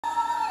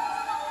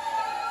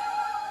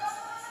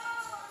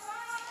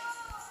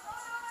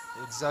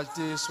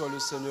Exalté soit le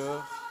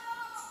Seigneur,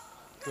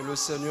 que le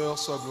Seigneur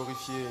soit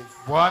glorifié.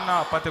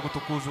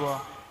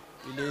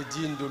 Il est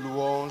digne de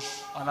louange,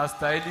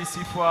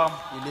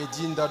 il est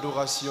digne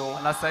d'adoration,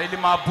 il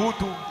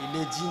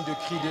est digne de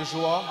cris de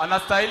joie,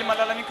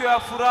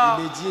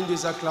 il est digne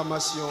des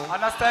acclamations.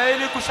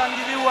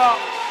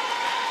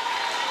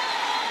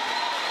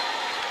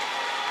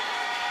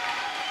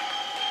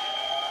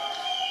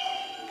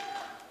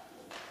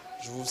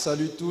 Je vous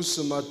salue tous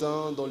ce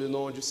matin dans le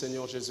nom du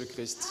Seigneur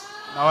Jésus-Christ.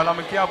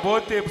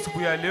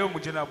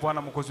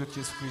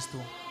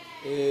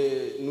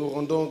 Et nous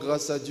rendons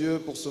grâce à Dieu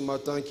pour ce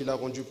matin qu'il a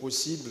rendu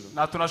possible.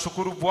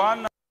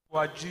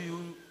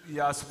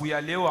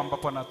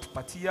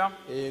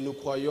 Et nous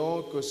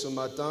croyons que ce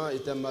matin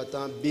est un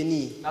matin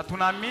béni.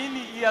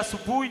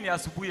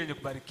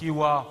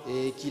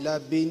 Et qu'il a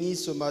béni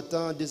ce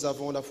matin dès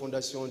avant la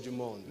fondation du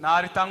monde.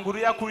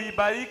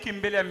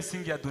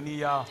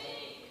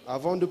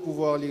 Avant de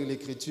pouvoir lire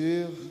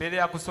l'écriture,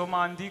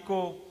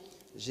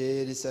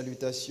 j'ai des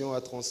salutations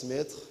à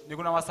transmettre.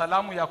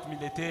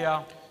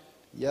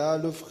 Il y a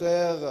le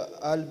frère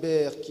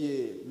Albert qui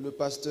est le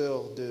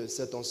pasteur de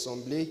cette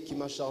assemblée qui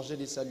m'a chargé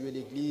de saluer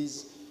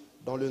l'église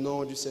dans le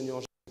nom du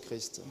Seigneur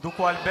Jésus-Christ.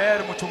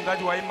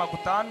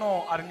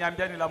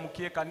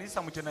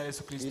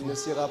 Il ne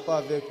sera pas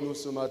avec nous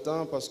ce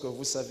matin parce que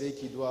vous savez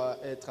qu'il doit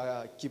être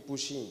à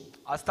Kipushi.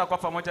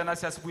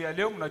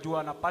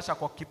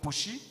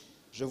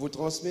 Je vous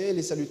transmets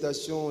les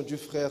salutations du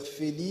frère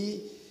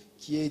Félix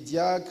qui est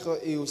diacre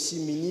et aussi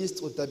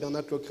ministre au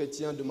tabernacle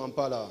chrétien de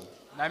Mampala.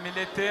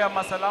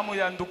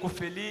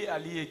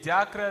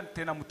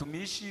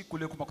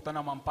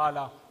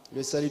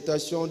 Les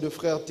salutations du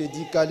frère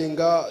Teddy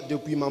Kalenga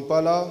depuis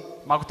Mampala.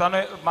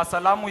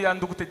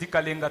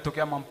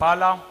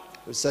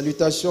 Les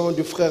salutations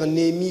du frère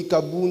Nemi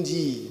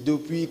Kabundi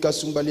depuis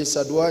Kasumbale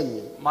Sadouane.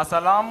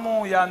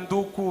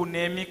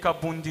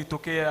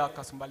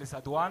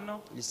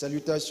 Les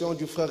salutations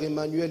du frère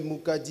Emmanuel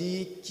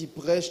Moukadi qui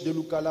prêche de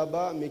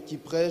Lukalaba mais qui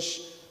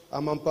prêche à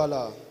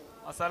Mampala.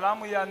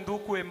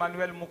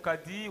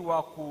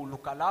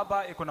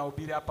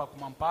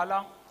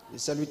 Les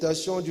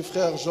salutations du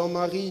frère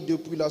Jean-Marie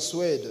depuis la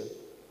Suède.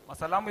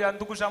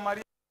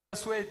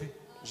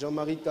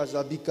 Jean-Marie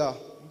Kazabika.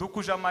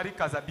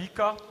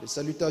 Les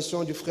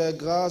salutations du frère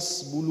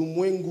Grace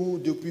Boulumwengu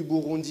depuis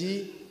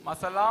Burundi.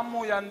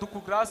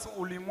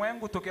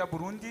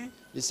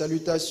 Les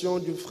salutations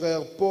du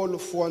frère Paul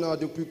Fouana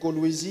depuis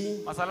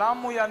Kolwezi.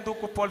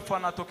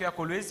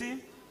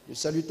 Les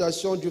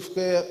salutations du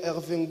frère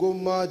Hervé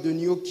Ngoma de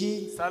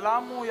Nyoki.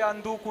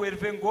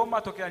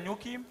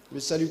 Les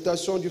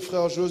salutations du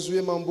frère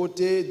Josué Mambote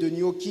de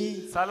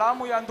Nyoki.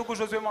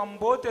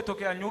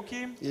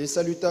 Et les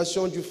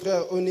salutations du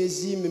frère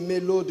Onésime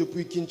Melo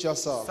depuis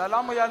Kinshasa.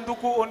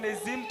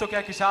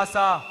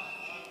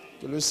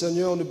 Que le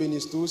Seigneur nous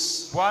bénisse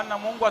tous.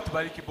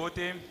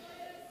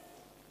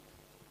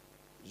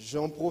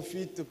 J'en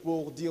profite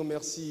pour dire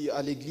merci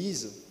à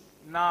l'Église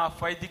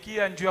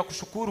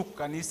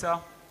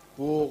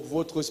pour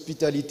votre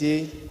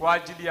hospitalité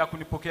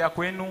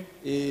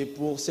et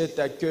pour cet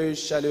accueil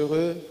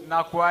chaleureux.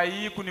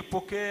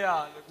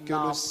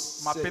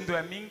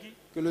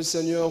 Que le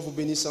Seigneur vous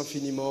bénisse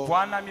infiniment.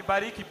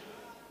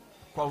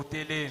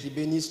 Qu'il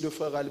bénisse le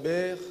frère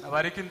Albert.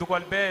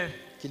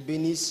 Qu'il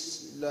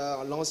bénisse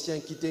l'ancien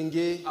Kitenge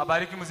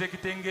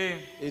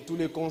et tous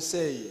les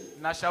conseils.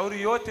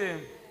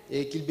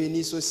 Et qu'il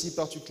bénisse aussi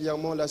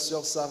particulièrement la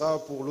sœur Sarah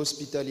pour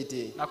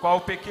l'hospitalité.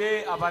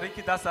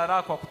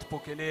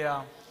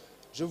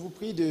 Je vous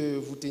prie de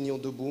vous tenir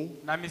debout.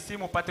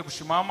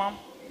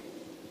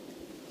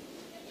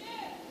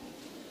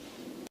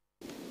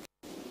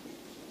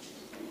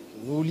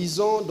 Nous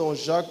lisons dans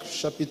Jacques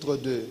chapitre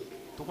 2.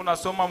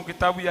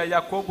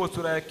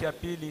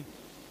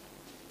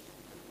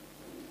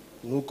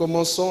 Nous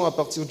commençons à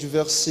partir du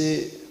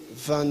verset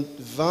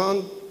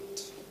 20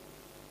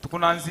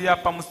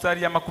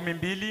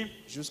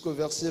 jusqu'au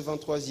verset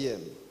 23e.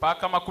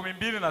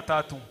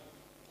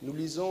 Nous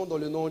lisons dans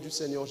le nom du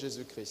Seigneur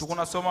Jésus-Christ.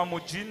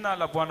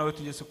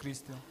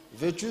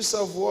 Veux-tu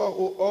savoir,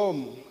 ô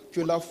homme,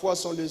 que la foi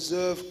sans les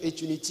œuvres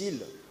est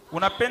inutile?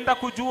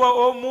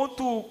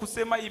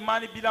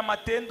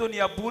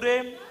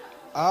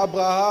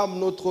 Abraham,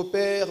 notre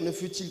père, ne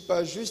fut-il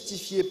pas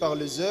justifié par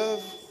les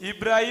œuvres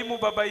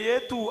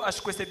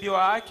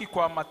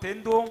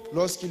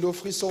lorsqu'il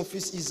offrit son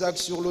fils Isaac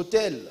sur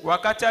l'autel?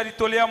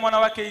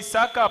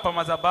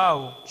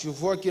 Tu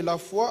vois que la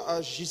foi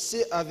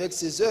agissait avec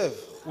ses œuvres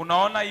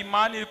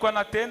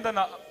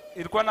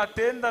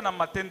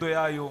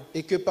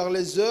et que par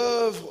les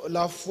œuvres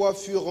la foi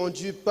fut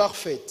rendue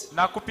parfaite.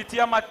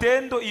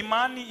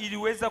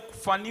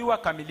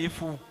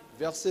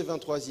 Verset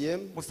 23e.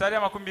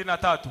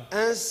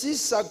 Ainsi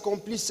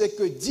s'accomplit ce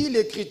que dit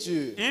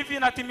l'Écriture.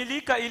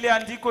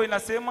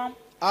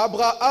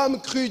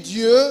 Abraham crut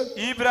Dieu.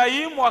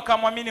 Ibrahimu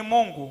akamwamini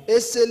Mungu. Et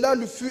cela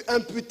lui fut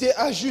imputé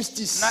à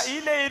justice. Na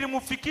ile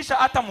ilimufikisha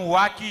hata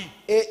muhaki.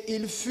 Et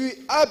il fut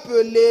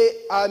appelé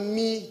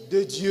ami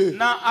de Dieu.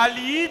 Na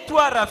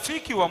aliitwa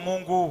rafiki wa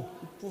Mungu.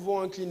 Nous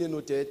pouvons incliner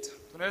nos têtes.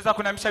 Tunaweza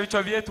kunamisha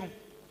vichwa vyetu.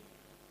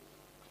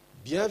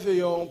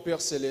 Bienveillant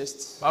Père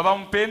céleste. Baba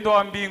mpendo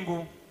wa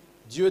mbingu.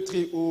 Dieu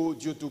très haut,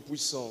 Dieu tout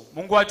puissant.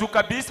 Mungu wa juu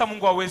kabisa,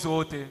 Mungu wa uwezo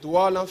wote.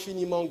 Toi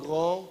l'infiniment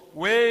grand.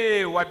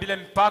 Wewe wa bila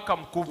mpaka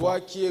mkubwa.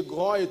 Toi qui es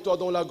grand et toi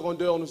dont la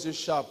grandeur nous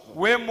échappe.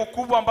 Wewe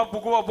mkubwa ambapo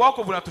ukubwa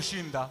wako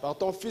unatushinda. Par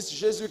ton fils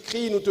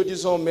Jésus-Christ nous te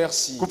disons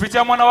merci.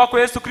 Kupitia mwana wako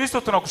Yesu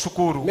Kristo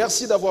tunakushukuru.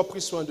 Merci d'avoir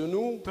pris soin de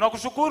nous.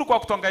 Tunakushukuru kwa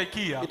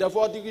kutongaikia. Et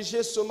d'avoir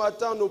dirigé ce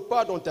matin nos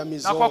pas dans ta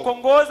maison. Na kwa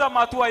kuongoza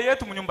matua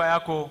yetu mnyumba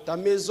yako. Ta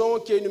maison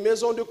qui est une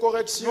maison de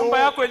correction. Nyumba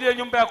yako ile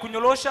nyumba ya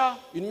kunyolosha.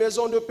 Une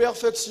maison de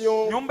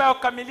perfection. Nyumba ya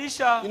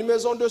kukamilisha. Une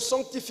maison de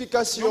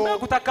sanctification. Nyumba ya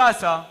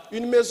kutakasa.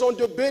 Une maison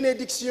de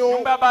bénédiction.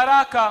 Nyumba ya baraka.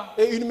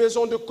 Et une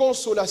maison de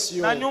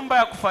consolation. Na nyumba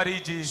ya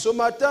kufariji. Ce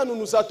matin nous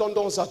nous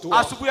attendons à toi.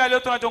 Asubuhi ya leo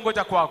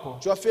tunajongoja kwako.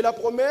 Tu as fait la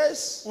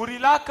promesse.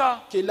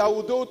 Urilaka. Que là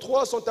où 2 ou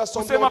 3 sont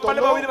assemblés en ton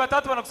pale nom. wawili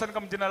watatu wanakusanyika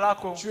mjina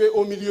lako. Tu es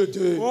au milieu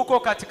d'eux. Uko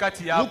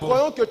katikati yao. Nous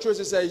croyons que tu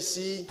es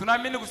ici.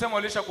 Tunaamini kusema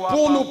ulisha kwa hapa.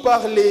 Pour nous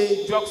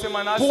parler. Juu ya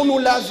kusema nasi. Pour nous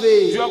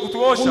laver. Juu ya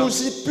kutuosha. Pour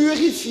nous y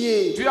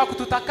purifier. Juu ya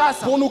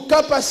kututakasa. Pour nous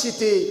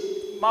capaciter.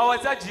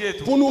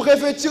 Pour nous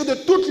revêtir de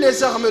toutes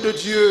les armes de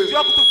Dieu.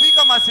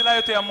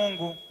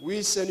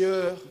 Oui,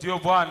 Seigneur.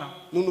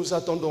 Nous nous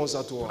attendons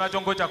à toi.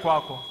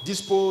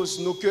 Dispose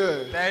nos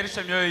cœurs.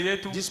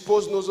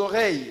 Dispose nos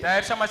oreilles.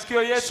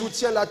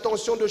 Soutiens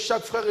l'attention de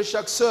chaque frère et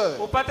chaque sœur.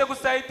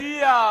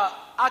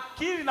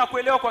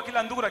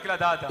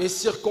 Et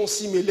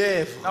circoncis mes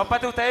lèvres.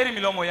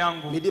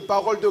 Mets des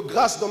paroles de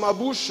grâce dans ma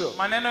bouche.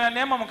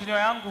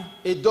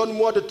 Et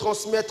donne-moi de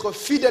transmettre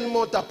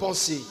fidèlement ta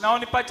pensée.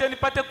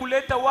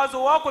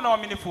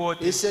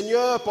 Et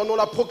Seigneur, pendant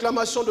la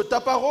proclamation de ta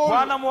parole,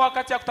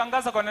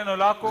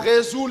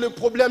 résous le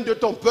problème de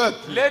ton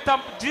peuple.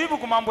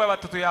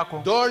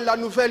 Donne la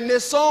nouvelle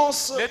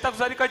naissance.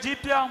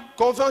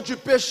 Convainc du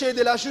péché et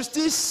de la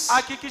justice.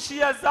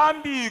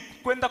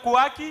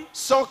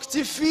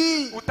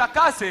 Sanctifie,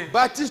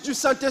 baptise du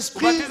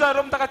Saint-Esprit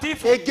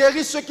et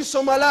guéris ceux qui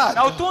sont malades.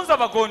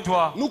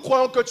 Nous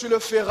croyons que tu le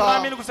feras,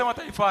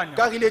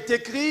 car il est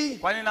écrit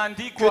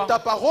que ta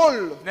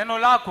parole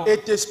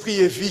est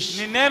esprit et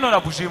vie.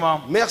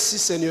 Merci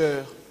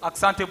Seigneur.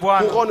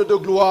 Couronne de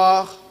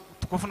gloire.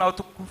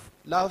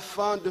 La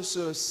fin de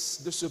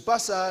ce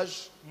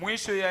passage,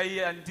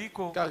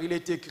 car il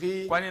est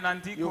écrit,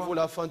 il vaut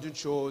la fin d'une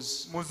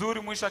chose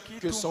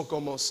que son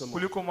commencement.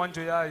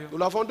 Nous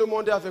l'avons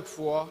demandé avec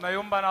foi,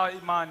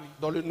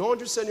 dans le nom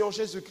du Seigneur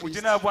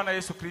Jésus-Christ.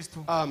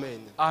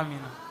 Amen.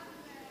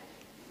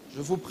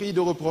 Je vous prie de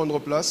reprendre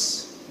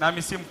place.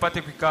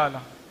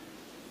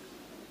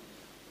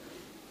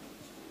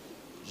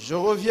 Je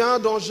reviens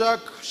dans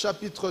Jacques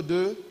chapitre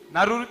 2.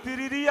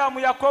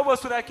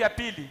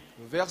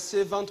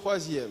 Verset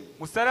 23e.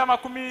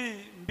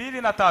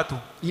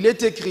 Il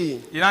est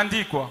écrit,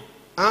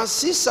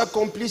 ainsi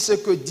s'accomplit ce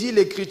que dit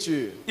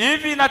l'Écriture.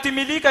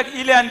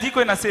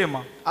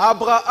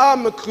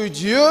 Abraham crut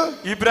Dieu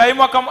et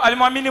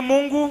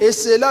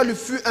cela lui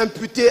fut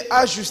imputé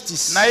à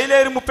justice.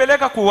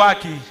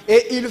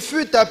 Et il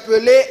fut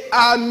appelé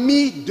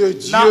ami de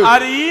Dieu.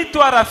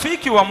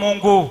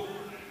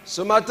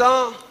 Ce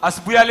matin,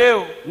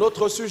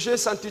 notre sujet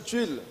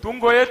s'intitule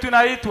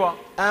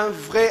un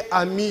vrai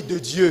ami de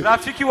Dieu.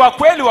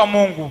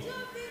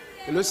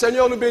 Que le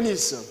Seigneur nous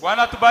bénisse.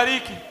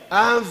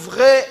 Un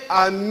vrai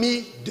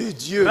ami de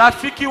Dieu.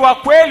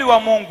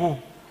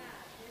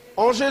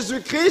 En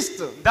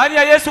Jésus-Christ,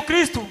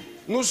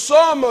 nous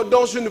sommes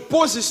dans une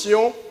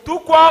position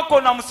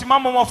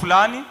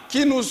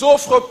qui nous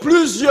offre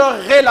plusieurs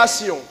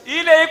relations.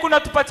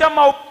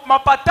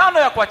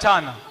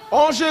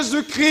 En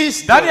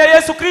Jésus-Christ,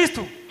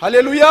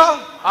 alléluia,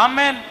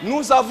 amen,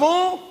 nous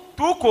avons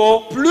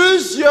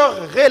plusieurs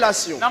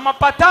relations.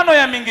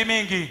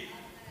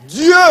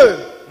 Dieu,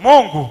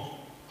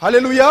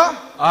 alléluia,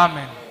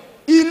 amen,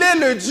 il est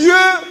le Dieu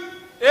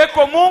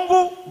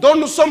dont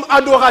nous sommes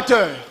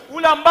adorateurs.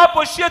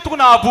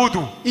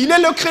 Il est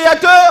le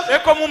créateur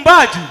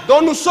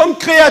dont nous sommes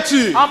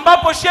créatures.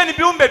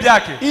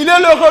 Il est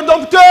le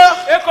rédempteur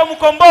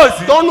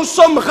dont nous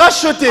sommes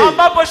rachetés.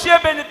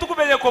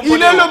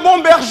 Il est le bon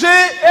berger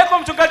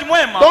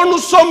dont nous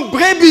sommes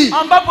brebis.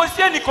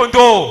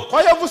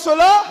 Croyez-vous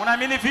cela?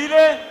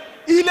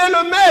 Il est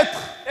le maître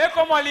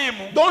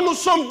dont nous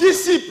sommes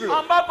disciples.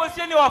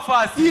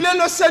 Il est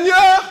le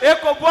Seigneur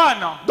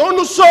dont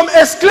nous sommes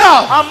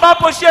esclaves.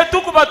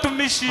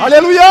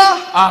 Alléluia.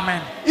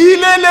 Amen.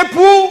 Il est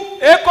l'époux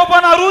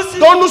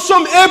dont nous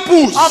sommes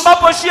épouses.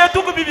 Il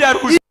est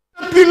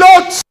le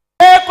pilote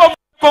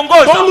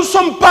dont nous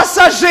sommes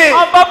passagers.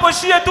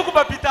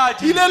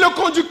 Il est le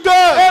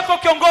conducteur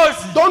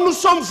dont nous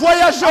sommes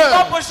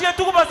voyageurs.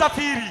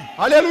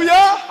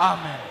 Alléluia.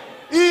 Amen.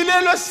 Il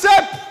est le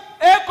cep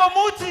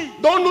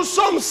dont nous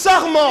sommes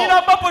sarments.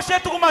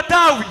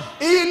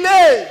 Il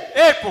est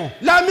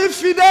l'ami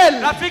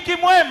fidèle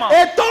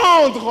et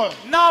tendre,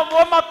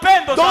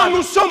 dont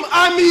nous sommes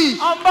amis.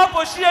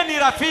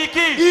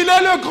 Il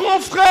est le grand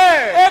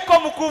frère,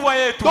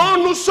 dont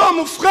nous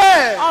sommes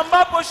frères.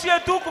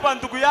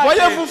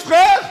 Voyez-vous,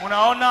 frères,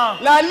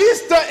 la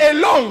liste est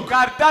longue.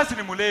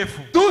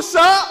 Tout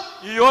ça,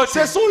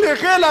 ce sont les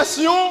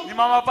relations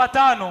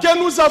que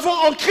nous avons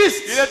en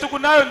Christ.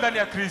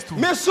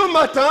 Mais ce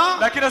matin,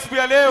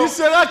 il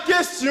sera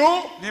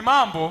question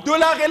de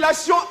la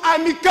relation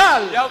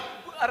amicale,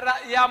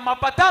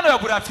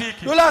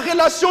 de la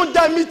relation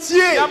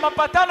d'amitié.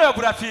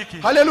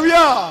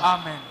 Alléluia.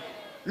 Amen.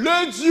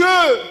 Le Dieu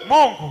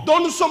dont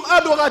nous sommes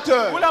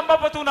adorateurs,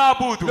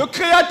 le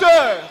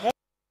Créateur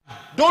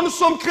dont nous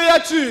sommes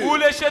créatures,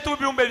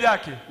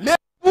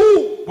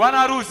 l'époux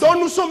dont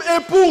nous sommes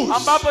épouses,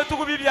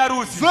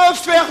 veut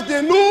faire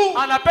de nous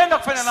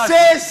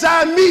ses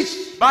amis.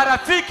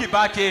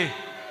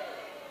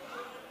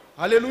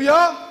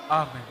 Alléluia.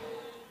 Amen.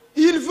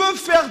 Il veut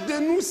faire de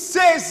nous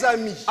ses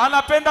amis.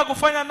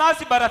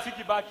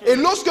 Et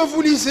lorsque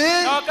vous lisez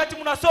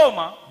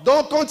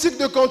dans Cantique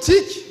de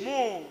Cantique,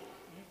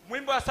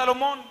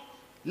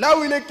 là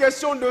où il est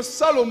question de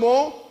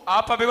Salomon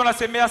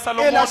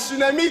et la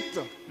Sunamite,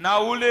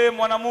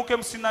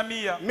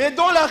 mais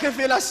dans la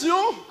révélation,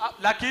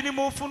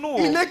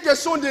 il est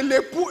question de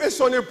l'époux et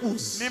son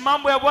épouse.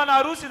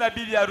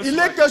 Il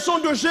est question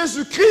de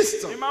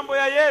Jésus-Christ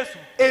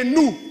et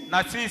nous.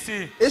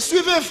 Et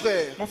suivez,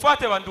 frère,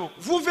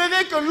 vous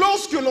verrez que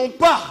lorsque l'on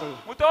parle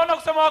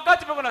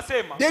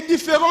des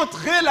différentes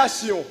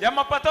relations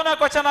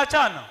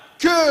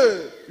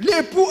que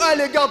l'époux a à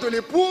l'égard de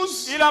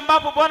l'épouse,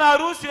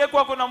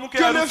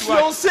 que le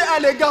fiancé a à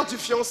l'égard du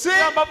fiancé,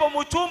 on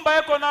mentionne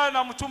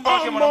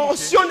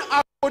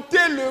à côté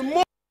le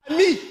mot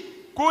ami.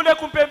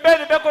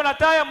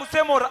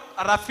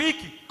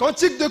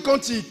 Cantique de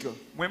Cantique,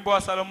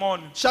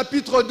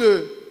 chapitre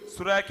 2,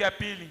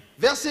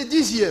 verset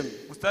 10e.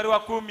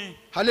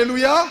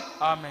 Alléluia.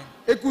 Amen.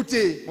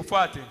 Écoutez.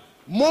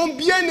 Mon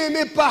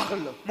bien-aimé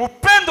parle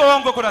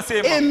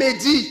et me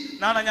dit.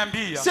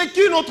 C'est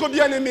qui notre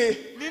bien-aimé?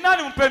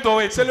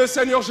 C'est le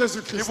Seigneur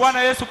Jésus-Christ.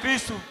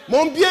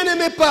 Mon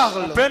bien-aimé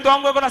parle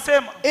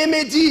et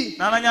me dit,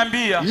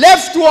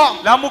 lève-toi,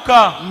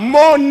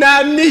 mon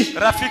ami,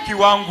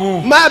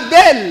 ma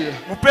belle,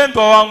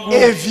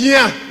 et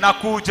viens.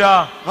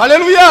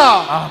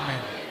 Alléluia. Amen.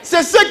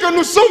 C'est ce que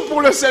nous sommes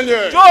pour le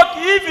Seigneur.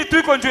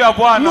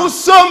 Nous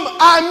sommes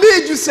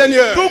amis du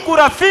Seigneur.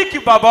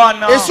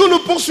 Et si nous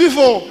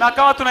poursuivons,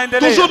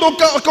 toujours dans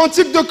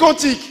Cantique de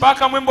Cantique,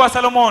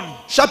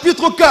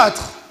 chapitre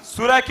 4,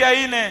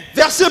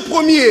 verset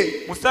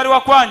 1er,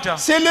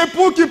 c'est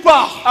l'époux qui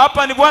parle,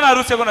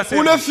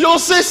 ou le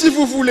fiancé si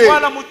vous voulez,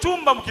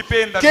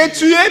 que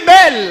tu es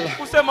belle,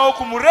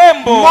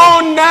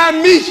 mon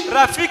ami.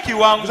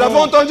 Vous avez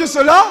entendu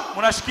cela?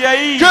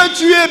 Que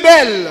tu es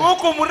belle,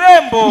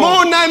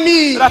 mon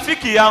ami.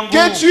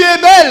 Que tu es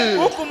belle,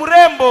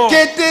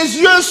 que tes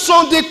yeux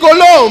sont des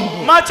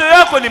colombes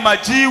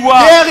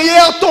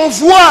derrière ton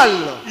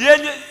voile.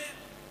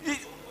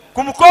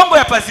 Alléluia.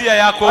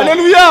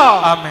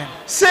 Amen.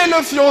 C'est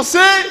le fiancé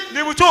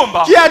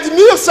qui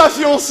admire sa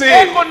fiancée.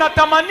 Et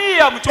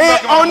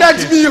en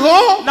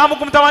admirant,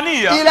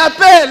 il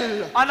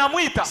appelle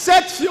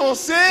cette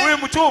fiancée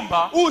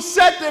ou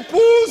cette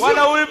épouse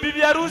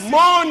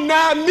mon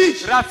ami.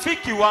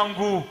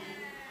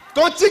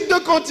 Cantique de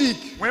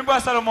Cantique,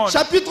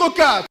 chapitre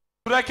 4,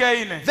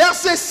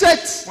 verset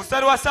 7.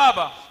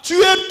 Tu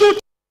es tout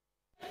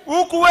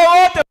mon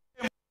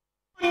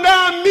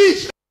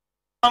ami.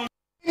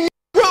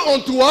 En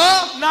toi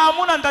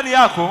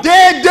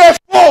des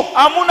défauts.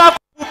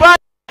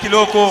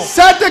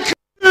 Cette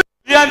écriture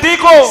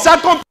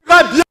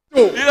s'accomplira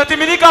bientôt.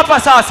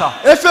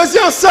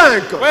 Ephésiens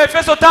 5,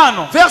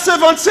 verset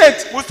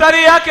 27.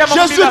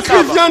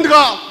 Jésus-Christ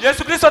viendra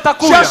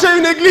chercher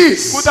une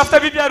église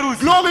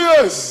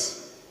glorieuse,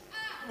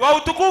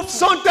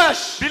 sans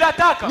tache,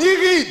 ni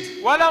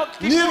ride,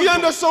 ni rien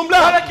de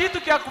semblable,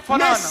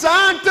 mais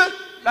sainte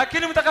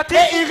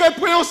et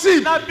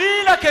irrépréhensible.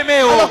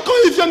 Alors quand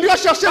il viendra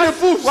chercher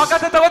l'épouse, il la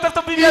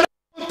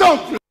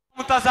contemple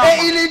et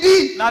il lui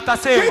dit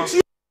que tu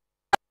es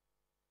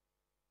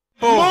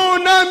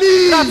mon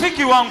ami.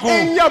 Et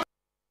il n'y a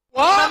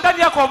pas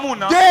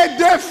des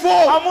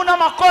défauts.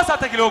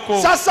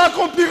 Ça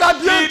s'accomplira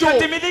bientôt.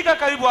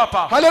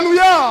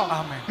 Alléluia.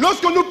 Amen.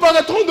 Lorsque nous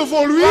paraîtrons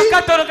devant lui,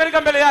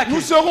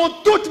 nous serons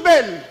toutes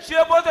belles,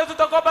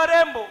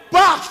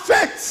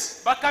 parfaites,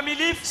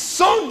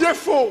 sans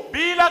défaut.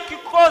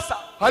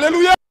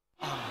 Alléluia.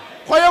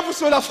 Croyez-vous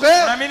cela,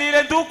 frère?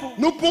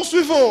 Nous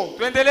poursuivons.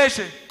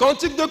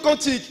 Cantique de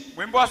Cantique,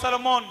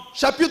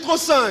 chapitre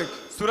 5,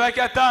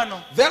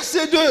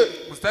 verset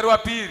 2.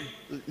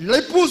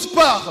 L'épouse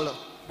parle.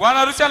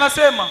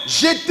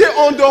 J'étais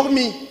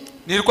endormi,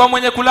 mais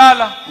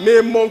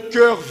mon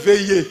cœur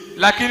veillait.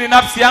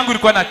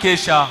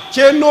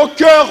 Que nos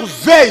cœurs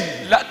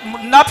veillent.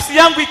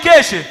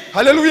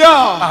 Alléluia.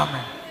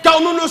 Amen.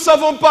 Car nous ne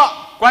savons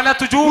pas.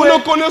 Nous ne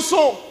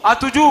connaissons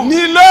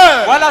ni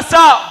l'heure,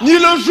 ni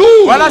le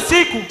jour.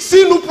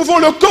 Si nous pouvons,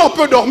 le corps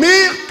peut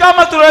dormir, mais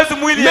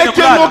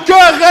que nos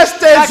cœurs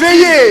restent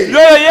éveillés.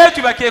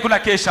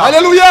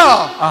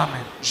 Alléluia.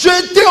 Amen.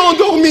 J'étais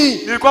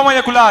endormi,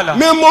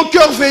 mais mon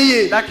cœur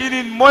veillait.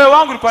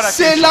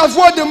 C'est la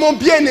voix de mon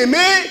bien-aimé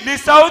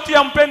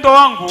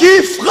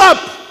qui frappe.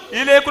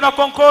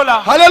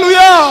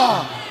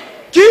 Alléluia.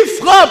 Qui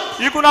frappe.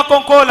 Et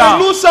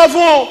nous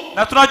savons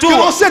que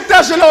dans cet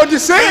âge-là,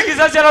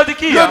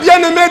 le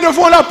bien-aimé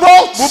devant la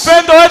porte et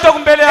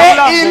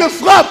il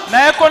frappe.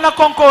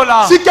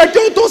 Si quelqu'un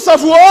entend sa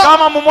voix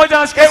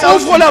et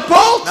ouvre la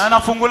porte,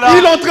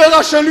 il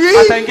entrera chez lui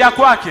et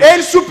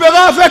il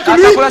soupera avec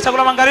lui.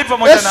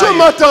 Et ce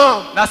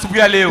matin,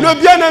 le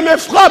bien-aimé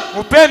frappe.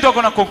 Il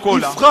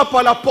frappe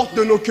à la porte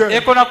de nos cœurs.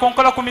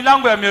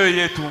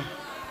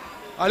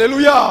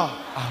 Alléluia.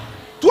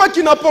 Toi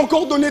qui n'as pas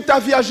encore donné ta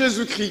vie à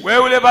Jésus-Christ,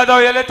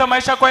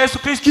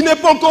 qui n'est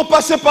pas encore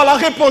passé par la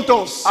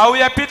repentance,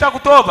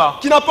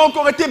 qui n'a pas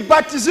encore été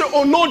baptisé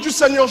au nom du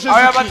Seigneur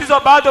Jésus-Christ,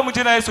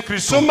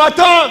 ce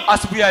matin,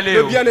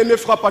 le bien-aimé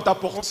frappe à ta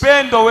porte,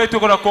 à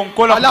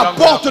la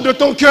porte de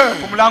ton cœur.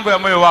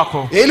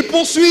 Et il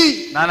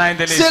poursuit.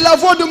 C'est la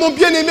voix de mon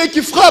bien-aimé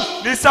qui frappe.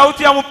 Il dit,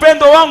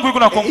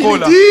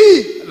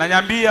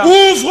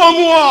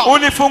 ouvre-moi,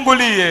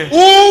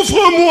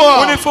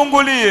 ouvre-moi,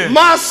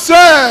 ma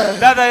soeur,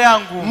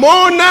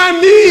 mon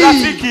ami,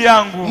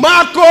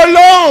 ma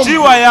colombe,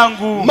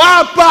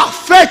 ma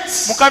parfaite.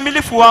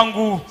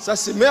 Ça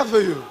c'est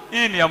merveilleux.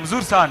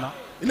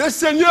 Le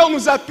Seigneur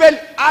nous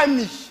appelle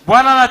amis.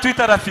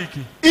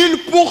 Il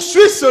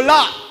poursuit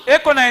cela.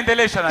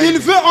 Il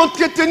veut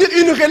entretenir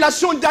une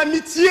relation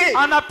d'amitié.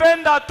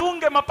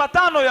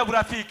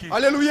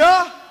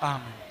 Alléluia.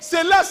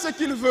 C'est là ce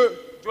qu'il veut.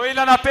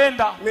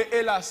 Mais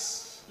hélas,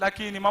 pour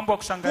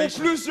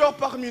plusieurs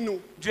parmi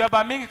nous,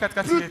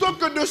 plutôt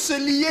que de se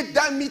lier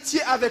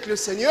d'amitié avec le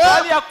Seigneur,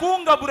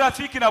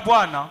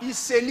 il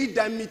se lie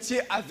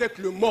d'amitié avec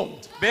le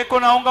monde.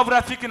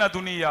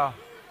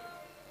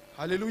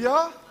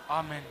 Alléluia.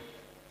 Amen.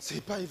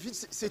 C'est pas évident,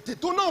 c'est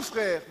étonnant,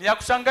 frère.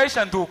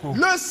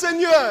 Le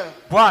Seigneur,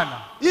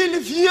 il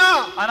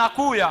vient,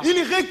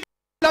 il réclame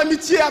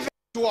l'amitié avec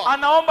toi.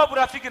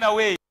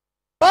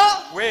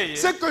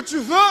 Ce que tu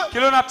veux,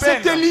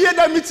 c'est te lier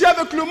d'amitié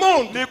avec le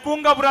monde. Et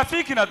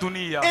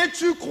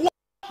tu crois,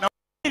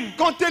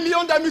 quand tu es lié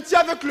d'amitié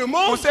avec le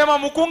monde,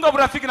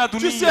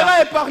 tu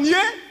seras épargné.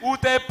 En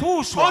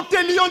te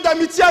liant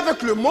d'amitié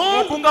avec le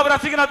monde,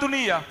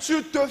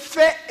 tu te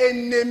fais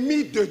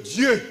ennemi de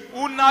Dieu.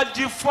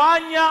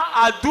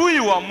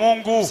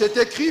 C'est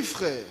écrit,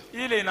 frère.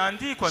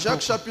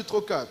 Jacques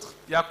chapitre 4.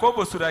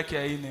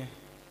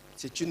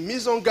 C'est une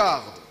mise en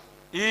garde.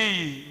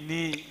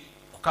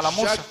 Jacques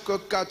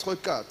 4,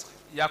 4.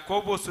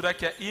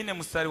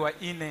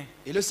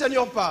 Et le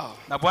Seigneur parle.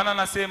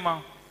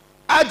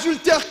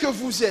 Adultère que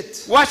vous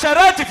êtes,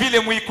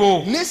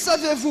 ne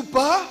savez-vous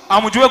pas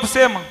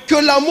que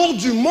l'amour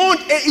du monde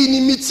est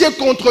inimitié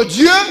contre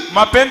Dieu?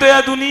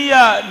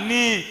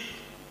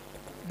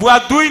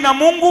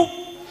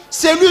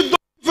 Celui dont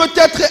veut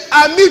être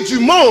ami du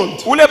monde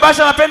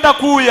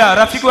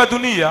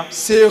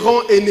se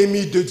rend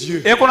ennemi de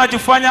Dieu.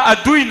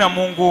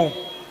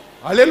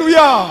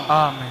 Alléluia.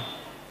 Amen.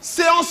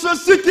 C'est en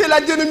ceci que la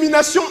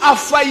dénomination a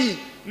failli.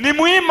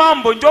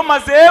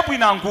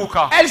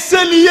 Elle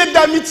s'est liée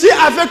d'amitié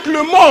avec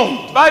le monde.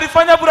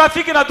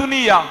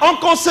 En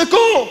conséquent,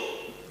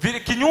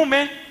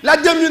 la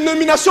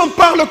dénomination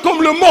parle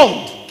comme le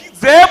monde.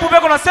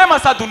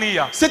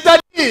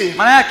 C'est-à-dire,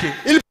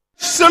 il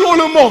selon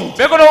le monde,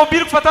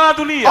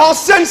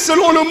 enseigne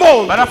selon le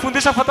monde,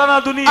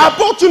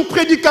 apporte une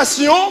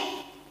prédication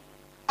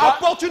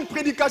conforme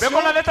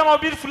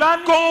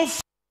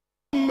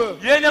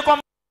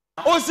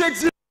aux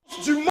exigences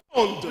du monde.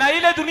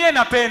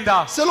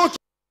 Selon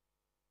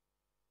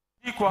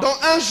dans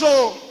 1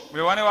 Jean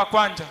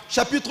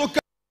chapitre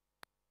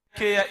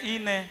 4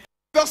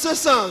 verset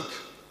 5,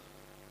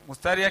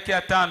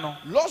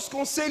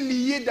 lorsqu'on s'est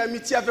lié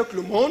d'amitié avec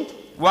le monde,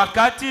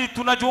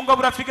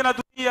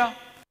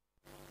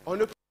 on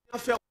ne peut rien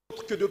faire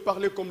autre que de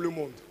parler comme le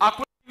monde.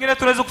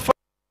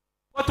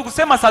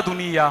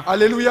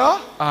 Alléluia.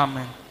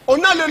 Amen. On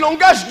a le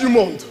langage du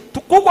monde.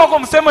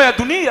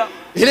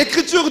 Et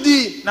l'écriture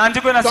dit dans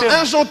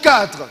 1 Jean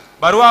 4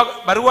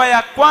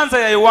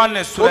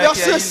 au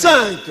verset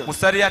 5,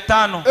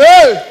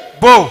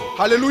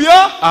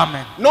 alléluia.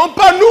 Amen. Non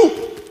pas nous,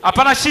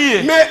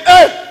 mais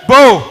eux.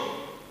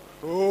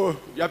 Oh,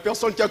 il n'y a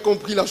personne qui a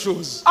compris la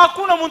chose.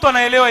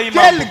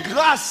 Quelle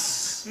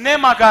grâce.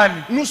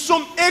 Nous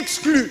sommes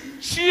exclus.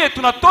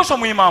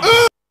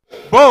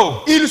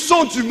 Ils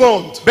sont du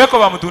monde.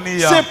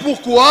 C'est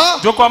pourquoi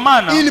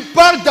ils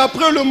parlent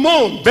d'après le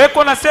monde. Et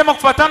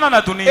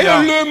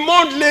le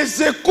monde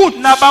les écoute.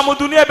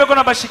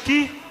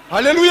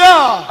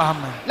 Alléluia.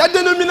 Amen. La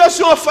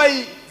dénomination a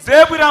failli.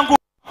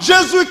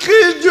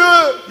 Jésus-Christ Dieu.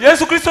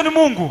 Yesu Kristo ni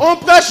Mungu. On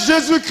prêche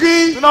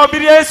Jésus-Christ.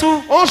 Tunahubiri Yesu.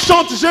 On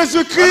chante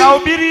Jésus-Christ.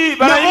 Tunahubiri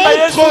banaimba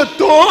Yesu.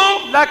 Entre-temps,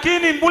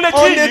 Lakini mbule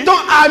en chini. étant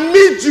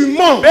amis du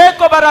monde.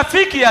 Beko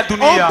barafiki ya En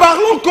dunia.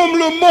 parlant comme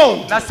le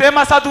monde.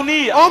 Nasema sa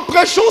dunia. En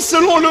prêchant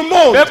selon le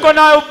monde. Beko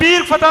na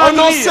hubiri kufuatana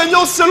na En dunia.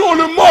 enseignant selon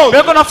le monde.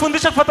 Beko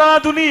nafundisha kufuatana na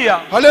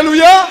dunia.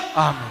 Alléluia.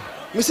 Amen.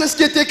 Mais c'est ce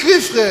qui est écrit,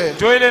 frère.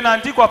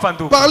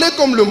 Parler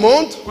comme le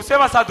monde,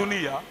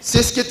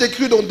 c'est ce qui est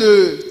écrit dans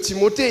 2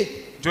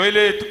 Timothée.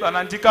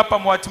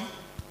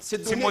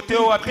 C'est donner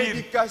une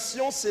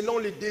prédication selon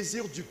les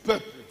désirs du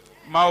peuple.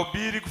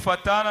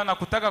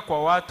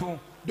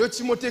 2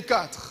 Timothée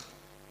 4.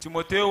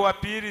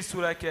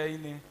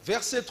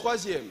 Verset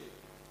 3e.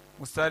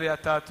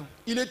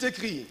 Il est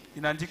écrit,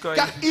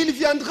 car il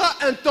viendra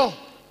un temps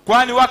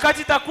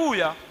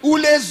où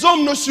les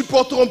hommes ne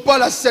supporteront pas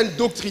la saine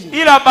doctrine.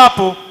 Et à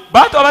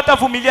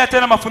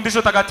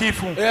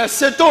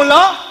ce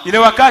temps-là,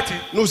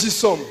 nous y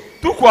sommes.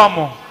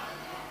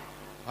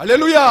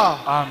 Alléluia.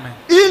 Amen.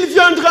 Il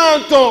viendra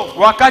un temps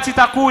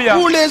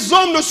où les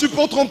hommes ne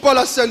supporteront pas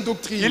la saine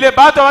doctrine. Mais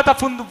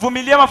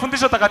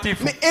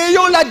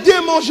ayant la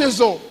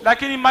démangeaison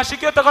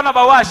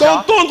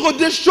d'entendre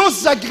des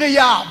choses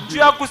agréables,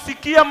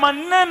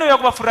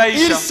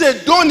 ils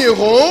se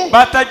donneront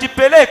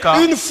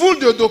une foule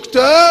de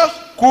docteurs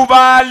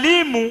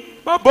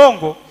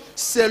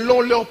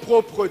selon leur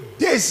propre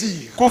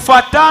désir.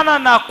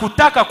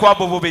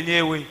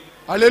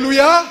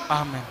 Alléluia.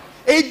 Amen.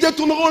 Et ils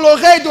détourneront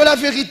l'oreille de la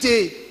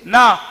vérité.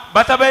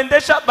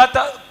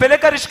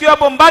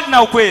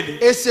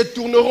 Et se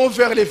tourneront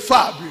vers les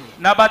fables.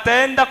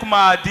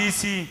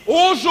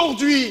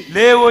 Aujourd'hui,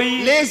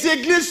 les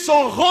églises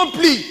sont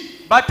remplies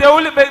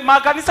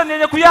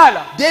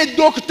des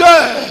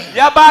docteurs,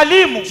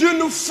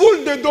 d'une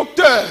foule de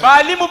docteurs,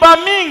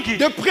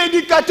 de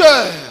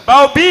prédicateurs,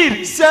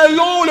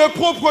 selon le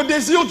propre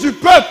désir du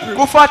peuple.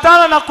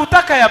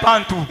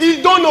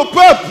 Ils donnent au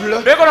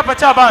peuple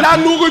la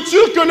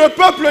nourriture que le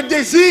peuple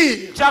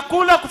désire.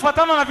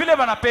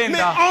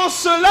 Mais en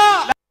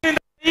cela,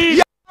 il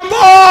y a la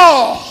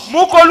mort.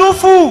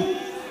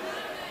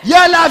 Il y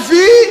a la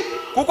vie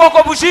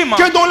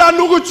que dans la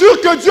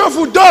nourriture que Dieu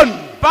vous donne.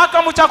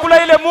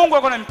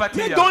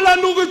 Mais dans la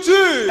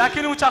nourriture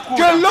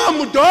que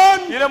l'homme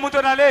donne, il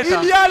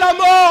y a la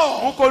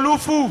mort.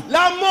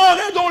 La mort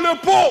est dans le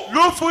pot.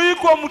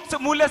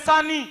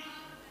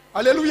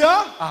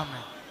 Alléluia. Amen.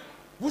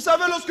 Vous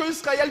savez, lorsque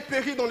Israël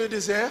périt dans le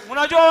désert,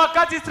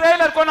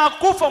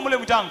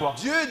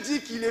 Dieu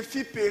dit qu'il les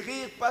fit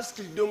périr parce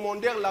qu'ils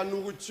demandèrent la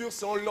nourriture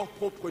selon leur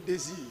propre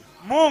désir.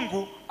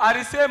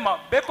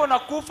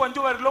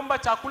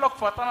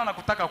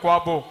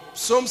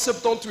 Psaume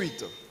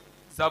 78.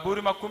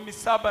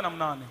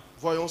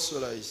 Voyons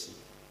cela ici.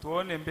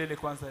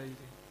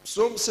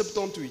 Psaume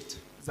 78.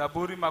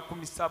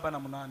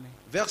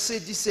 Verset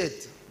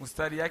 17.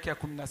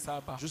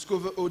 Jusqu'au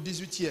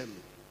 18e.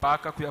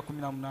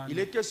 Il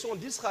est question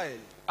d'Israël.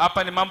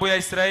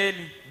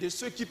 De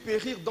ceux qui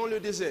périrent dans le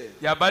désert.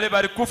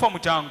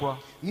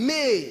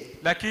 Mais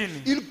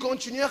ils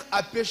continuèrent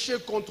à pécher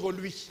contre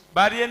lui,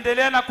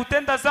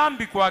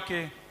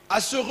 à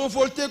se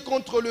révolter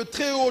contre le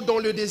Très-Haut dans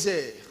le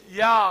désert.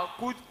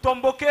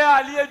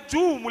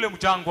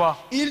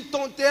 Ils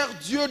tentèrent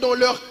Dieu dans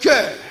leur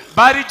cœur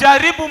en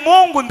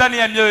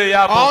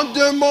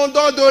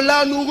demandant de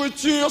la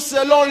nourriture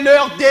selon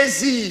leur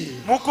désir.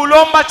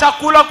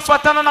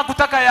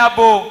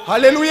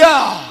 Alléluia.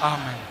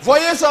 Amen.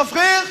 Voyez ça,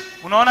 frère.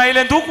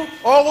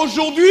 Or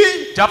aujourd'hui,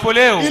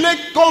 il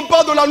est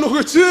combat de la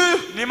nourriture.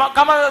 Il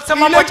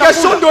est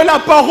question de la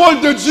parole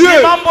de Dieu.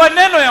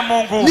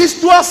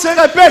 L'histoire se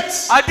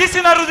répète.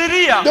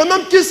 De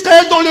même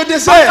qu'Israël dans le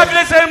désert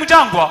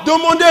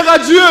demander à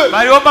Dieu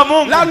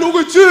la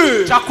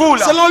nourriture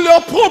selon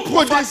leur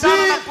propre désir.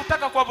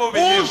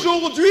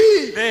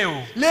 Aujourd'hui,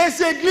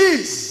 les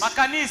églises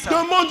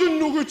demandent une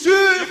nourriture,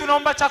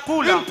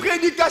 une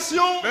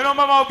prédication,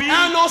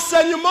 un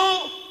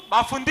enseignement,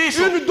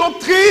 une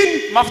doctrine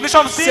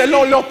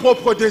selon leur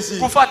propre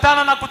désir.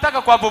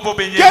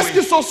 Qu'est-ce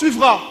qui s'en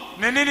suivra?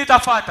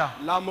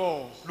 La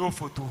mort.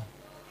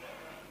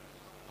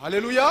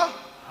 Alléluia.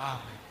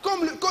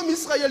 Comme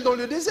Israël dans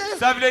le désert.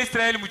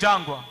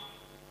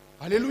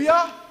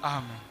 Alléluia.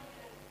 Amen.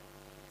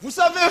 Vous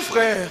savez,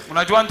 frère,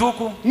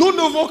 nous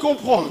devons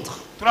comprendre,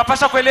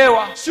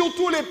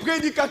 surtout les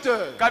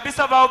prédicateurs,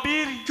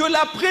 que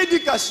la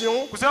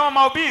prédication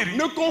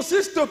ne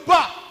consiste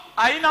pas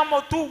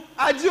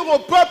à dire au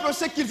peuple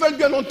ce qu'ils veulent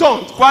bien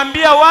entendre.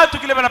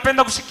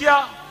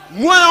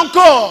 Moins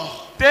encore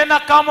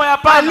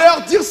à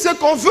leur dire ce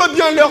qu'on veut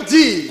bien leur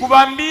dire.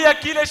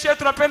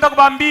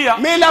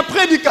 Mais la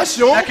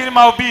prédication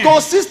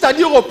consiste à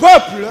dire au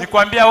peuple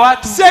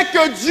ce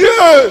que Dieu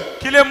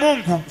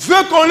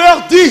veut qu'on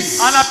leur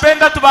dise.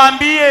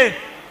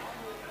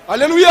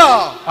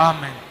 Alléluia.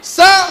 Amen.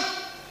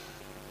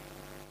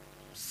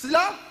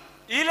 Cela,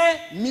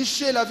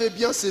 Michel avait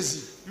bien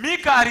saisi.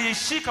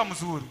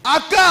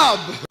 Akab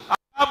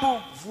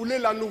voulait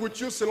la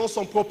nourriture selon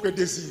son propre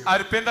désir.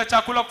 Alipenda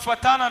chakula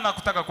kufuatana na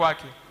kutaka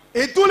kwake.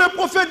 Et tous les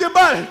prophètes de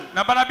Baal,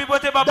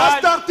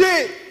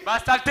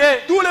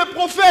 d'Astarté, tous les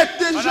prophètes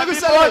de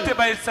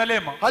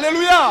Jérusalem,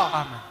 alléluia,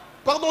 amen.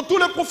 Pardon, tous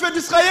les prophètes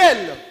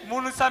d'Israël,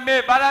 quand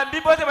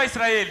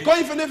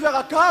ils venaient vers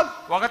Akab,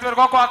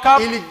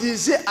 ils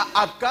disaient à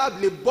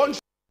Akab les bonnes choses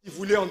qu'il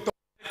voulait entendre.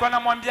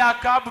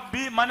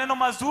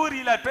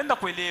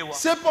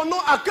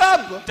 Cependant,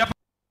 Akab,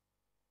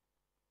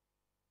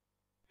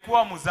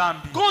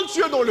 quand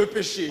tu es dans le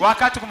péché,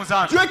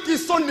 Dieu qui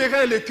sonde les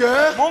reins et les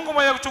cœurs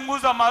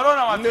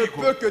ne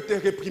peut que te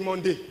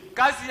réprimander.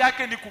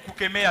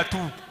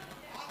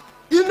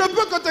 Il ne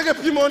peut que te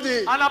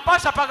réprimander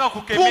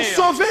pour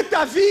sauver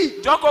ta vie.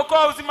 Il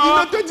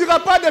ne te dira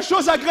pas des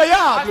choses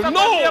agréables,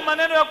 non.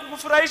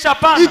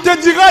 Il te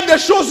dira des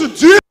choses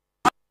dures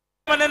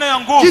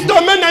qui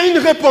t'emmènent à une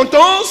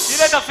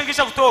repentance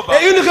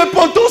et une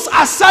repentance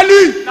à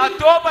salut.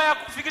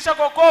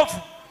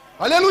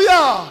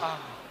 Alléluia.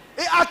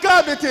 Et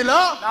Akab était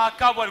là.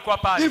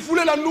 Il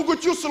voulait la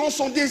nourriture selon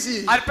son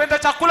désir.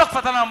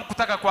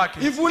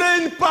 Il voulait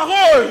une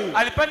parole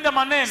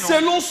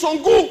selon son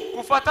goût.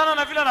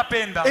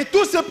 Et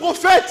tous ces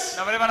prophètes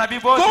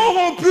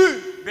corrompus,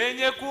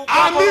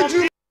 amis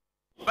du monde,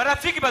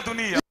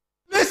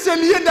 ils se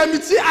lier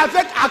d'amitié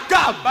avec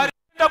Akab.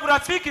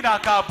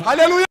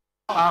 Alléluia.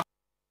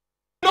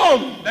 Son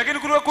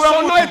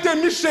nom était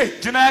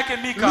Miché.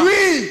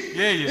 Lui,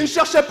 il ne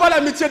cherchait pas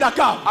l'amitié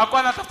d'Akab.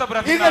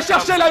 Il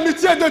recherchait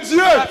l'amitié de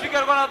Dieu.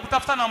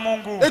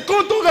 Et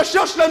quand on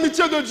recherche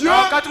l'amitié de Dieu,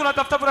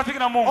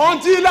 on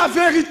dit la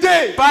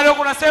vérité.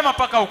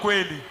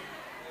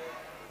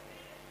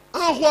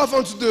 1 Roi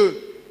 22.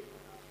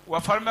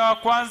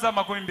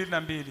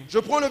 Je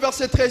prends le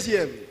verset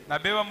 13e.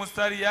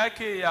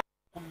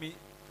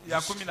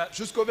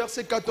 Jusqu'au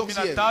verset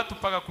 14e.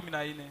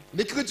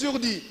 L'Écriture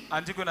dit: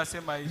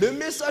 le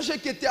messager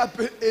qui était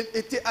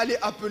allé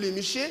appeler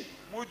Miché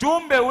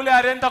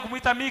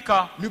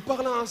lui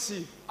parla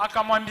ainsi. Vous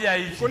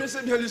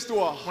connaissez bien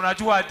l'histoire.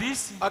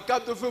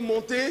 Akab devait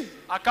monter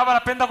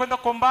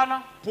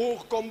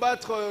pour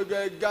combattre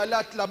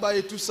Galate là-bas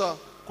et tout ça.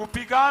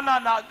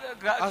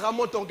 À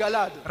Ramoth en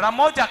Galade.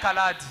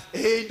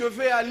 Et il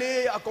devait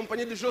aller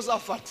accompagné de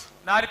Josaphat.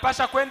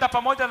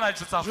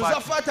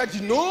 Josaphat a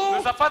dit non,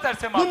 nous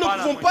ne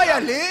pouvons pas y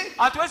aller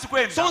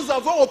sans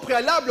avoir au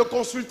préalable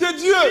consulté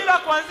Dieu.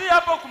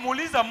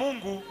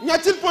 N'y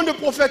a-t-il point de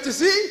prophète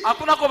ici?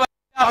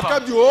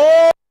 Akab dit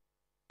oh,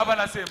 il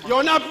y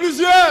en a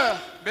plusieurs.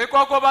 Il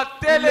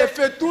les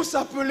fait tous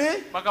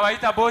appeler.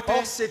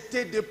 Or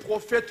c'était des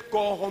prophètes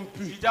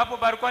corrompus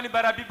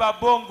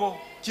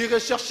qui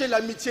recherchaient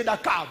l'amitié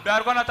d'Akab,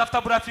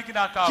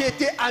 qui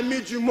étaient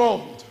amis du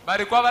monde,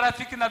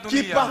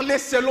 qui parlaient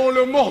selon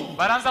le monde.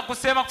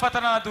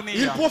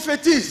 Ils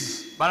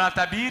prophétisent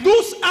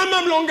tous un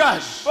même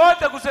langage.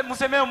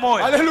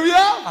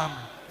 Alléluia.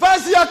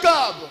 Vas-y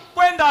Akab,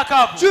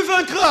 tu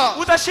vaincras.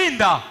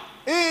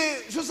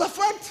 Et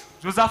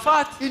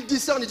Josaphat, il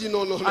discerne, il dit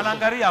non,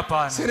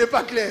 ce n'est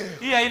pas clair.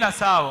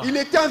 Il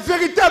était un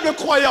véritable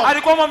croyant. Y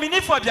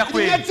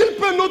a-t-il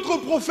pas un autre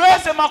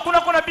prophète?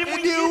 Il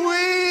dit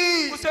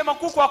oui. Il y a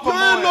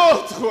un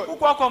autre.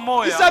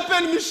 Il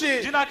s'appelle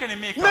Miché.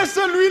 Mais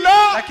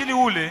celui-là, il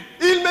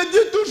me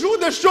dit toujours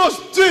des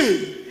choses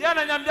dures.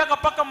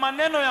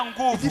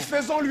 Il dit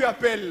faisons-lui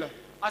appel.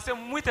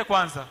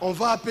 On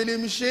va appeler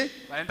Miché.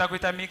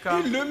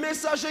 Le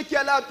messager qui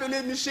allait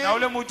appeler Miché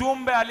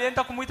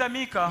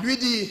lui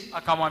dit,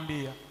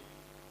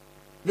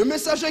 le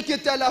messager qui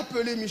était allé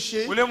appeler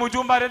Miché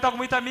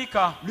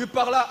lui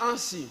parla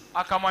ainsi: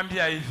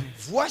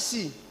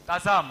 voici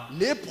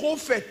les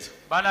prophètes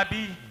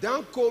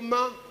d'un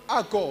commun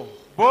accord.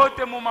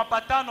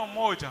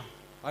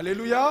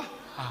 Alléluia.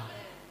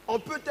 On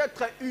peut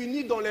être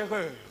unis dans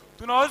l'erreur.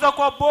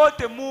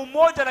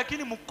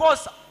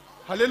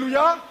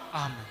 Alléluia.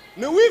 Amen.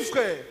 Mais oui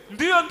frère,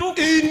 unis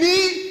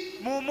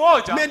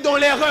mais dans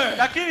l'erreur.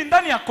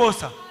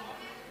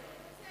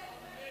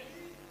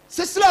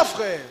 C'est cela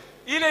frère.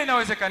 Et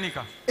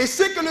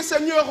ce que le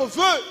Seigneur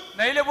veut,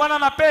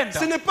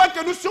 ce n'est pas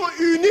que nous soyons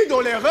unis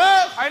dans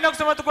l'erreur,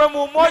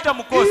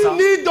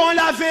 unis dans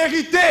la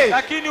vérité.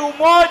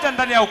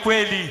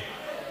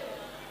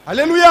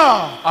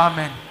 Alléluia.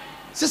 Amen.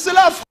 C'est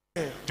cela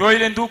frère.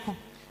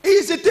 Et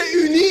ils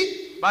étaient unis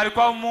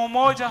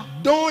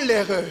dans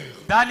l'erreur.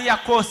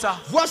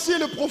 Voici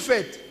le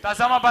prophète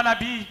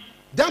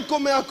d'un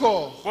commun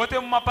accord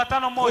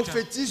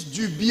prophétise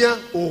du bien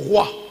au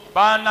roi.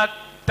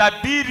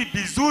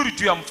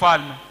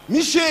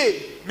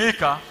 Miché,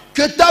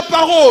 que ta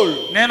parole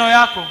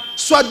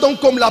soit donc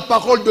comme la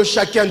parole de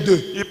chacun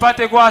d'eux.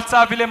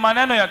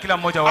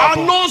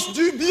 Annonce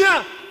du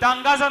bien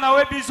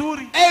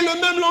et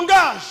le même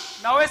langage.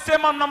 Alléluia.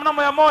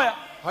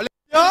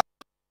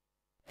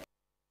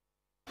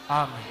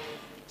 Amen.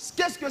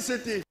 Qu'est-ce que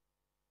c'était?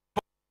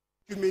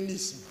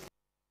 Humanisme.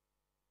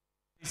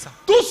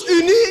 Tous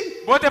unis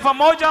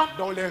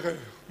dans l'erreur.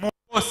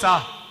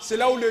 C'est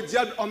là où le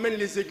diable emmène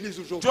les églises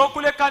aujourd'hui. Nous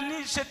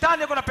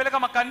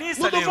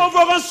devons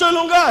avoir un seul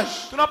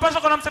langage.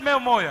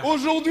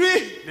 Aujourd'hui,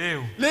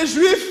 les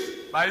Juifs,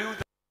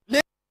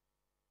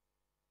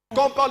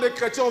 quand on parle de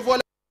chrétiens, on voit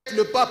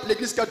le pape,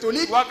 l'église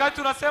catholique,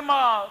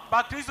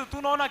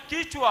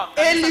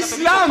 et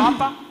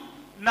l'islam,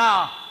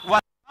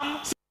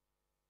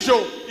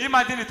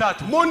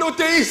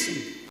 monothéisme,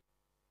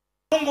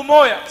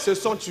 se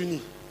sont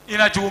unis.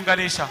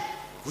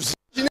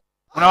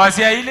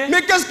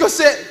 Mais qu'est-ce que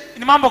c'est?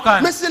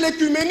 Mais c'est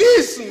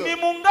l'écuménisme.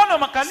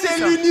 C'est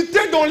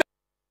l'unité dans les...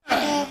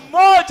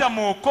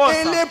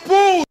 Et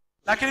l'épouse,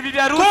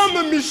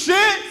 comme Michel,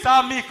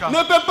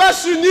 ne peut pas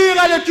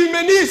s'unir à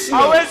l'écuménisme.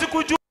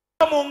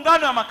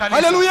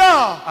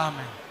 Alléluia.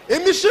 Et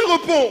Michel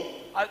répond.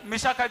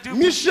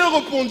 Michel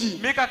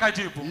répondit,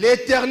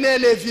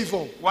 l'Éternel est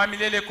vivant.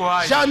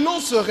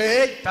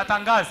 J'annoncerai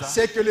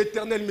ce que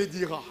l'Éternel me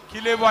dira.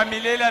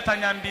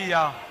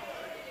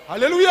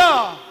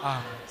 Alléluia.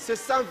 C'est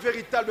ça un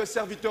véritable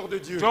serviteur de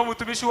Dieu. Pas de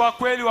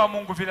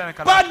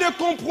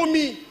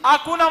compromis.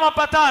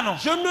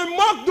 Je me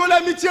moque de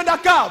l'amitié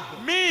d'Akab.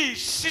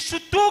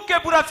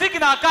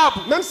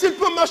 Même s'il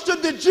peut m'acheter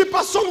des jeeps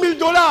à $100 000,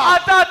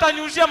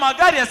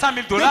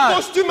 des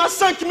costumes à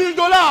 $5 000,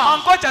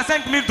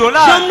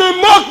 je me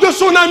moque de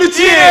son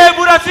amitié.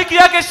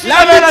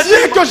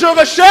 L'amitié que je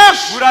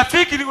recherche,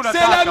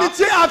 c'est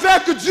l'amitié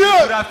avec Dieu.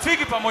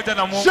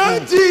 Je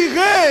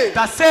dirai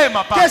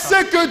que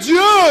c'est que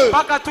Dieu.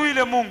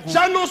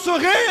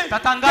 J'annoncerai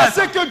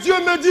ce que Dieu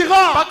me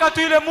dira.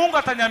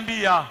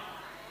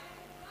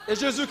 Et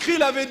Jésus-Christ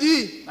l'avait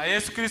dit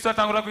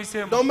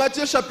dans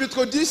Matthieu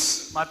chapitre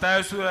 10,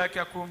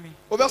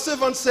 au verset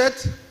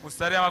 27,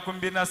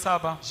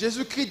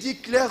 Jésus-Christ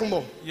dit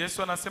clairement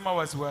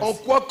en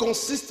quoi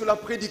consiste la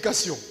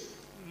prédication.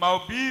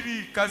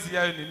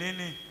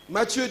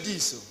 Matthieu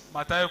 10,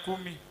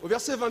 au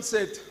verset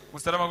 27,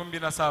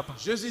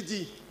 Jésus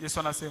dit,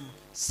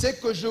 ce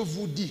que je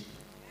vous dis,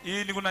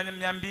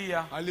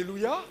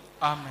 alléluia,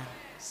 amen,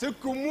 ce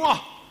que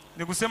moi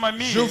je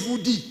vous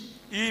dis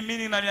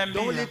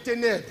dans les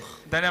ténèbres,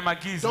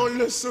 dans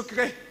le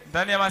secret,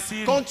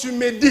 quand tu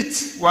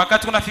médites,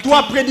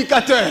 toi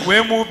prédicateur,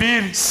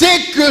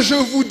 ce que je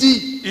vous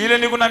dis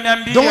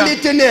dans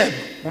les ténèbres,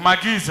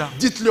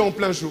 dites-le en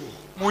plein jour.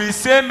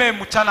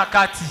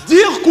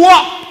 Dire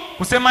quoi?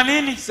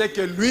 C'est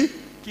que lui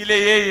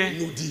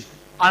nous dit.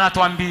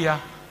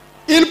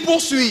 Il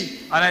poursuit.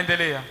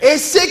 Et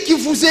ce qui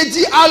vous est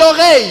dit à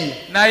l'oreille,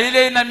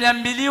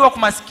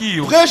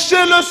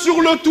 prêchez-le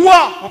sur le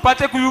toit.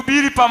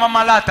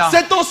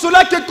 C'est en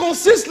cela que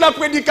consiste la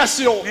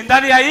prédication.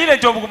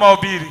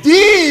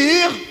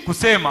 Dire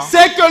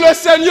ce que le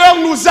Seigneur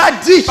nous a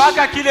dit.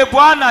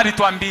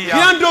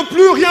 Rien de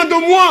plus, rien de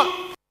moins.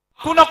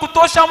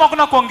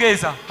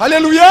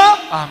 Alléluia.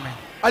 Amen.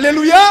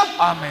 Alléluia.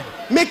 Amen.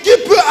 Mais qui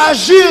peut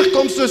agir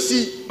comme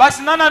ceci?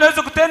 C'est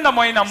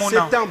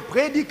un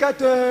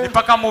prédicateur,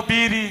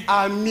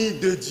 ami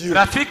de Dieu.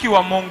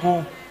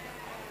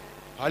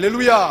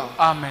 Alléluia.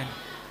 Amen.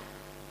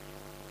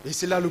 Et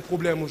c'est là le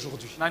problème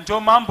aujourd'hui.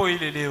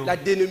 La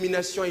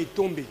dénomination est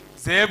tombée.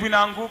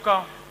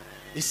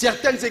 Et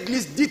certaines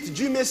églises dites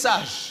du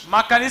message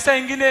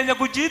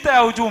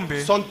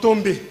sont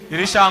tombées.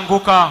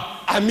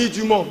 Amis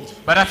du monde.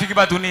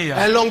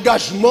 Un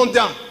langage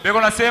mondain.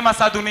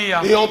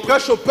 Et on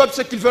prêche au peuple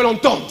ce qu'ils veulent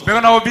entendre.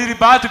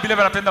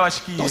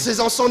 Dans ces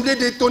assemblées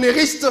des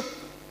tonnéristes,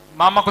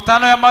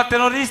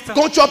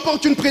 quand tu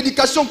apportes une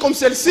prédication comme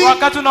celle-ci, on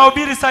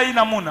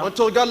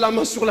te regarde la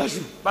main sur la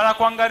joue.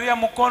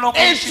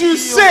 Et tu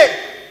sais,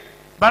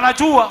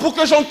 pour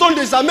que j'entende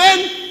des amens,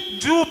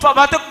 je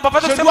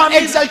dois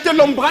exalter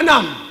l'homme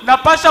Branham.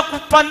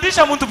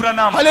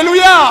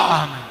 Alléluia.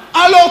 Amen.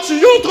 Alors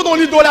tu entres dans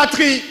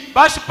l'idolâtrie.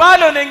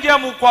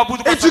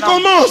 Et tu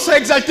commences à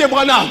exalter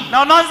Branham.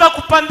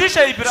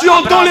 Tu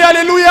entends les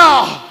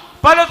Alléluia.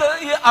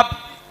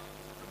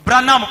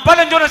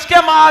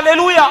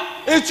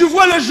 Et tu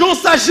vois les gens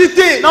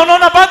s'agiter.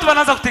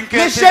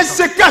 Les chaises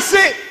se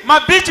casser.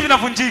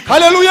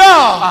 Alléluia.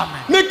 Amen.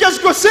 Mais qu'est-ce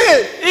que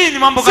c'est?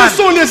 Ce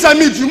sont les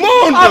amis du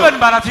monde.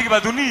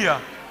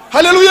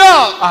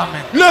 Alléluia.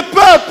 Amen. Le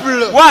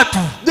peuple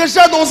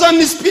déjà dans un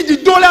esprit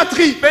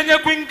d'idolâtrie.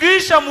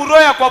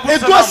 Et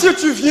toi si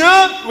tu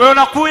viens,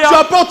 tu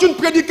apportes une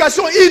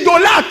prédication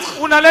idolâtre.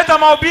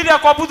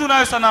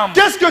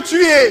 Qu'est-ce que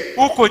tu es?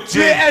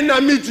 Tu es un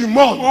ami du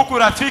monde.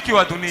 Si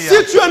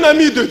tu es un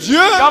ami de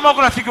Dieu,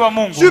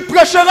 tu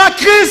prêcheras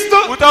Christ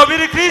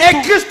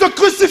et Christ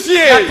crucifié.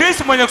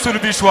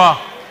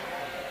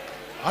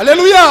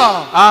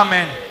 Alléluia.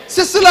 Amen.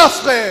 C'est cela,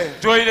 frère.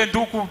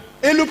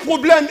 Et le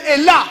problème est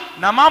là.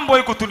 Ça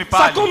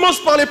commence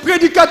par les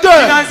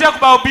prédicateurs.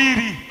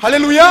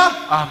 Alléluia.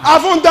 Amen.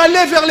 Avant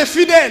d'aller vers les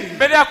fidèles.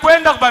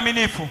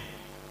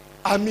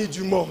 Amis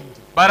du monde.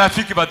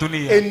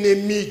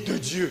 Ennemis de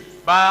Dieu.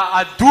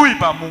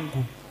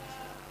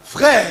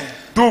 Frère,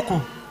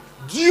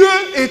 Dieu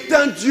est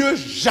un Dieu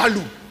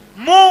jaloux.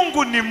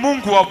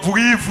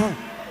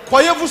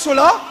 Croyez-vous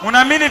cela?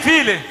 Unaamini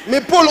vile? Mais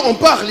Paul en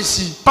parle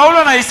ici. Paulo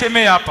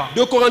anaisemea hapa.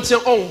 2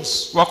 Corinthiens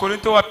 11.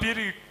 Wakorintho wa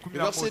pili 11.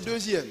 Verset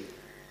 2e.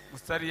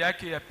 Mstari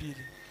yake ya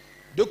pili.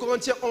 2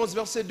 Corinthiens 11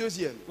 verset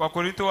 2e.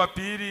 Wakorintho wa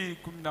pili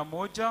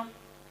 11.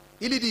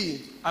 Il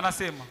dit,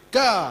 anasema,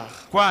 car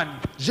kwani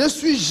je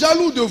suis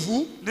jaloux de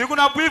vous niko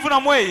na bwivu na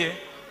mweye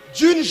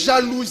d'une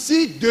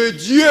jalousie de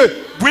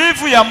Dieu.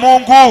 Bwivu ya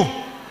Mungu.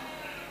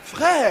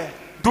 Frère,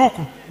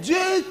 Duku. Dieu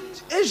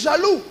est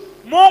jaloux.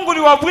 Mungu ni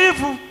wa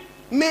bwivu.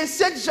 Mais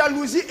cette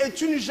jalousie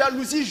est une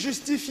jalousie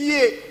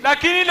justifiée.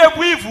 Lakini ile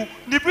bwivu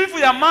ni bwivu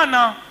ya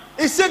maana.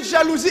 Et cette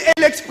jalousie est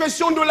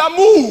l'expression de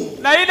l'amour.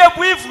 Na ile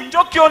bwivu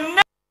ndio kione.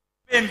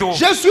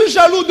 Je suis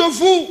jaloux de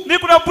vous.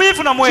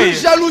 Une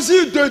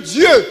jalousie de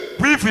Dieu.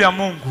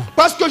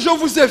 Parce que je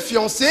vous ai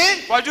fiancé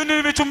à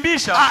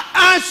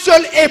un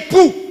seul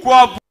époux. Pour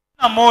à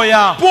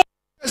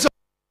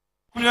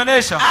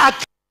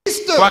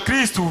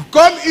Christ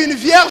comme une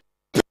vierge.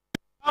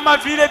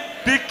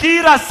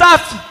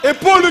 Et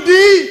Paul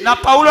dit,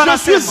 je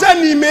suis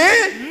animé.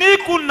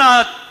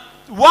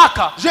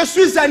 Je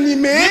suis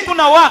animé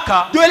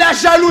de la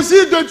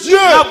jalousie de Dieu.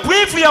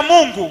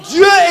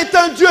 Dieu est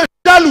un Dieu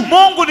jaloux.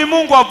 Il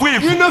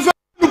ne veut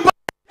nous parler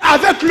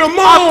avec le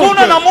monde.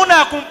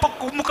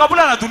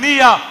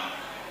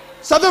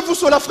 Savez-vous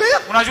cela,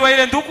 frère?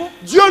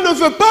 Dieu ne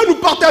veut pas nous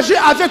partager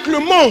avec le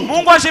monde.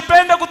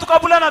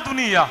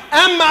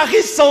 Un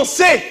mari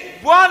sensé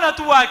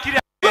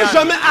ne peut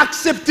jamais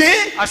accepter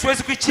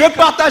de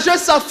partager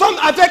sa femme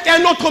avec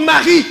un autre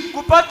mari.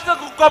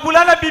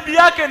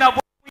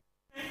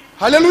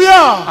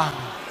 Alléluia.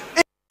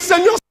 Et le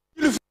Seigneur,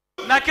 ce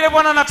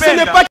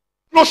n'est pas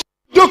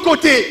deux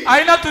côtés.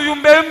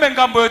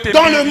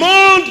 Dans le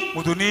monde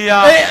et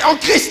en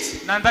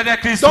Christ.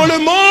 Dans le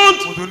monde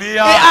et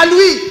à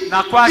lui.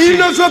 Il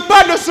ne veut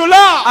pas de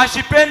cela.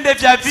 C'est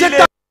à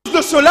cause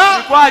de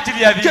cela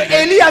que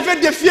Élie avait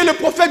défié le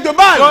prophète de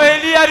Baal.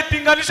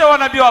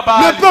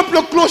 Le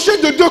peuple clochait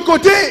de deux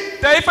côtés.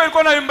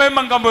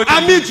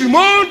 Amis du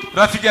monde.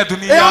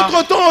 Et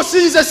entre temps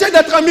aussi ils essaient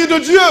d'être amis de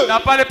Dieu.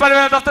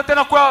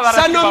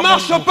 Ça ne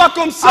marche pas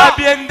comme ça.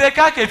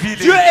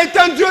 Dieu est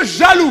un Dieu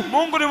jaloux.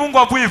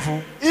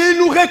 Il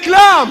nous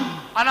réclame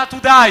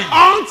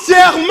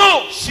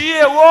entièrement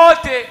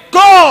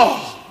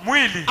corps,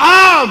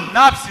 âme,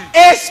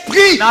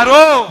 esprit.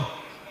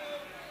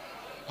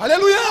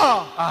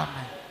 Alléluia.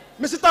 Amen.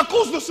 Mais c'est à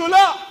cause de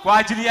cela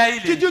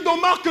qu'il dit dans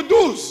Marc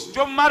 12,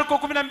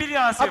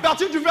 à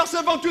partir du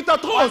verset 28 à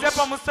 30,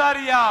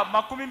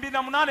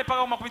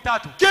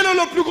 quel est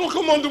le plus grand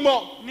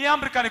commandement?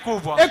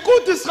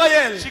 Écoute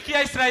Israël,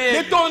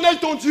 l'Éternel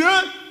ton Dieu,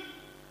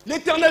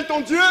 l'Éternel ton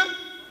Dieu,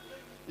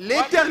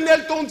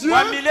 l'Éternel ton Dieu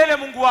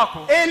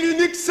est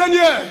l'unique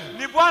Seigneur.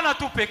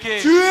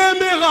 Tu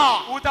aimeras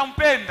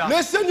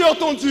le Seigneur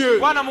ton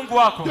Dieu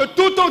de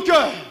tout ton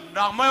cœur,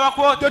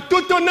 de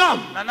toute ton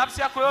âme,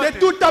 de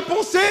toute ta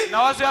pensée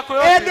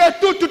et de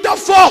toute ta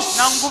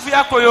force.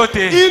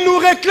 Il nous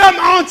réclame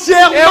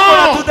entièrement.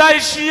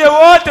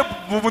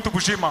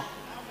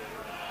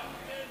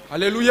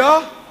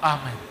 Alléluia.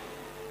 Amen.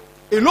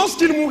 Et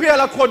lorsqu'il mourait à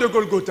la croix de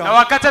Golgotha,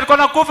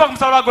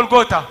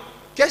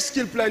 qu'est-ce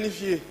qu'il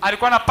planifiait?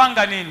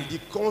 Il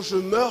dit, quand je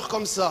meurs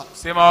comme ça,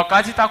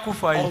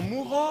 en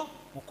mourant,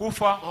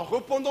 en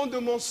répandant de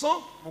mon sang,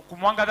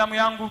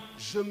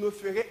 je me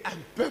ferai un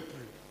peuple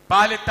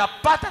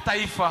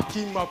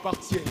qui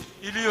m'appartient.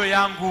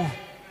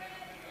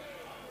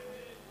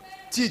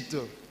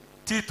 Tito,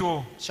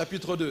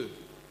 chapitre 2,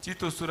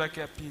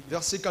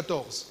 verset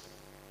 14.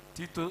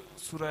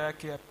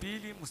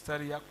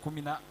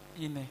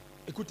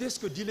 Écoutez ce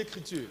que dit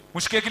l'Écriture.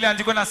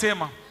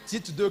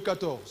 Tite 2,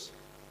 14.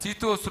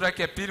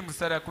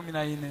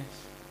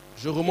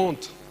 Je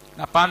remonte.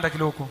 Il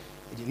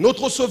dit,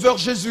 notre Sauveur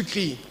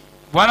Jésus-Christ,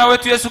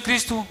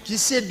 qui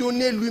s'est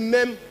donné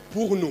lui-même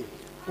pour nous,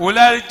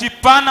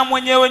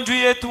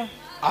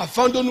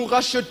 afin de nous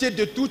racheter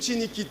de toute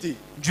iniquité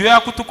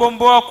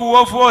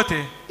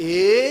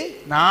et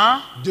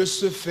de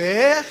se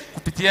faire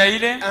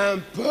un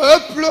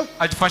peuple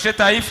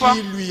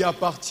qui lui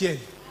appartienne.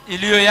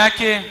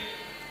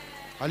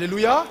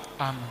 Alléluia.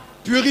 Amen.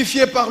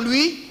 Purifié par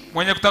lui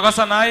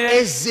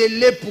et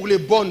zélé pour les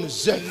bonnes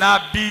œuvres.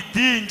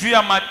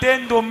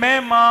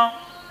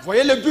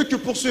 Voyez le but que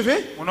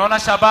poursuivait? En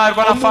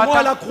mourant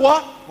à la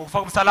croix,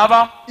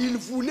 il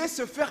voulait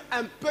se faire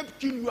un peuple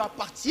qui lui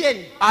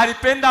appartienne.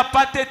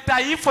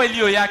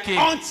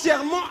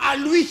 Entièrement à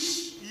lui.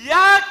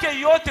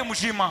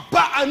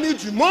 Pas ami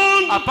du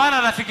monde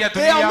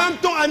et en même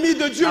temps ami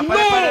de Dieu. Non.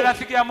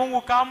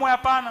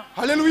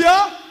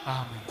 Alléluia.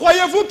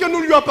 Croyez-vous que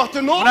nous lui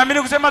appartenons?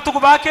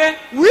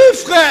 Oui,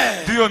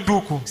 frère.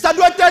 Ça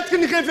doit être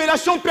une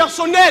révélation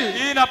personnelle.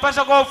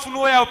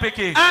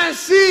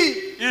 Ainsi,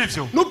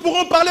 nous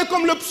pourrons parler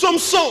comme le psaume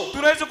 100.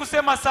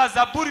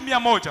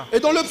 Et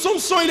dans le psaume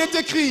 100, il est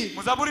écrit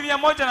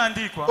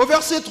au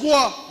verset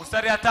 3.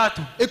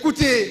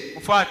 Écoutez,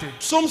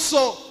 psaume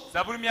 100,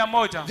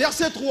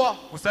 verset 3.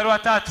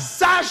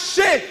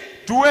 Sachez.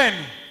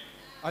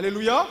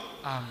 Alléluia.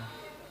 Amen.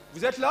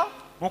 Vous êtes là?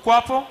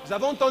 Vous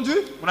avez entendu?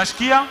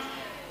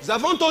 Vous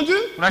avez entendu?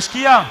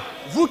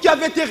 Vous qui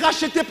avez été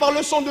rachetés par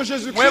le sang de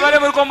Jésus-Christ.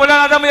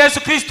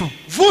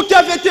 Vous qui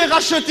avez été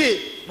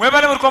rachetés.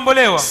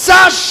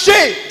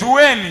 Sachez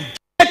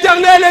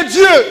l'Éternel est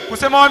Dieu.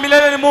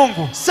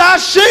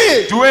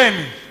 Sachez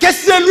que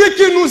c'est lui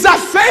qui nous a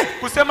fait.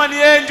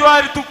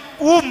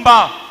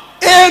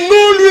 Et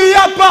nous lui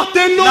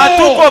appartenons.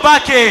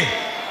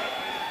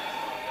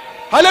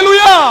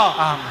 Alléluia.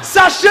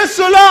 Sachez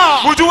cela.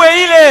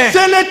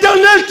 C'est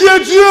l'Éternel qui est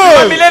Dieu.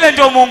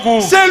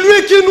 C'est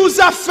lui qui nous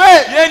a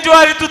fait.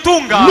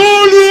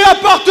 Nous lui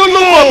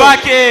appartenons.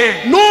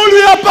 Nous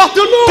lui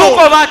appartenons.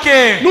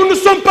 Nous ne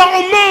sommes pas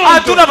au monde.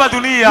 Nous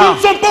ne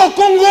sommes pas au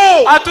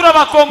Congo.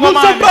 Nous ne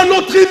sommes pas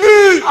nos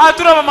tribus.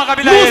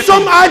 Nous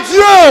sommes à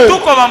Dieu.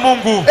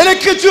 Et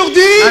l'Écriture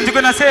dit,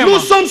 nous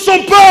sommes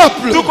son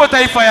peuple,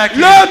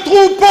 le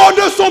troupeau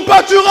de son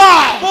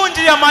pâturage.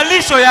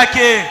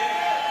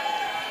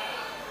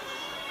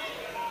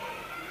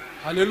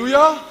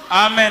 Alléluia.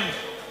 Amen.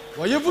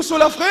 Voyez-vous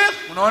cela, frère?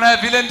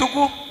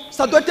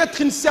 Ça doit être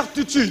une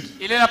certitude.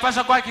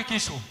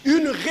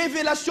 Une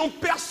révélation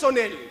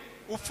personnelle.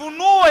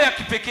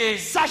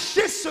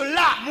 Sachez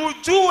cela.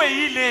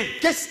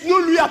 Que nous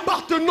lui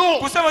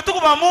appartenons.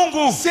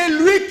 C'est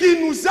lui qui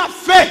nous a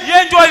fait.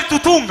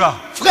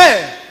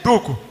 Frère,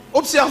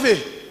 observez.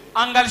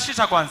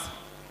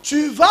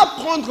 Tu vas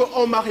prendre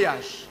en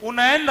mariage.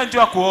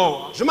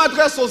 Je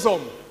m'adresse aux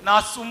hommes.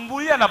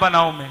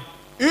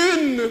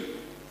 Une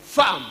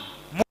femme.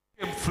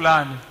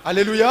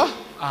 Alléluia.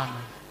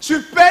 Amen.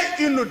 Tu payes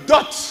une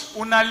dot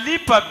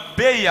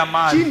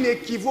qui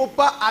n'équivaut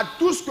pas à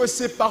tout ce que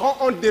ses parents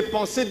ont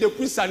dépensé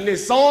depuis sa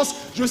naissance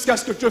jusqu'à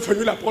ce que tu es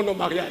venu la prendre en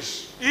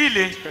mariage.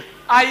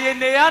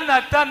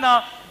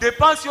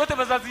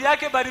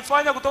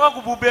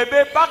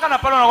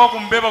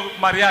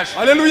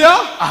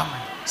 Alléluia.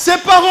 Amen. Ses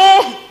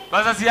parents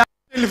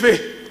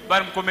élevés.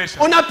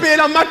 On a payé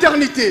la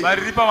maternité.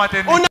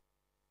 On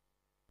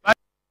a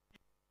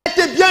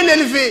été bien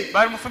élevé,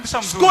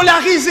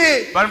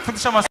 scolarisé.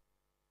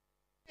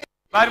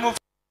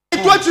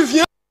 Et toi tu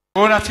viens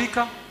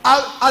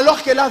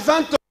alors qu'elle a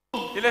 20 ans,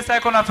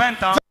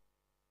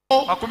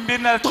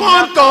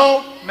 30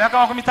 ans,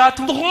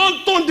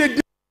 30 ans de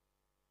dé.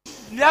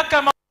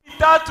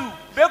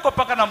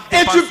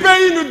 Et tu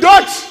payes une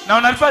dot.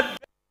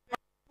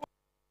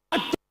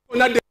 On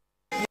a des...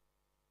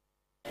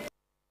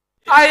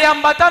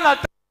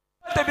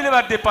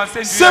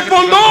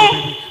 Cependant,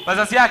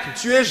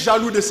 tu es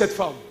jaloux de cette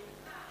femme.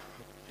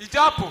 Tu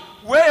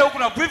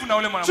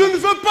ne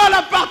veux pas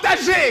la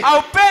partager.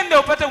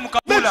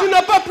 Mais tu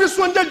n'as pas pris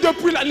soin d'elle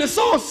depuis la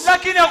naissance. À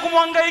combien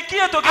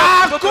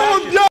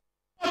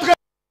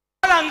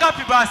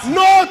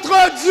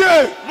notre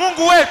Dieu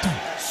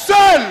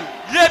seul,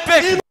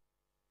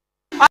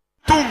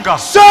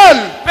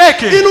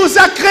 il nous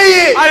a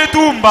créés.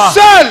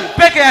 Seul,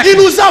 il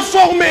nous a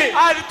formés.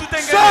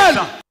 Seul,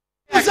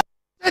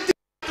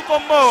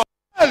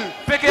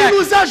 il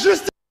nous a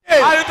justifiés.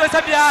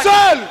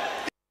 Seul,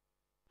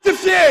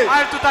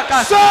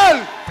 seul,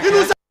 il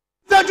nous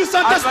a du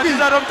Saint-Esprit.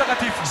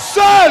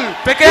 Seul,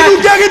 il nous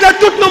guérit de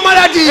toutes nos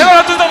maladies.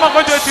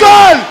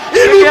 Seul,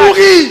 il nous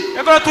nourrit.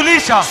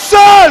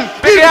 Seul,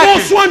 il prend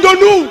soin de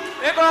nous.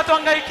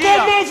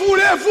 Comment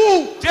voulez-vous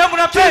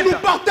qu'il nous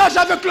partage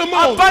avec le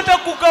monde?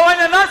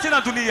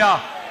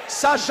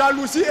 Sa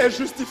jalousie est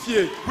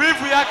justifiée.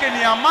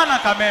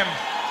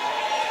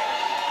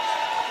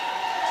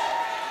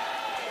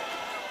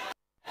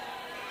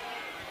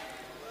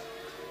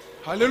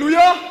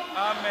 Alléluia.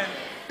 Amen.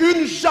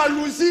 Une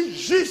jalousie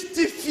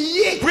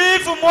justifiée.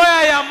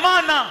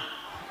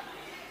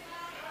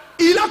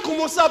 Il a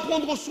commencé à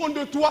prendre soin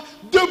de toi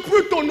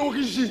depuis ton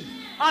origine.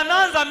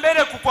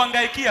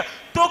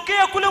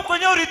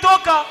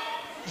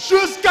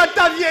 Jusqu'à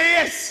ta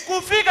vieillesse.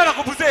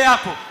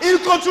 Il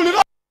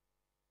continuera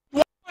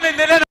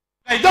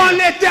dans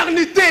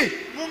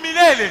l'éternité.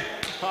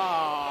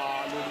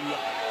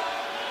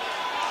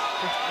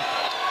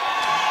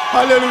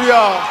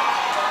 Alléluia.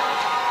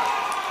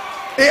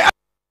 Et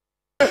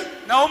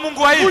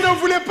vous ne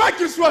voulez pas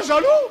qu'il soit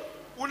jaloux?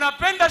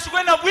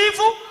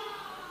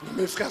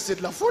 Mes frères, c'est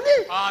de la folie.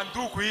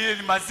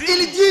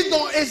 Il dit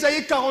dans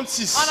Ésaïe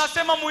 46,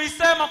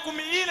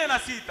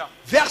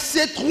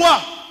 verset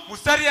 3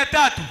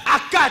 à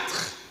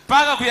 4.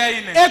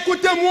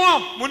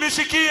 Écoutez-moi,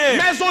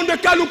 maison de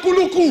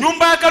Kalukuluku,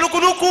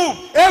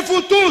 et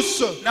vous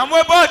tous,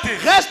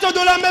 reste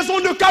de la maison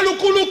de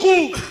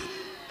Kalukuluku.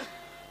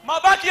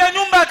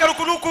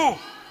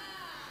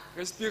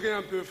 Respirez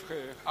un peu,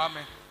 frère.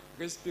 Amen.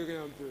 Respirez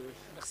un peu.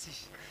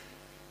 Merci.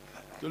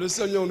 Que le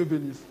Seigneur nous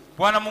bénisse.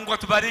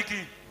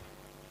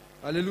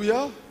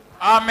 Alléluia.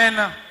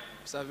 Amen.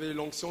 Vous savez,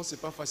 l'onction, c'est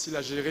pas facile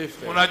à gérer,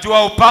 frère.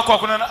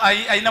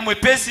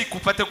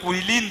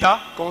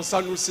 Quand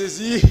ça nous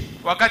saisit,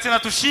 on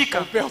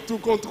perd tout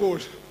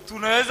contrôle.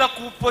 tunaweza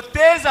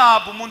kupoteza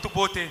bumuntu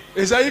bote.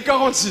 Ésaïe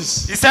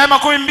 46. Isaya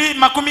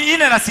makumi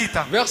ine na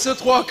sita. Verset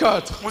 3 à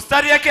 4.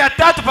 Mustari yake ya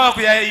 3 mpaka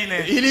kuya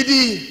 4. Il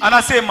dit,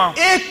 anasema,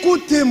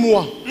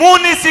 écoutez-moi,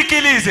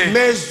 munisikilize,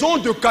 maison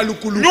de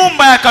Kalukuluku,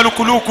 nyumba ya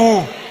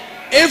Kalukuluku,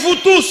 et vous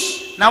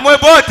tous, na mwe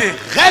bote,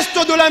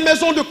 reste de la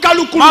maison de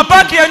Kalukuluku,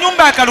 mabaki ya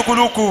nyumba ya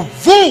Kalukuluku,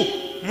 vous,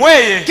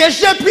 mweye, que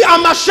j'ai pris à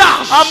ma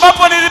charge,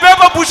 ambapo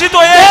nilibeba bushito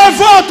de yenu,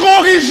 votre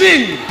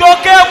origine.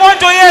 tokea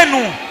mwanzo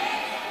yenu.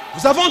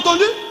 Vous avez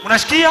entendu?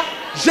 Munashikia?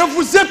 Je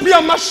vous ai pris à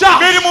ma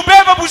charge,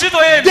 Nilimubeba bushito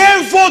yenu,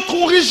 de votre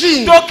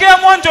origine. tokea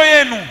mwanzo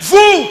yenu.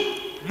 Vous,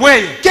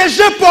 mweye, que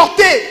j'ai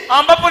porté,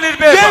 ambapo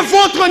nilibeba, de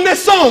votre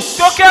naissance,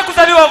 tokea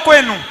kuzaliwa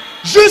kwenu,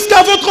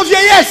 jusqu'à votre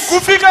vieillesse,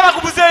 kufika na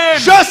kubuze yenu,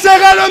 je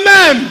serai le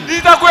même.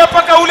 nitakuwa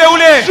paka ule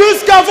ule,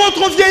 Jusqu'à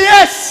votre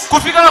vieillesse,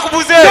 kufika na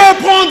kubuze,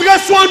 je prendrai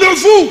soin de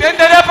vous.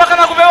 tendelea paka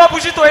na kubeba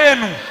bushito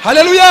yenu.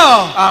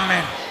 Alléluia.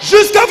 Amen.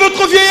 Jusqu'à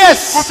votre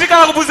vieillesse, Kufika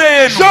na kubuze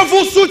yenu, je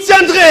vous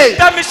soutiendrai.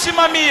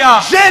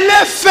 tamishimamia, Je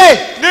l'ai fait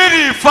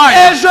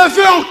nilifanya, et je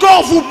veux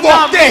encore vous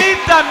porter,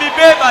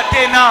 nitamibeba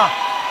tena,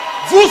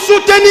 vous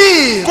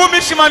soutenir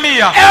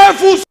kumishimamia, et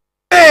vous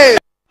sauver.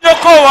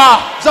 nyokoa.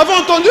 Vous avez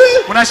entendu?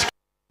 Unashikia?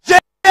 Je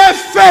l'ai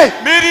fait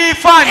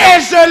Nilifanya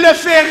et je le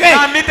ferai.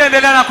 na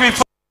nitaendelea na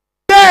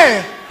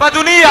kuifanya. Pa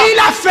dunia Il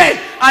a fait.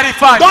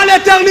 alifanya, Dans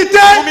l'éternité,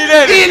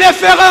 il le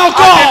fera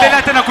encore.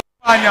 ataendelea tena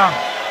kuifanya.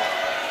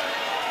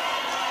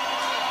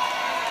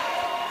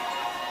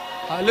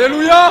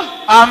 Alléluia.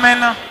 Amen.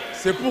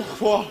 C'est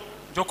pourquoi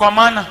Ndio kwa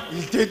maana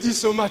il te dit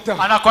ce matin,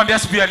 anakuambia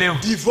siku ya leo,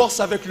 divorce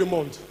avec le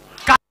monde.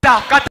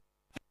 kata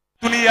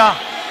dunia,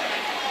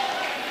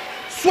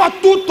 Sois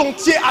tout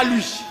entier à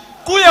lui.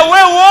 kuye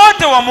wewe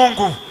wote wa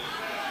Mungu.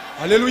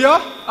 Alléluia.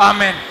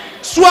 Amen.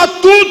 Sois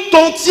tout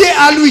entier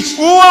à lui.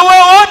 Uwe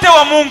wewe wote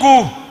wa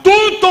Mungu,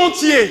 Tout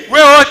entier.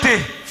 wewe wote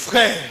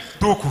Frère,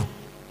 ndugu.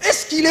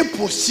 est-ce qu'il est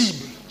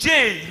possible Je,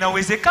 de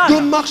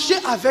inawezekana marcher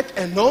avec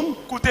un homme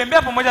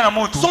kutembea pamoja na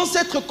mtu sans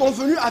être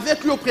convenu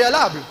avec lui au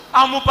préalable?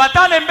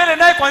 amupatane mbele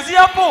naye kwanzia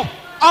hapo?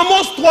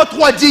 Amos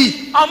 3:3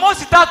 dit,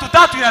 Amosi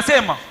 3:3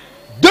 inasema,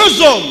 deux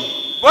hommes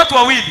watu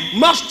wawili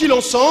marchent-ils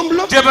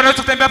ensemble je wanaweza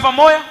kutembea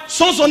pamoja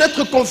sans en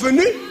être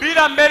convenus?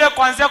 bila mbele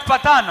kwanzia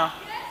kupatana?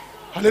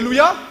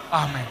 Alléluia.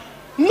 Amen.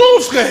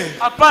 Non, frère.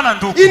 Hapana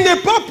ndugu, Il n'est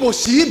pas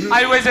possible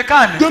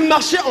haiwezekani de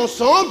marcher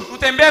ensemble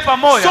kutembea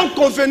pamoja sans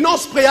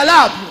convenance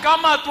préalable.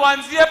 kama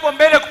tuanzie hapo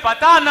mbele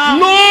kupatana.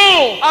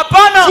 Non.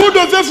 Hapana, Vous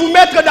devez vous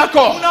mettre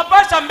d'accord.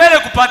 unapasha mbele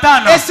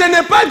kupatana, Et ce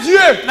n'est pas Dieu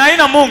na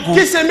ina Mungu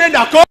qui se met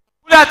d'accord,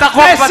 ule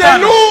atakuwa mais c'est kupatana,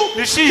 nous qui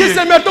nishie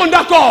se mettons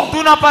d'accord.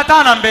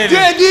 tunapatana Dieu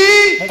mbele.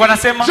 dit, Mungu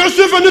anasema, je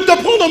suis venu te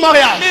prendre au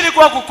mariage,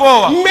 nilikuwa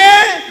kukoa,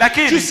 mais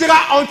lakini tu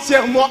seras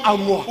entièrement à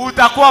moi.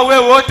 utakuwa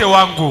wewe wote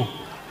wangu.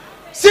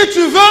 Si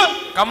tu veux,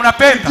 Kama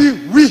unapenda dis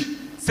oui.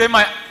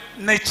 sema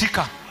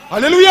naichika.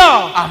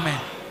 Alléluia. Amen.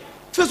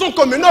 Faisons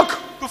comme Enoch.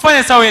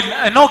 Tufanye sawa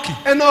Enoki.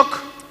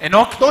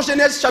 Enoch, dans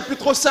Genèse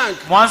chapitre 5,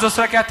 Mwanzo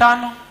sura ya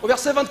 5 au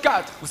verset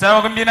 24, mstari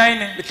wa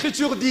 14,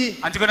 l'Écriture dit,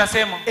 andiko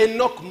nasema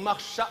Enoch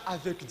marcha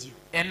avec Dieu.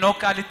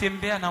 Enoka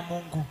alitembea na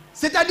Mungu.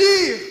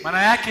 C'est-à-dire,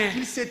 Maana yake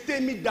il s'était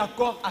mis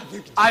d'accord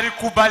avec Dieu.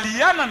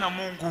 alikubaliana na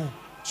Mungu.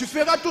 Tu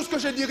feras tout ce que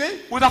je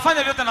dirai?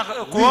 Utafanya vyote na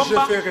Oui,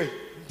 kuomba, je ferai.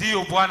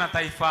 ndio Bwana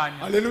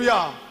ataifanya.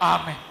 Alléluia.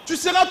 Amen. Tu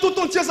seras tout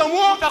entier à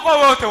moi?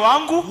 Utakuwa wote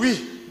wangu, Oui.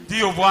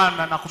 ndio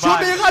Bwana Tu nakubali.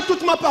 obéiras à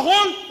toute ma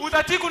parole?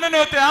 Utatii kunena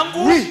yote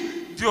yangu, Oui.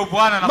 ndio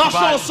Bwana Marchons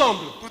nakubali.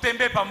 ensemble,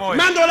 Tutembee pamoja,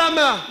 main dans la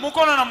main.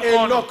 mkono na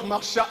mkono. Enoch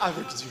marcha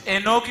avec Dieu.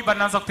 Enoki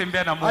banaanza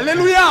kutembea na Mungu.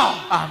 Alléluia.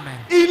 Amen.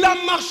 Il a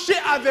marché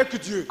avec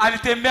Dieu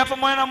Alitembea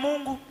pamoja na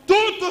Mungu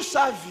toute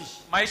sa vie.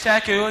 maisha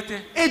yake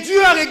yote, Et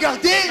Dieu a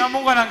regardé. na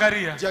Mungu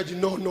anaangalia, Dieu a dit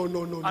non, non,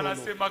 non, non, non.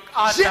 anasema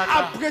J'ai atata,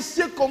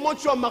 apprécié comment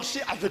tu as marché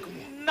avec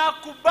moi.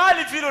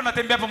 nakubali vile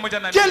unatembea pamoja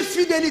na Quelle mimi.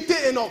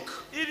 fidélité, Enoch.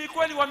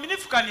 Ilikuwa ni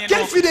uaminifu kani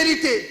Quelle Enoki,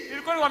 fidélité.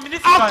 ilikuwa ni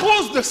uaminifu À kani.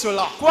 cause de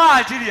cela, Kwa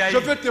ajili ya je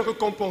hiyo vais te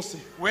récompenser.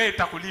 wewe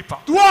itakulipa,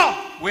 Toi,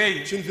 wewe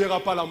tu ne verras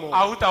pas la mort.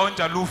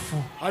 hautaonja lufu.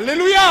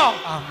 Alléluia.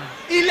 Amen.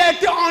 Il a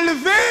été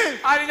enlevé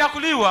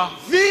Alinyakuliwa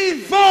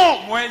vivant.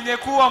 mwenye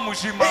kuwa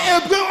mzima. Et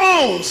Hébreu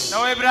 11 Na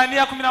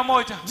Waebrania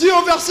 11 dit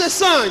au verset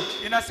 5,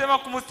 inasema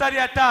kumstari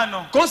ya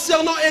 5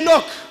 concernant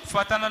Enoch,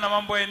 kufuatana na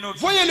mambo ya Enoki.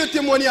 voyez le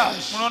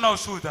témoignage. Mnaona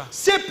ushuhuda,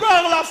 C'est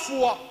par la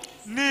foi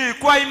ni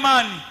kwa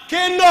imani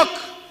qu'Enoch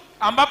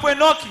ambapo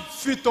Enoki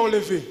fut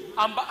enlevé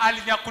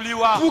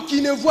alinyakuliwa pour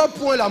qu'il ne voie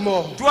point la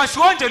mort juu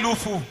ashionje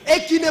lufu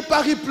et qu'il ne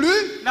parut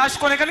plus na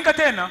ashikuonekanika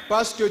tena,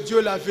 parce que Dieu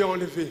l'avait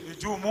enlevé. ni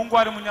juu Mungu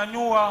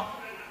alimnyanyua.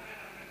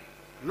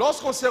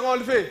 Lorsqu'on sera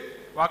enlevé,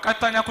 Wakati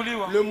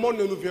tanyakuliwa, le monde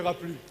ne nous verra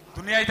plus.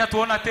 dunia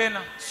itatuona tena.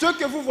 Ceux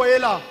que vous voyez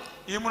là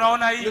Hii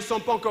mnaona ne hii sont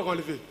pas encore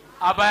enlevés.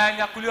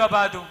 abayanyakuliwa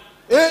bado,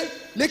 Et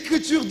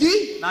l'Écriture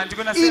dit, na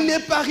andiko il nasema ne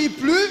parut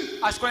plus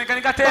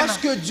ashikuonekanika tena, parce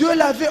que Dieu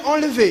l'avait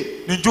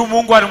enlevé. ni juu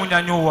Mungu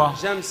alimnyanyua.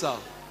 J'aime ça.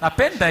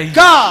 Napenda hii,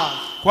 Car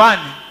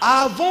kwani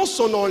avant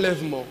son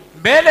enlèvement,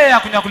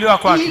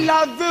 il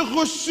avait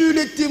reçu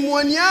les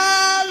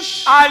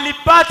témoignages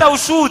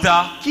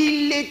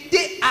qu'il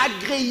était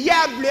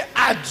agréable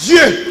à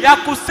Dieu.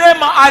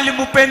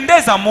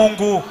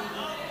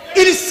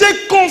 Il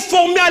s'est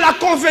conformé à la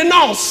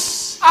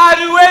convenance.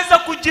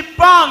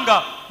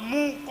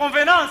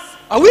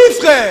 Ah oui,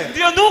 frère.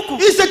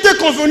 Il s'était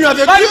convenu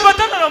avec Dieu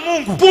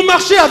pour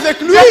marcher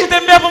avec lui et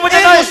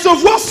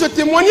recevoir ce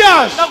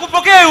témoignage. Or,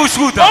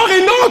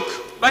 Enoch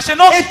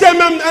était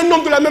même un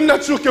homme de la même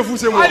nature que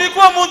vous et moi.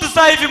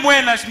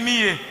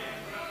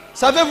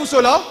 Savez-vous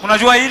cela?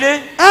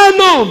 Un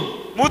homme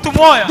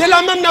de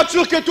la même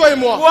nature que toi et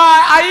moi.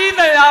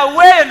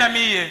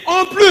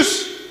 En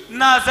plus,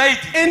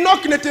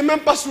 Enoch n'était même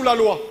pas sous la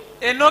loi.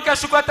 Il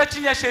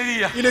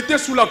était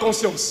sous la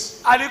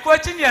conscience.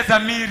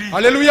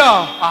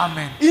 Alléluia.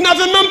 Amen. Il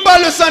n'avait même pas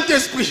le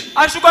Saint-Esprit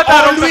en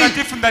lui.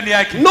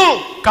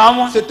 Non,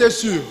 c'était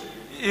sûr.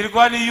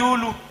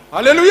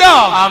 Alléluia.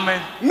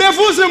 Amen. Mais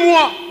vous et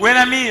moi,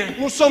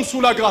 nous sommes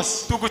sous la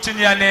grâce.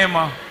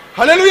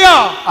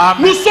 Alléluia.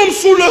 Amen. Nous sommes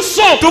sous le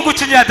sang.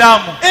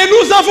 Et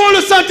nous avons le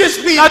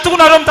Saint-Esprit. À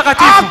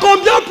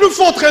combien plus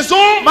forte raison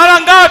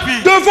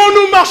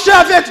devons-nous marcher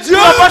avec Dieu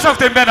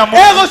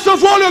et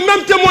recevoir le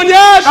même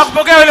témoignage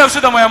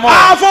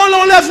avant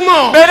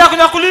l'enlèvement?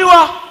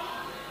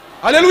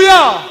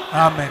 Alléluia.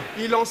 Amen.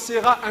 Il en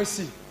sera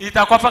ainsi.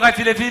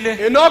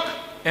 Enoch,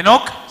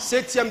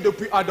 septième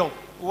depuis Adam.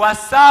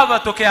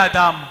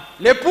 Adam.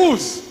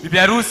 L'épouse,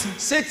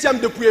 septième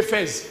depuis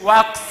Éphèse.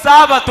 Alléluia.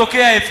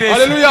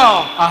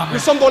 Alléluia. Nous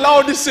sommes dans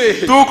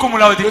l'Odyssée,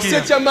 le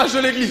septième âge de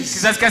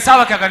l'église.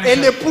 Et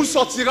l'épouse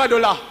sortira de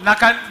là.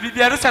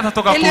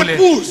 Et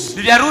l'épouse,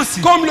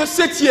 comme le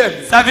septième,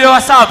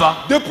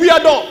 depuis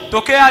Adam,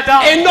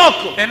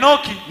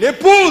 Enoch,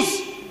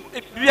 l'épouse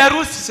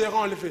sera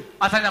enlevée.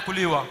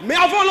 Mais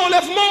avant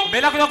l'enlèvement,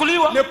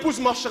 l'épouse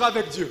marchera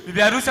avec Dieu. Et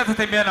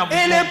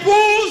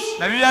l'épouse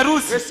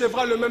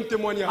recevra le même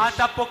témoignage.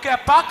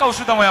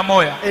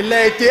 Elle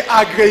a été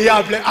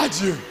agréable à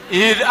Dieu.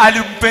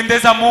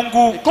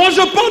 Quand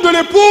je parle de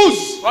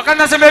l'épouse,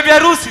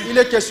 il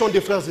est question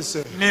des frères et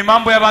sœurs.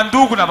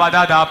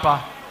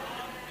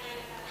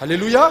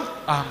 Alléluia.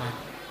 Amen.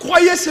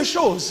 Croyez ces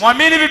choses.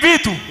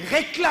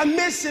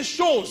 Réclamez ces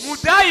choses.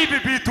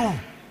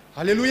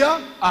 Alléluia.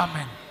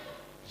 Amen.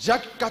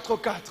 Jacques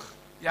 4:4.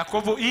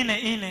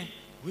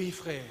 Oui,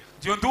 frère.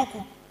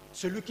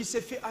 Celui qui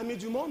s'est fait ami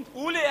du monde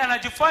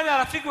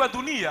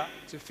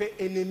se fait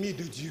ennemi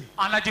de Dieu.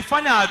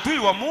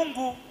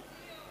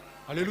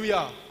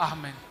 Alléluia.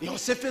 Amen. Et en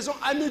se faisant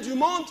ami du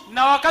monde,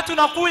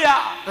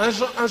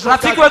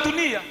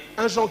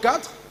 1 Jean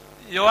 4,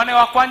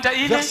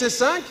 verset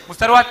 5,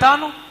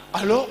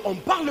 alors on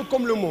parle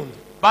comme le monde.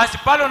 Quand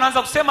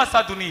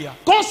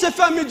on se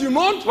fait ami du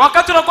monde, on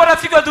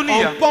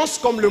pense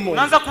comme le monde.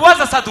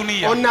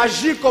 On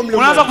agit comme le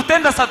monde.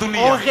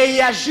 On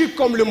réagit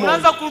comme le monde.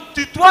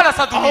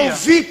 On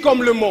vit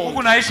comme le monde.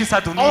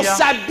 On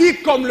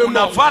s'habille comme le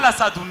monde.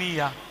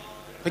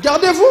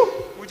 Regardez-vous.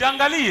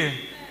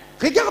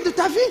 Regarde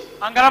ta vie.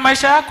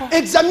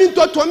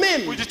 Examine-toi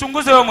toi-même.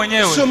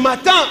 Ce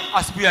matin,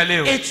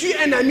 es-tu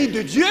un ami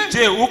de Dieu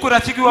ou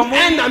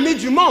un ami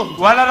du monde?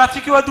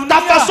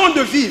 Ta façon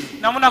de vivre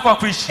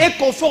est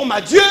conforme à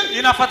Dieu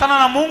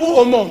ou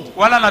au monde?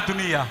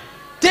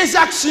 Tes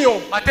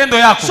actions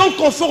sont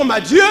conformes à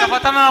Dieu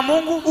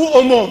ou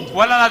au monde?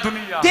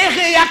 Tes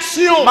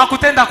réactions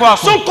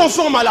sont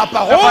conformes à la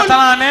parole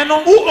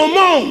ou au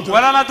monde?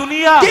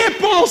 Tes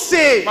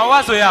pensées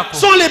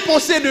sont les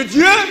pensées de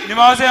Dieu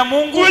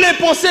ou les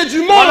pensées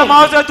du monde?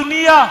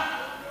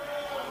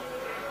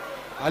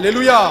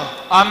 Alléluia.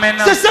 Amen.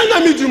 C'est ça un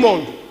ami du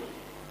monde.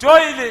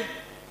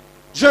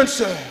 Jeune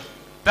sœur,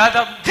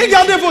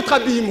 regardez votre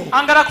habillement.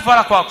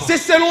 C'est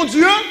selon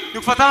Dieu,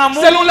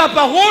 selon la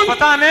parole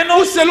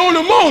ou selon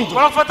le monde?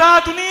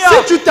 Si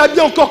tu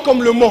t'habilles encore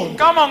comme le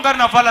monde,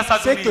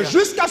 c'est que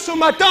jusqu'à ce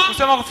matin,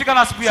 tu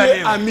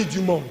es ami du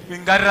monde.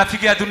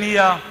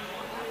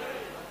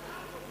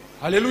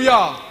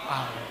 Alléluia.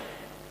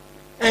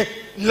 Un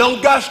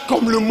langage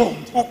comme le monde.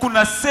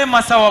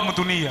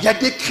 Il y a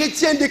des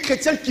chrétiens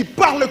qui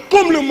parlent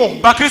comme le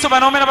monde.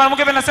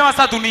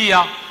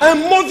 Un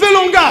mauvais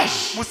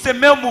langage.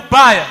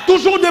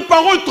 Toujours des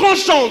paroles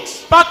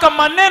tranchantes.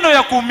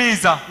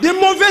 Des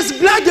mauvaises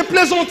blagues et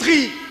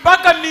plaisanteries.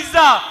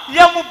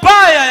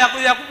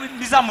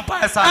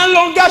 Un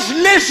langage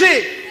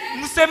léger.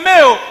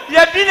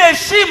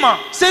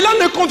 Cela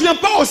ne convient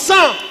pas au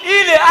saint.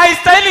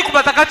 Ça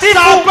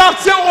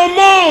appartient au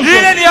monde.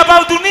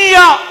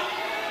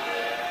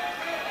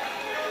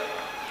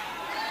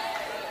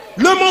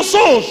 Le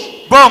mensonge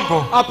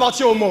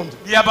appartient au monde.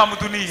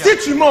 Si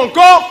tu mens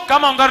encore, tu es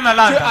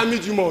ami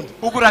du monde.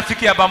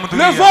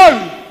 Le vol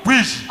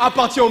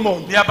appartient au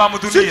monde.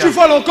 Si tu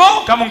voles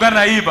encore, tu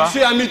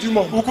es ami du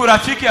monde. La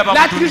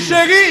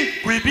tricherie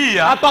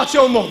appartient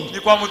au monde.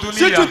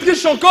 Si tu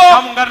triches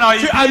encore,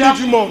 tu es ami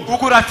du monde.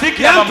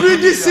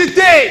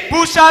 L'impudicité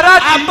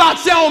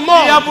appartient au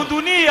monde.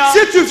 Si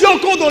tu vis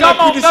encore dans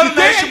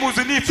l'impudicité,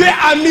 tu es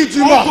ami du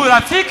monde.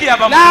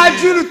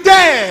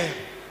 L'adultère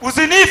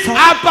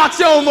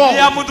appartient au monde.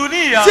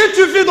 Si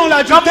tu vis dans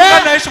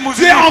l'adultère,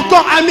 tu es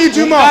encore ami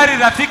du monde.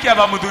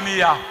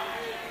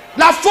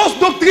 La fausse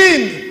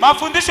doctrine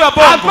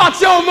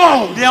appartient au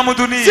monde.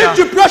 Si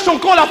tu prêches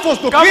encore la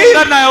fausse doctrine,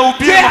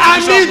 tu es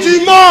ami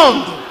du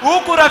monde.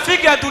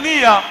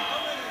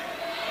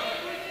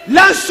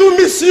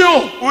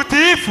 L'insoumission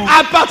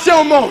appartient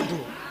au monde.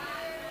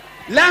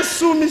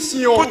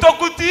 L'insoumission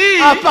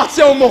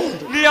appartient au monde.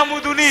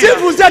 Si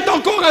vous êtes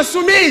encore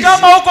insoumise à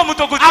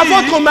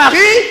votre mari,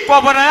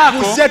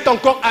 vous êtes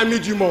encore ami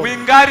du monde.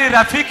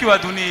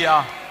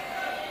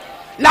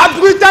 La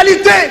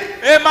brutalité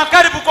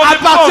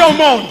appartient au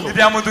monde.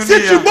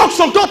 Si tu boxes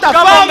encore ta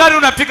femme,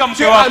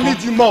 tu es ami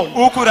du monde.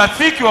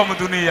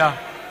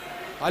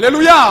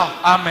 Alléluia.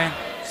 Amen.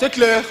 C'est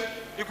clair.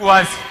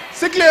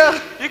 C'est clair.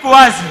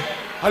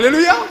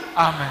 Alléluia.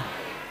 Amen.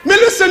 Mais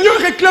le Seigneur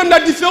réclame la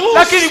différence. Où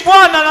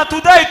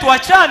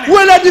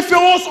est la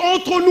différence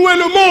entre nous et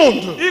le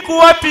monde?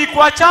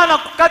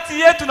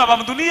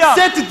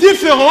 Cette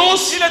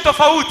différence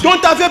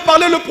dont avait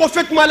parlé le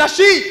prophète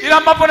Malachi.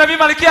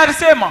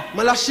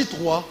 Malachi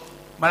 3.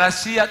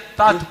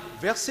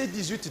 Verset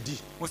 18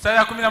 dit: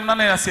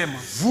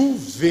 vous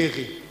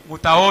verrez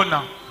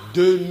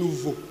de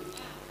nouveau.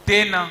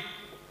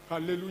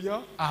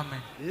 Alléluia.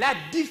 Amen. La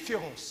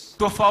différence.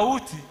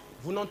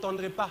 Vous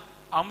n'entendrez pas.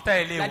 La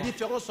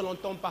différence, on ne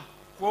l'entend pas.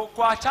 Ce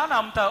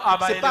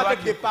n'est pas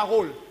avec des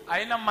paroles,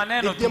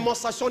 des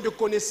démonstrations de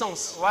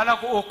connaissances. Oh,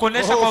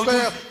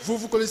 frère,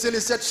 vous connaissez les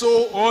 7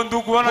 sceaux. Non,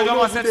 non,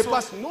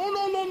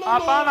 non, non.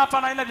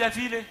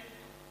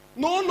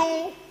 Non,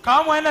 non.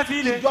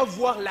 Il doit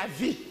voir la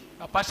vie.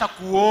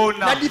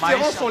 La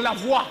différence, on la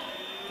voit.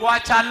 On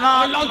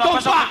ne l'entend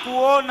pas.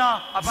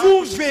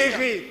 Vous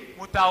verrez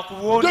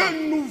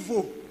de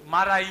nouveau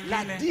la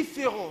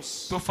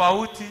différence.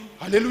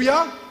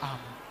 Alléluia.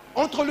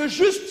 Entre le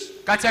juste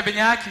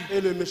et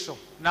le méchant.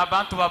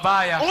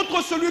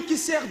 Entre celui qui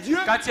sert Dieu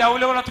et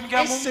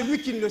celui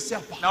qui ne le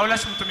sert pas.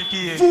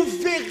 Vous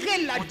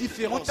verrez la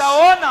différence.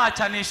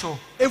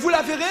 Et vous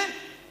la verrez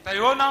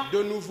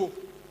de nouveau.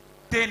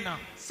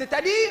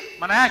 C'est-à-dire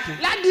la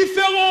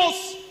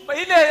différence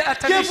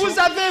que vous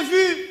avez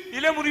vue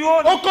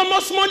au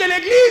commencement de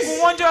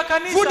l'église,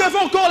 vous devez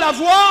encore la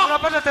voir à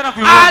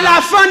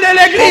la fin de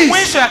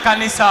l'église.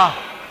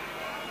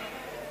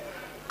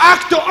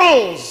 Acte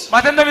 11,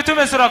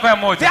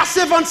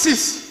 verset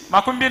 26.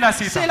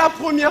 C'est la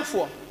première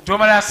fois.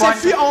 C'est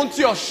fait à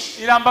Antioche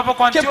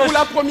que pour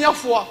la première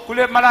fois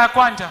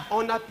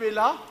on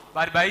appela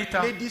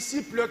les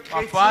disciples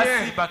chrétiens.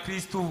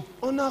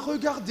 On a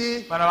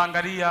regardé,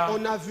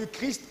 on a vu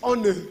Christ en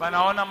eux.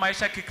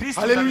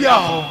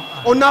 Alléluia.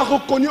 On a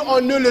reconnu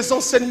en eux les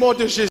enseignements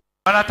de Jésus.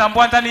 On a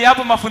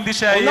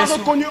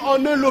reconnu en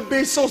eux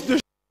l'obéissance de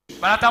Jésus,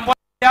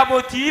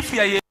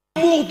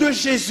 l'amour de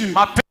Jésus,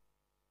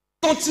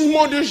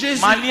 sentiment de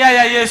Jésus.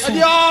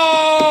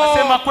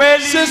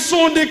 Ce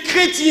sont des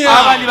chrétiens.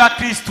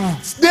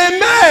 Des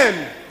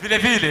mêmes.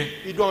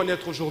 Il doit en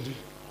être aujourd'hui.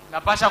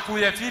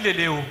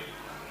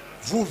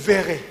 Vous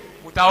verrez.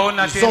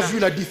 Ils ont vu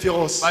la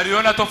différence.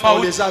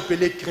 On les a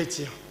appelés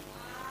chrétiens.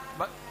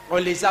 On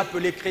les a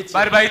appelés chrétiens.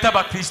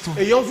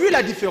 Ayant vu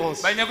la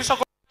différence,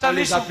 on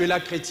les appela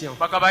chrétiens.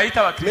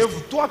 Mais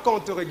toi, quand on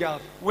te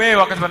regarde,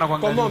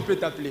 comment on peut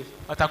t'appeler?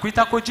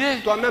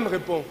 Toi-même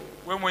réponds.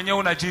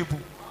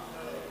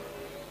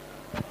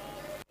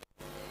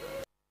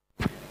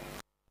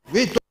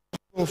 Oui, toi,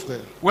 mon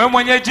frère. Quand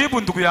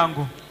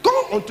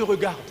on te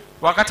regarde,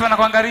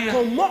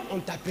 comment on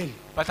t'appelle?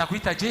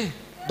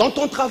 Dans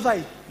ton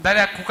travail,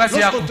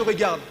 lorsqu'on te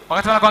regarde,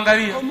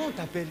 comment on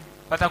t'appelle?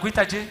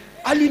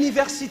 À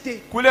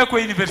l'université, quand on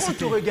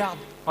te regarde,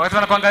 comment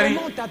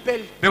on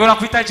t'appelle?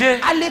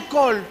 À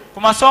l'école,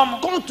 quand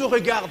on te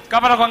regarde,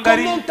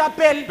 comment on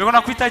t'appelle? Au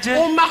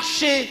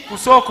marché,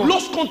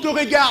 lorsqu'on te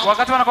regarde,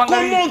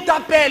 comment on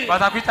t'appelle?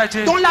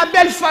 Dans la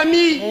belle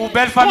famille, quand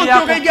on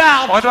te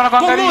regarde,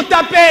 comment on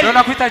t'appelle?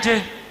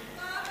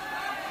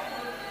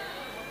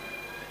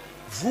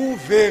 Vous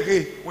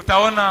verrez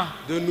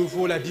de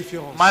nouveau la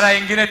différence.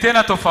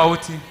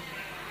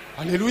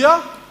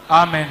 Alléluia.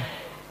 Amen.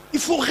 Il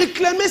faut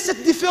réclamer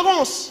cette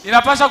différence. Elle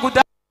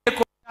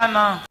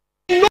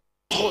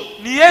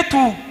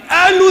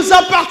nous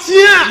appartient.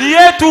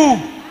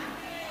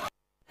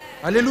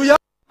 Alléluia.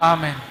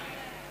 Amen.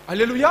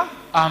 Alléluia.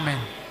 Amen.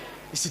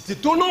 Et c'est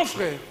étonnant,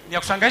 frère.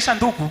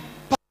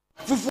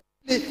 Vous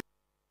voyez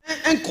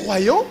un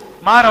croyant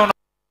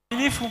et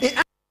un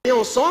croyant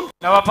ensemble.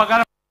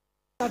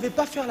 Vous ne savez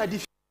pas faire la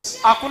différence.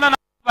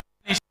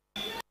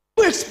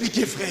 Vous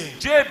expliquez, frère.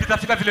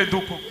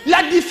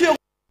 La différence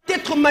doit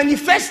être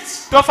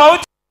manifeste.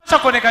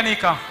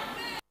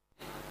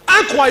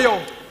 Un croyant,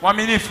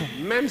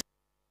 même si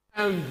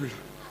humble,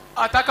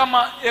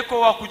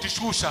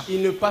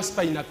 il ne passe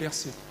pas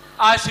inaperçu.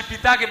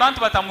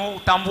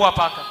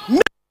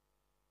 Mais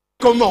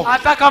comment? Il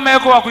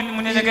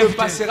ne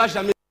passera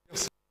jamais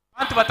inaperçu.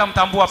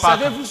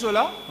 Savez-vous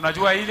cela?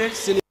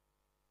 Ce n'est pas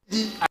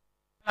dit.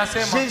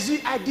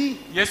 Jésus a dit,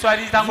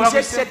 vous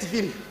êtes cette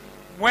ville.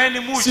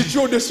 situé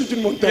au-dessus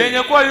d'une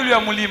montagne.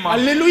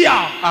 Alléluia.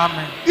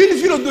 Amen. Une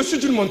ville au-dessus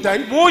d'une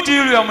montagne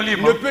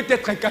ne peut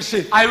être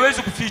cachée.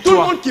 Tout le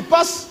monde qui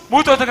passe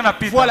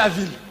voit la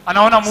ville.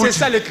 C'est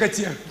ça les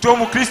chrétiens.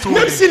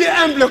 Même s'il est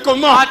humble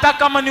comment,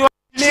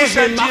 il est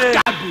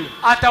remarquable.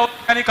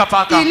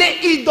 Il est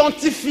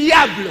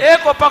identifiable.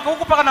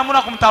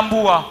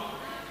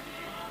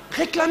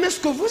 Réclamez ce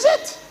que vous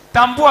êtes.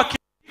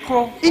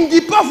 Il ne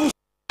dit pas vous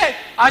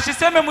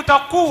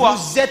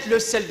êtes le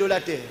sel de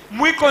la terre.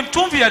 Vous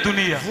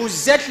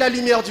êtes la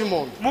lumière du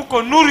monde.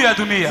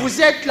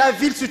 Vous êtes la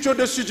ville située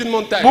au-dessus d'une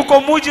montagne.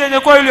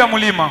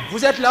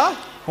 Vous êtes là.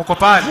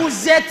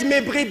 Vous êtes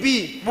mes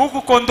brebis.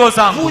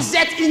 Vous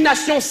êtes une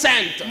nation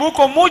sainte.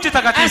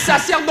 Un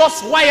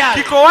sacerdoce royal.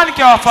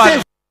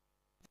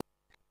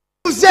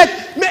 Vous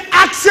êtes, mais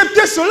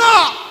acceptez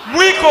cela.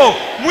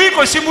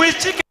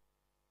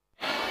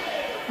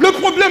 Le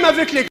problème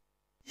avec les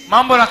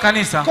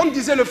comme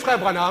disait le frère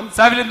Branham,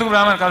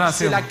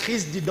 c'est la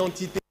crise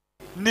d'identité.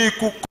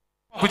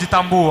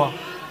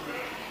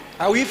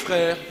 Ah oui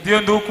frère,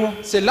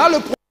 c'est là le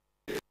problème.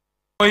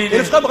 Et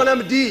le frère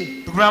Branham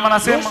dit,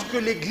 lorsque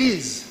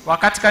l'église,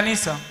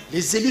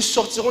 les élus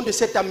sortiront de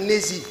cette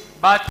amnésie,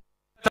 ils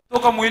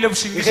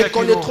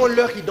reconnaîtront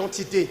leur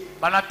identité,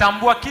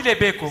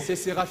 ce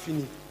sera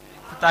fini.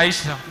 Le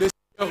Seigneur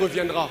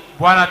reviendra.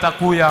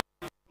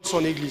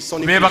 Son église.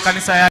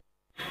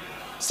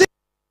 C'est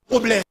le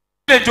problème.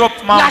 La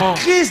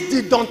crise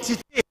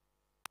d'identité.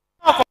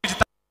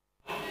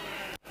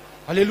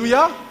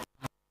 Alléluia.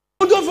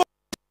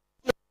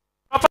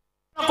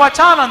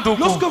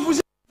 Lorsque vous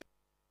êtes,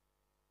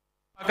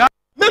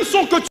 même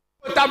son que tu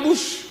ouvres ta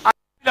bouche.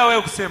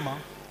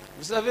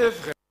 Vous savez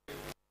frère,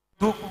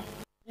 il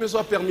me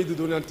soit permis de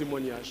donner un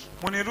témoignage.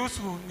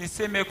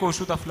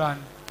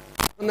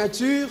 En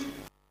nature,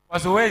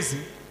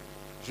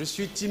 je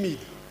suis timide,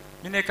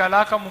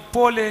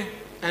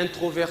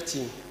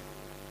 introverti.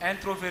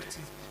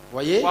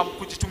 Voyez? Et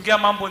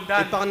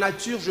par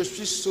nature, je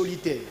suis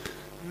solitaire.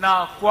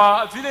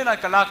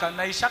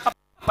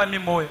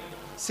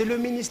 C'est le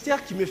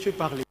ministère qui me fait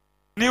parler.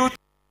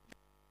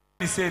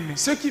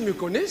 Ceux qui me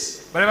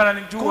connaissent,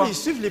 quand ils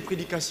suivent les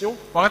prédications,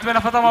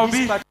 ils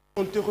disent,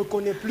 on ne te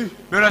reconnaît plus.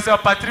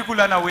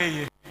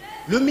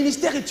 Le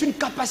ministère est une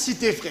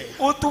capacité, frère.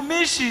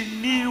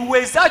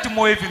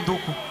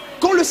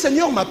 Quand le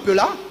Seigneur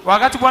m'appela,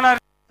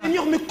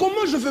 Seigneur, mais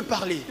comment je veux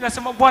parler? Je ne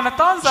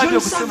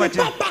savais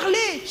pas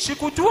parler. Je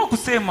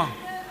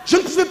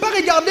ne pouvais pas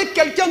regarder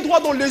quelqu'un droit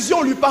dans les yeux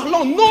en lui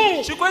parlant.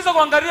 Non. Ce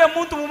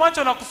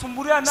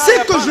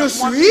que je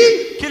suis,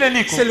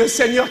 c'est le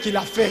Seigneur qui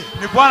l'a fait.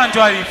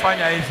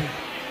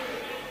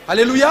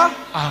 Alléluia.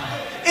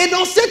 Et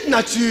dans cette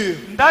nature,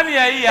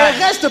 elle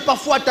reste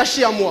parfois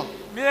attachée à moi.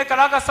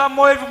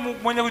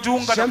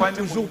 J'aime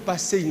toujours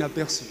passer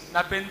inaperçu.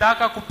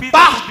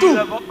 Partout.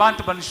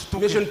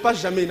 Mais je ne passe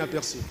jamais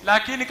inaperçu.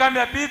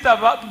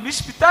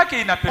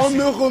 On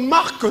me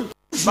remarque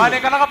sans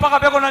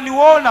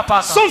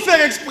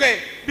faire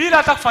exprès. Je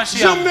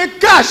me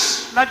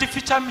cache.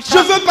 Je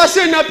veux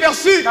passer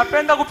inaperçu.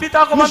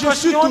 Mais je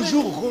suis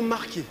toujours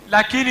remarqué. Et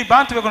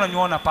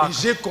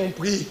j'ai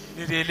compris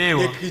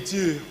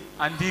l'écriture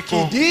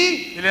qui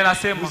dit,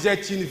 vous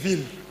êtes une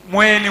ville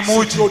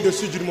située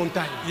au-dessus d'une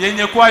montagne. Il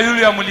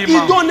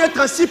doit en être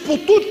ainsi pour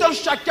tout un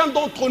chacun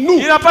d'entre nous.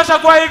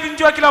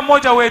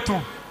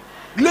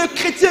 Le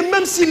chrétien,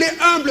 même s'il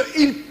est humble,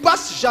 il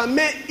passe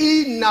jamais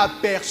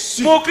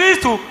inaperçu.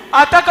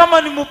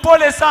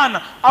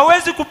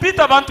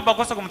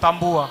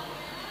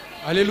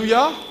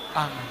 Alléluia.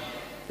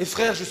 Et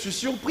frère, je suis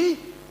surpris.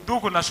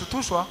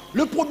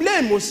 Le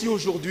problème aussi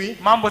aujourd'hui,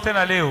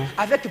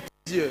 avec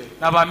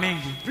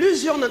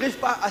plusieurs n'arrivent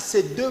pas à se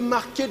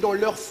démarquer dans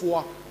leur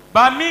foi.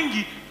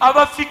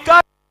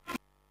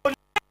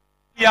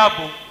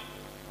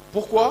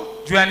 Pourquoi?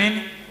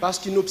 Parce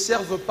qu'ils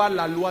n'observent pas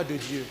la loi de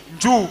Dieu,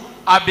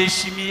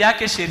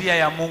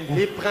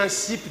 les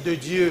principes de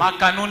Dieu.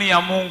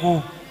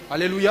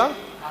 Alléluia.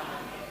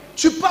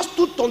 Tu passes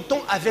tout ton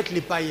temps avec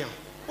les païens.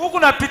 Mais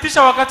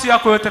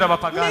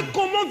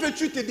comment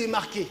veux-tu te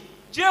démarquer?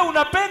 Non,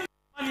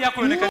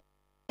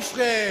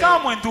 frère. 1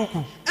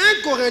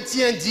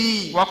 Corinthiens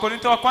dit, 1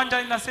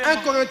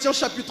 Corinthiens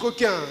chapitre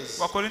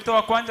 15,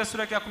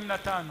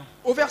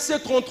 au verset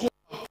 33,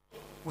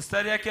 ne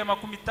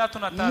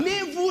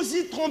vous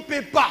y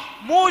trompez pas.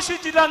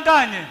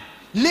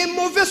 Les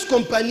mauvaises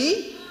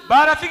compagnies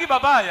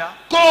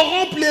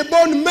corrompent les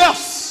bonnes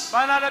mœurs.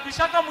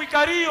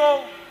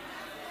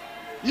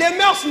 Les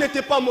mœurs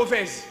n'étaient pas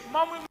mauvaises. Les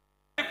mœurs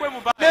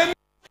étaient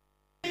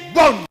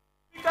bonnes.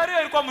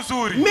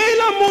 Mais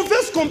la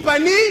mauvaise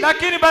compagnie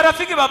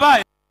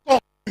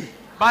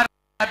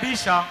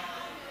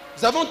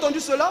Vous avez entendu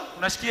cela?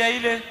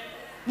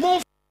 Mon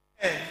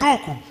frère,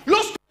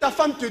 lorsque ta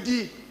femme te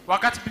dit,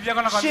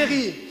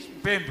 chérie,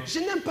 je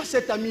n'aime pas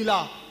cet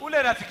ami-là,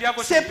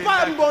 c'est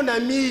pas un bon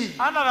ami,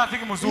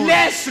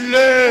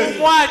 laisse-le.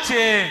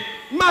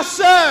 Ma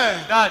soeur,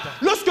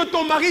 lorsque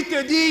ton mari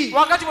te dit,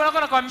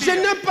 je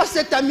n'aime pas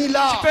cet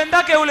ami-là,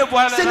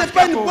 ce n'est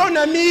pas une bonne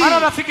amie,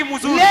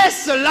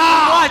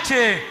 laisse-la.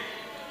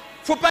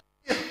 Faut pas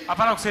dire.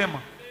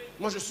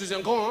 Moi je suis un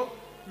grand, hein?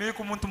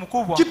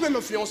 Qui peut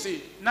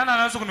m'influencer? Ne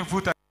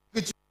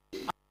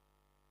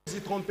vous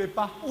y trompez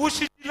pas.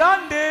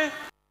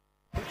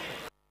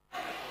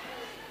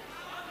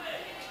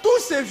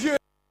 Tous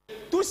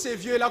ces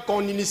vieux là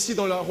qu'on initie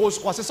dans la rose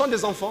croix, ce sont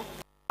des enfants.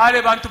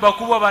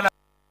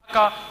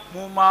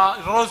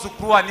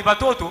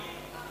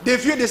 Des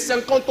vieux de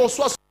 50 ans,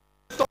 60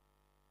 ans.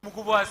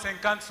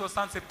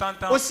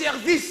 Au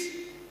service.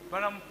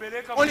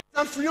 On les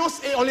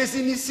influence et on les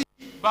initie.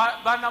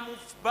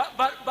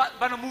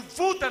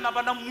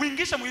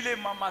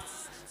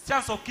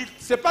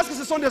 C'est parce que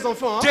ce sont des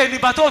enfants. Hein?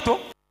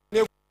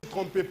 Ne vous y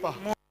trompez pas.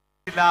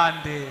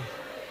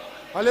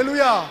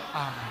 Alléluia.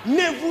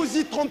 Ne vous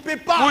y trompez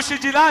pas.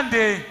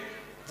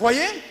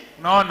 Voyez?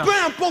 Peu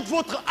importe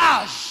votre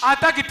âge,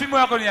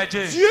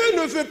 Dieu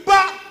ne veut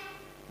pas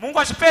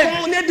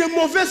qu'on ait de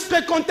mauvaises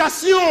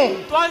fréquentations.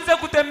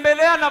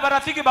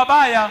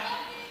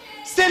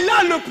 C'est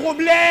là le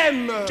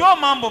problème.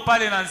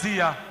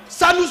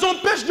 Ça nous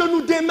empêche de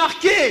nous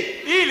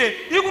démarquer.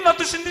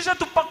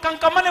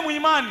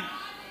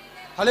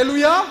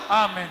 Alléluia.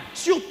 Amen.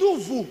 Surtout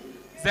vous,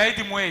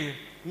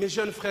 mes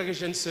jeunes frères et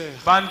jeunes sœurs.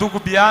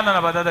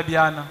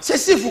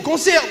 Ceci vous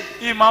concerne.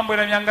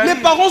 Les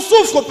parents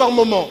souffrent par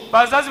moments.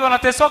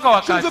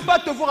 Je ne veux pas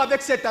te voir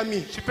avec cet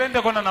ami.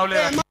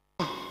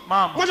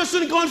 Moi je suis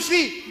une grande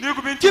fille.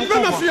 Qui peut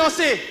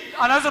m'influencer?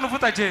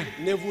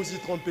 Ne vous y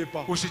trompez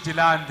pas.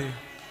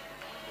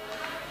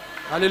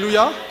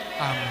 Alléluia.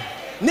 Amen.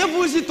 Ne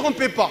vous y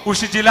trompez pas.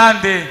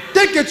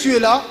 Dès que tu es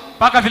là,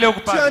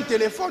 tu as un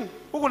téléphone.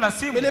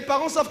 Mais les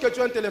parents savent que tu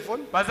as un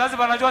téléphone.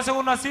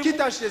 Qui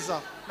t'a acheté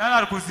ça?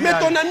 Mais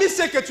ton ami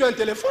sait que tu as un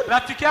téléphone.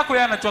 Qui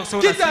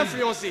t'a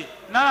influencé?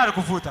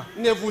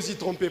 Ne vous y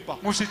trompez pas.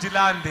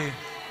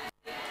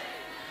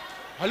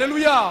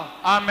 Alléluia.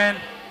 Amen.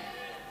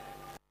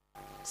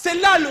 C'est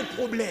là le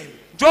problème.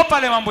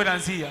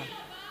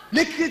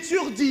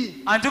 L'Écriture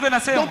dit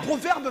dans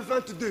Proverbe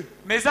 22,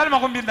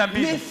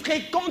 ne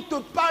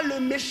fréquente pas le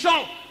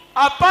méchant.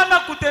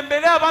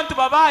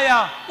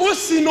 Ou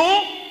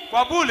sinon,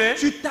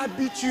 tu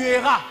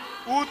t'habitueras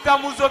à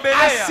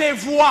ses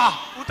voix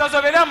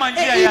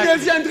et il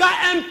deviendra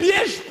un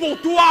piège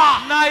pour toi.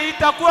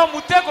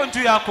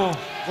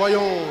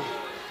 Voyons,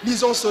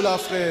 lisons cela,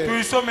 frère.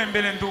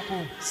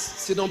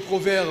 C'est dans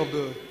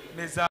Proverbe.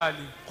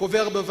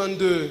 Proverbe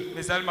 22.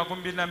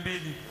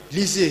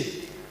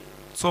 Lisez.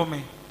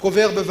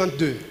 Proverbe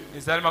 22.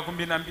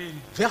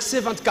 Verset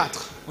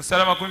 24.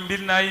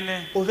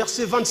 Au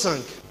verset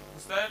 25.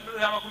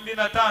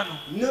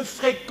 Ne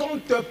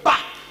fréquente pas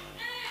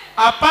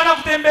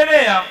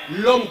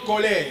l'homme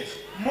colère.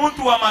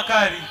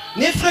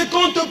 Ne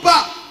fréquente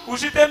pas.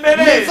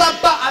 Ne va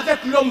pas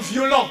avec l'homme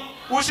violent.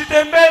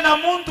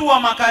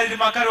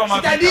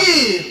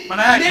 C'est-à-dire,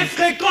 ne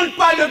fréquente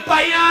pas le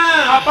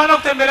païen.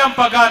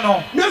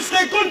 Ne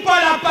fréquente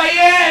pas la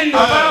païenne.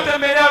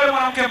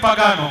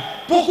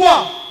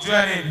 Pourquoi?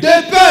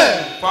 De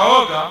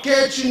peur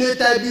que tu ne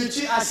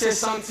t'habitues à ses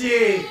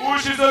sentiers.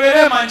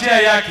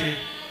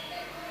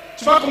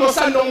 Tu vas commencer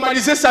à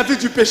normaliser sa vie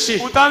du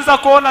péché.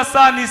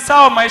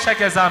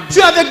 Tu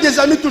es avec des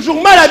amis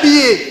toujours mal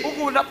habillés. Tu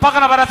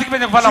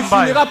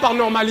finiras par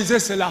normaliser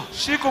cela.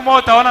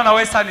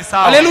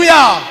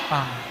 Alléluia.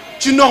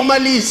 Tu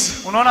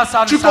normalises.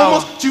 Tu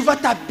vas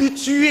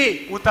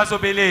t'habituer.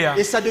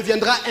 Et ça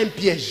deviendra un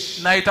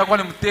piège. Et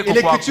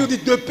l'Écriture dit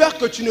de peur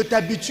que tu ne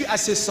t'habitues à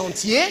ses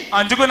sentiers.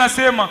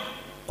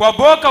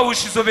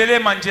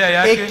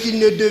 Et qu'il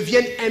ne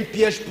devienne un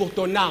piège pour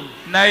ton âme.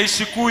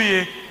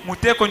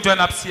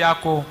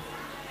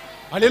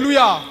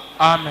 Alléluia.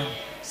 Amen.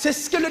 C'est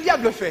ce que le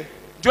diable fait.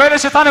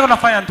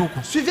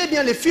 Suivez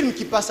bien les films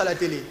qui passent à la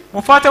télé.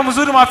 Dans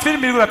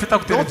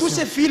tous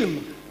ces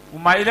films, il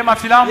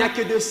n'y a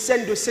que des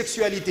scènes de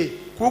sexualité.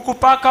 Vous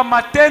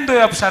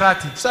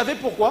savez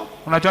pourquoi?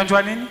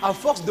 À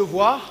force de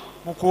voir,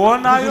 vous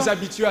vous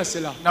habituez à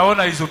cela.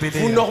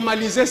 Vous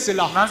normalisez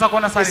cela.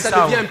 Et ça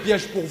devient un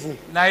piège pour vous.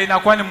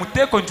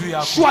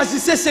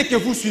 Choisissez ce que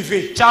vous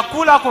suivez.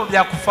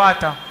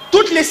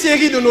 Toutes les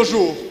séries de nos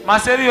jours, il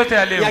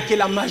n'y a que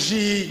la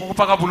magie.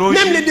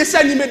 Même les dessins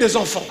animés des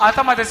enfants,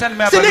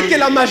 ce n'est que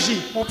la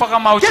magie.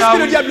 Qu'est-ce que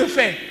le diable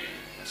fait?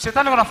 Il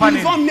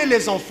va emmener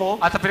les enfants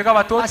à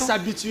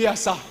s'habituer à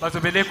ça,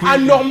 à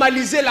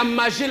normaliser la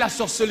magie, la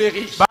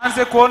sorcellerie.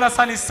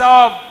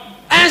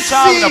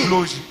 Ainsi,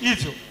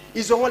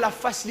 ils auront la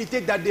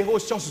facilité d'adhérer aux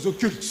sciences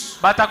occultes.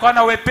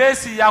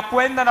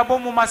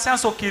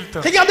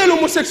 Regardez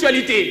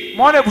l'homosexualité.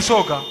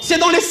 C'est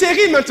dans les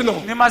séries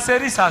maintenant.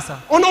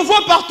 On en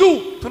voit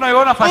partout.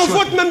 On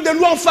vote même des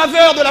lois en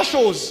faveur de la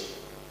chose.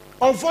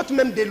 On vote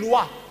même des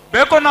lois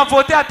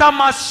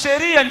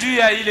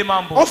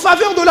en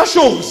faveur de la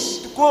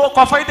chose.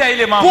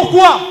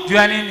 Pourquoi?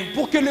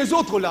 Pour que les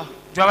autres là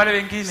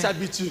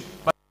s'habituent.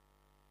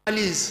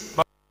 Et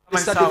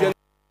ça devient...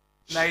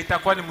 Na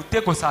itakuwa ni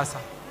mtego sasa.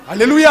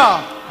 Alléluia.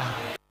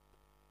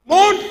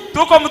 Monde.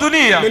 Tuko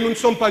mdunia. Mais nous ne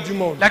sommes pas du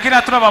monde. Lakini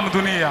hatuna ba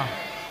mdunia.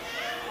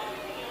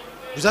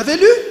 Vous avez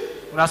lu?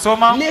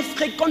 Unasoma? Ne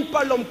fréquente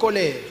pas l'homme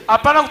colère.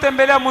 Hapana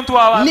kutembelea mtu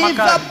wa makali. Ne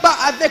va pas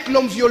avec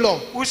l'homme violent.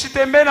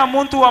 Usitembee na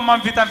mtu wa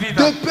mavita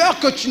vita. De peur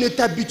que tu ne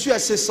t'habitues à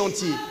ses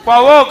sentiers.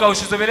 Kwa woga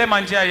usizobelee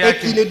manjia yake. Et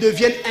qu'il ne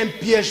devienne un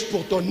piège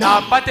pour ton âme.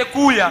 Apate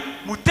kuya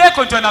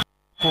mteko ndio na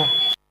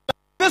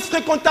Cette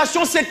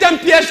fréquentation, c'est un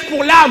piège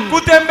pour l'âme.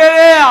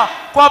 Kutembelea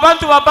kwa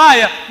bantu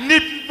babaya ni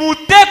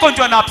mteko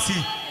ndio nafsi.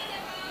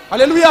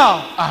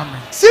 Alléluia.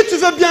 Amen. Si tu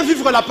veux bien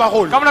vivre la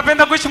parole, kama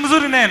unapenda kuishi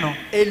mzuri neno,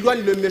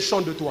 éloigne le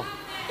méchant de toi.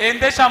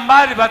 Endesha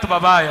mbali batu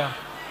babaya.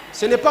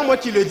 Ce n'est pas moi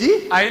qui le dis.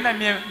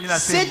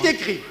 C'est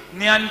écrit.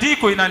 Ni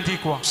andiko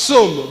inaandikwa.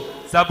 Psaume.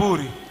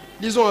 Zaburi.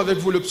 Lisons avec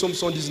vous le psaume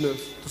 119.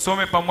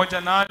 Tusome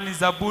pamoja nani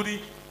Zaburi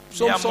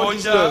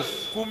 119.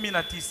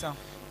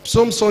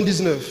 Psaume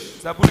 119.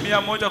 Zaburi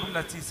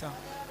 119.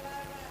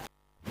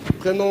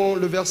 Prenons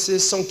le verset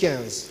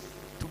 115.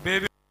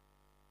 Tubebe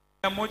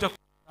 115.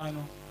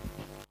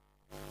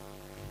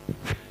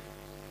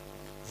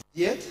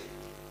 Y êtes?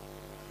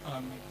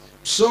 Amen.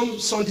 Psaume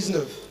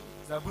 119.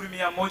 Zaburi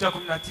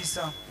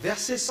 119.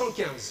 Verset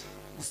 115.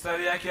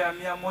 Mstari yake ya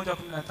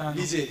 115.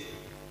 Lisez.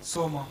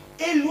 Soma.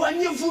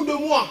 Éloignez-vous de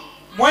moi.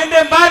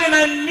 Mwende mbali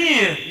na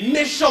mie.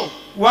 Méchant.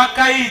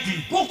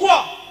 Wakaidi.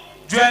 Pourquoi?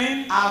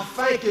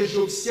 Afin que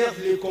j'observe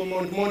les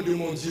commandements de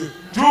mon Dieu.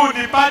 Juu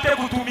nipate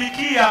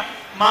kutumikia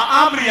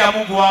maamri ya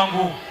Mungu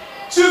wangu.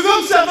 Tu veux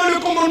observer le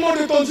commandement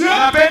de ton Dieu?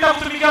 Napenda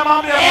kutumikia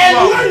maamri ya Mungu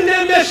wangu. Éloigne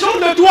les méchants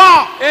de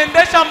toi.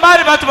 Endesha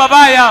mbali watu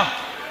babaya.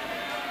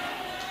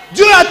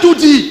 Dieu a tout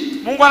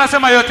dit. Mungu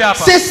anasema yote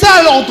hapa. C'est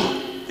ça l'ordre.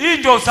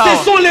 Ce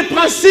sont les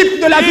principes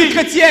de la vie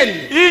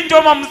chrétienne.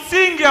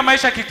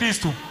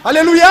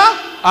 Alléluia.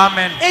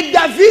 Amen. Et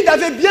David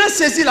avait bien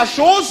saisi la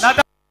chose.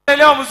 Il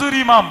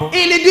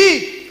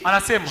dit,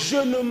 je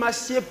ne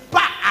m'assieds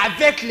pas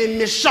avec les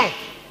méchants.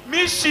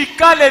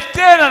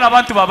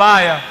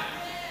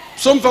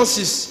 Psaume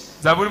 26.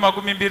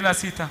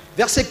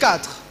 Verset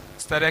 4.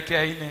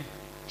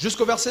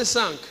 Jusqu'au verset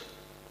 5.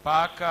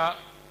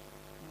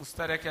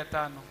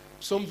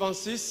 Psaume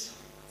 26.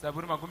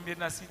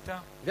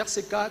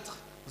 Verset 4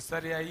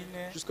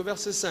 jusqu'au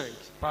verset 5.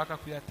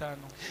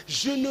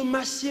 Je ne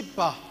m'assieds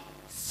pas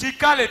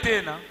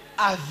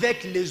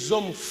avec les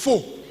hommes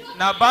faux.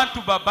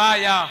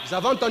 Vous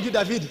avez entendu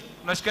David?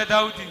 Vous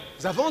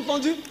avez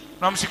entendu?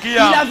 Il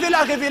avait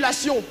la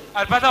révélation.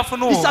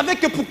 Il savait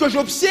que pour que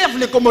j'observe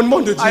les commandements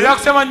de Dieu,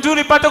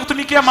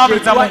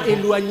 je dois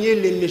éloigner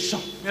les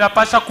méchants.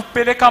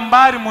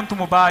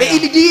 Et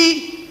il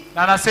dit,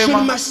 je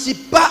ne m'assieds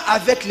pas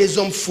avec les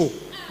hommes faux.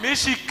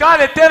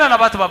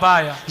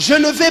 Je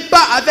ne vais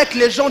pas avec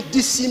les gens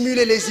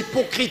dissimulés, les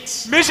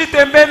hypocrites.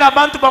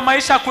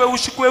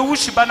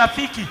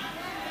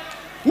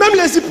 Même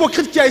les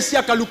hypocrites qu'il y a ici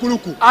à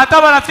Kalukuluku.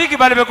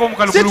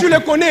 Si tu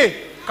les connais,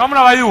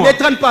 ne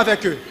traîne pas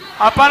avec eux.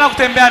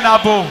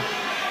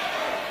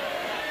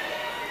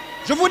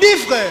 Je vous dis,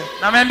 frère,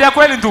 il y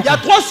a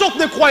trois sortes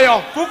de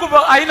croyants.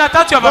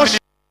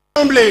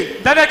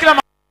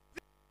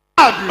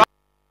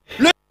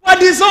 Le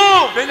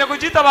soi-disant,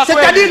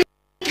 c'est-à-dire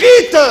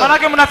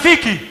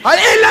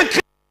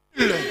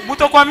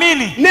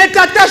ne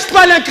t'attache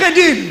pas à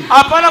l'incrédule.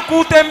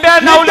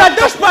 Ne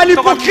t'attache pas à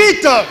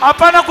l'hypocrite.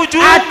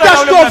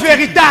 Attache-toi au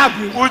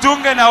véritable.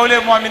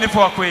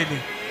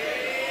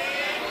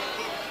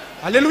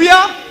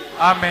 Alléluia.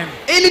 Amen.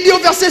 Et il dit au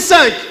verset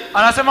 5,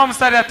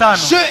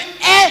 je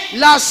hais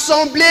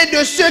l'assemblée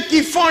de ceux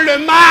qui font le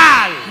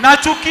mal.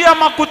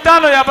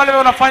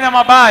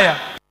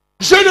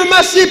 Je ne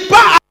m'assieds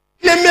pas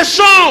avec les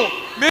méchants.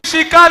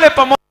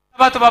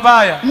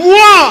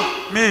 Moi,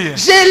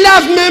 je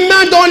lave mes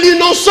mains dans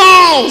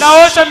l'innocence.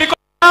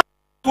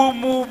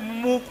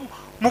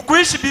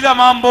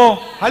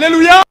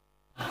 Alléluia.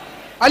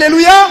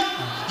 Alléluia.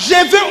 Je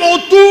vais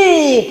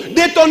autour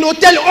de ton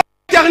autel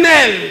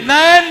éternel.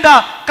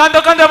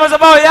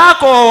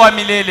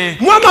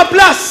 Moi, ma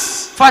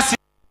place.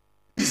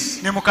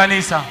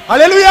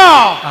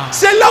 Alléluia.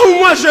 C'est là où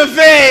moi je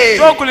vais.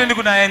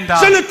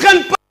 Je ne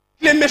traîne pas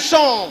les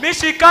méchants. Mais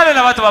c'est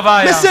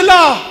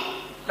là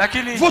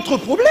votre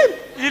problème.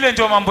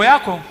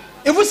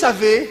 Et vous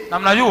savez,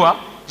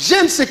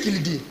 j'aime ce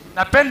qu'il dit.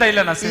 Il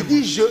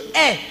dit, je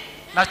hais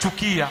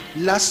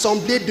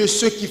l'assemblée de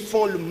ceux qui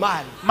font le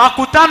mal.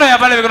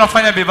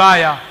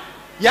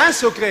 Il y a un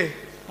secret.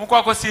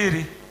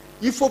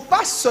 Il ne faut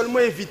pas seulement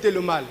éviter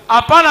le mal.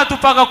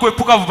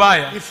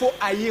 Il faut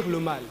haïr le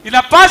mal.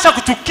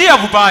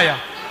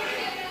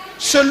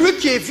 Celui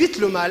qui évite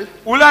le mal,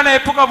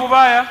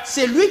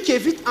 c'est lui qui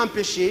évite un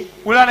péché,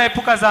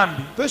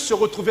 peut se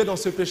retrouver dans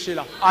ce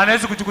péché-là. Mais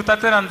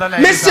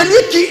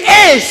celui qui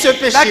est ce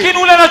péché a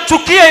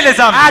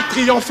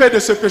triomphé de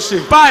ce péché,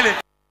 a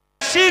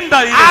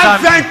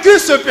vaincu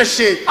ce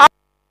péché. Parce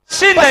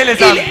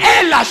qu'il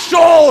est la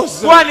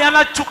chose.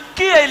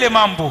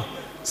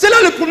 C'est là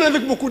le problème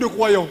avec beaucoup de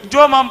croyants. Plutôt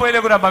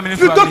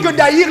que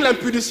d'haïr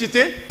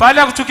l'impudicité,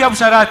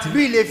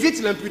 lui il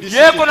évite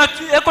l'impudicité.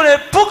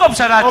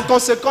 En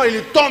conséquent,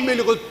 il tombe et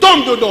il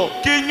retombe dedans.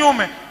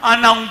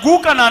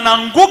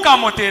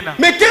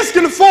 Mais qu'est-ce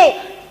qu'il faut?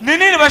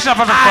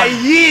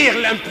 Haïr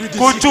l'impudicité.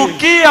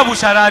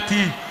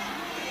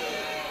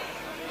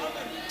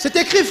 C'est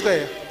écrit,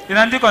 frère.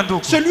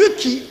 Celui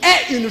qui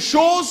est une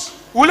chose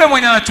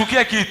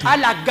a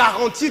la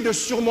garantie de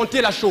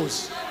surmonter la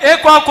chose.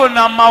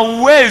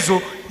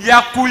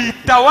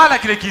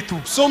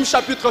 Psaume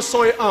chapitre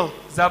 101.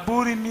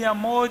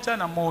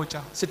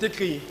 C'est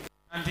écrit.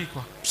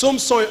 Psaume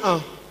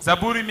 101.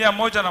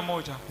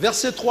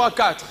 Verset 3 à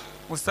 4.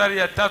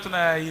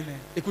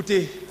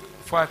 Écoutez.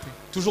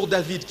 Toujours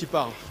David qui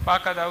parle.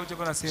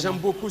 J'aime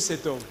beaucoup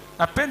cet homme.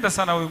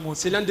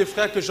 C'est l'un des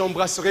frères que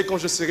j'embrasserai quand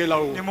je serai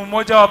là-haut.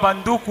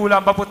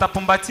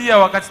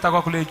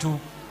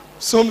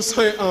 Psaume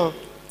 101.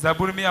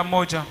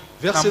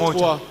 Verset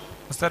 3.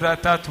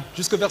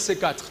 Jusqu'au verset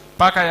 4.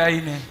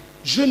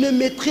 Je ne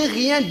mettrai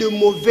rien de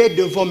mauvais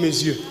devant mes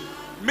yeux.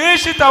 Mais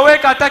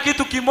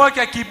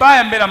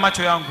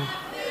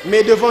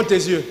devant tes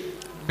yeux,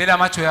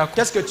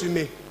 qu'est-ce que tu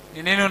mets?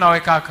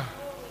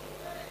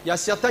 Il y a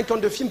certains qui ont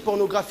des films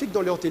pornographiques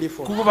dans leur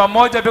téléphone. Et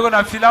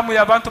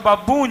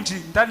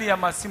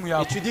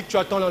tu dis que tu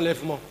attends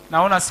l'enlèvement.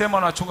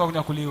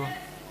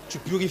 Tu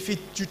purifies,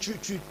 tu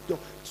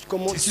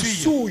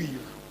souilles.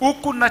 Tu crois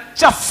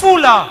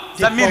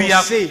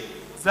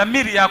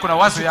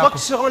que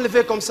tu seras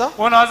enlevé comme ça?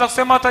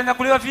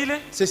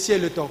 Ceci est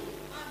le temps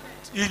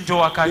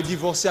de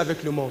divorcer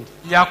avec le monde.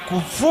 La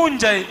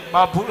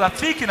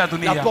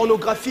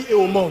pornographie est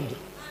au monde.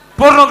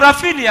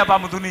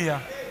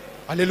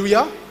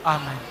 Alléluia. Amen.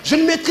 Je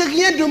ne mettrai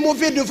rien de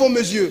mauvais devant mes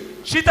yeux.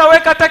 Je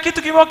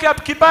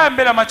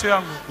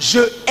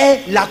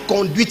hais la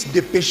conduite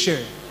des pécheurs.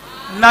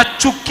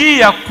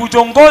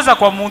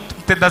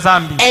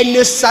 Elle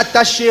ne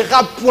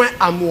s'attachera point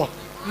à moi.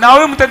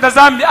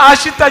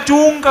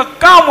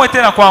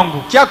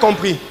 Qui a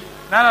compris?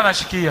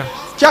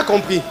 Qui a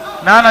compris?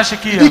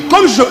 Il dit,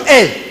 comme je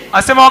hais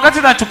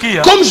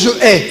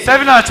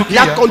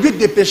la conduite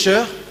des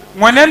pécheurs,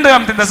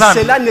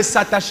 cela ne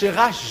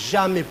s'attachera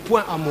jamais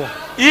point à moi.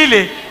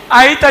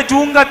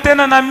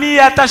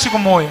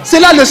 C'est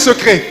là le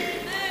secret.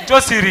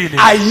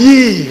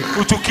 Haïr.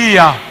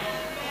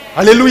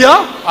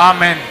 Alléluia.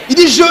 Amen. Il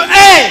dit, je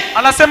hais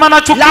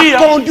la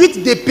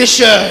conduite des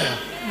pécheurs.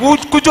 En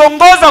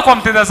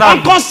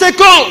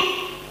conséquent,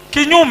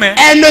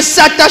 elle ne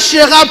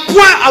s'attachera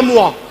point à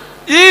moi.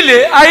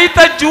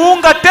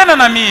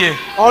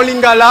 En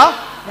lingala,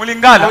 on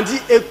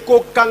dit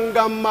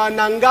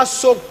ekokangamananga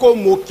soko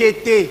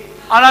mokete.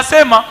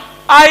 Anasema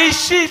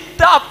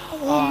aishita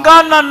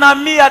ungana na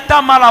mia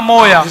tamala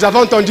moya. Vous avez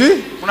entendu?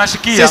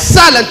 C'est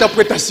ça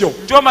l'interprétation.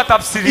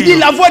 Il dit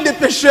la voix des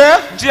pécheurs,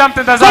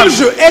 comme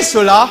je hais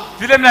cela,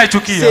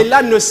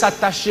 cela ne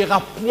s'attachera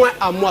point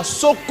à moi.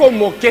 Soko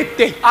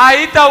mokete.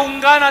 Aita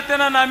ungana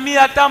tena na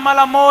mia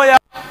tamala moya.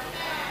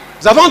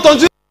 Vous avez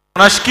entendu?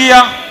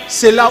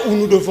 C'est là où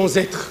nous devons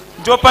être.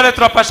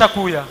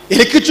 Et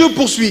l'écriture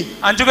poursuit.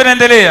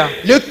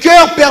 Le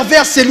cœur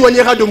pervers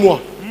s'éloignera de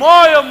moi.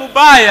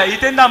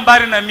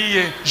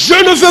 Je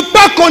ne veux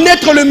pas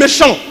connaître le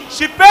méchant.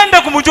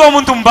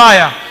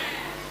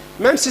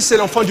 Même si c'est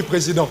l'enfant du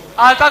président.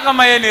 Tant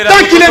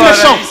qu'il est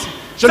méchant,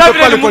 je ne peux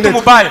pas le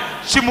connaître.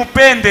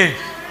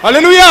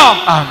 Alléluia.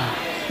 Amen.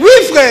 Oui,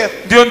 frère.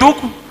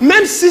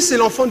 Même si c'est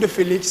l'enfant de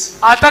Félix.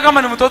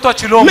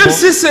 Même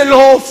si c'est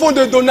l'enfant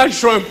de Donald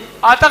Trump.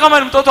 Si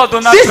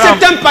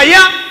c'est un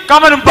païen,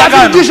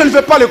 David dit je ne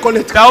veux pas le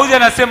connaître.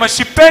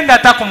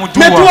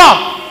 Mais toi,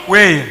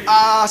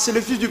 ah, c'est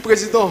le fils du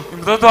président. Il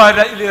ne peut pas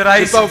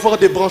avoir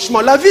des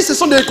branchements. La vie, ce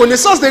sont des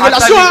connaissances, des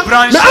relations.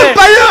 Mais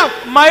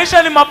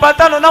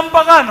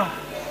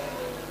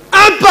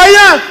un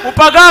païen,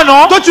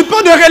 toi tu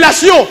parles de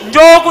relations.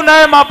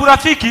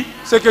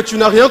 C'est que tu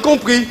n'as rien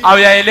compris.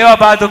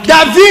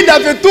 David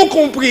avait tout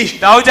compris.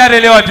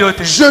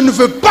 Je ne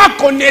veux pas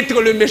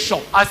connaître le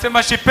méchant. Peu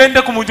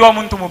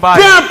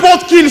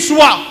importe qu'il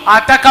soit.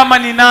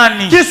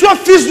 Qu'il soit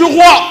fils du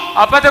roi.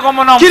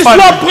 Qu'il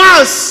soit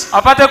prince.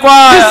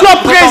 Qu'il soit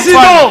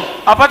président.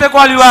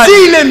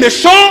 S'il est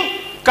méchant,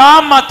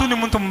 moi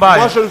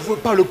je ne veux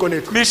pas le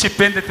connaître.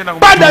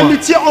 Pas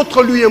d'amitié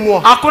entre lui et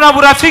moi.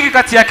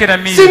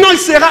 Sinon il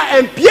sera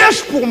un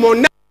piège pour mon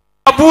âme.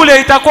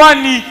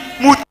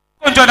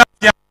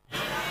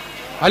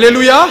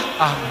 Alléluia.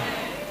 Amen.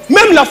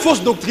 Même la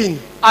fausse doctrine.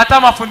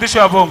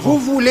 Vous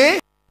voulez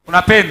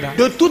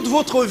de toute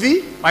votre vie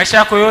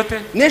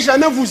ne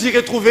jamais vous y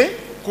retrouver,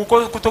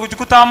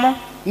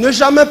 ne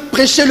jamais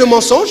prêcher le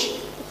mensonge.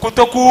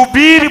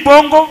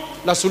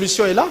 La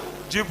solution est là.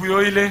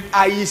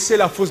 Haïssez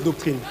la fausse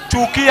doctrine.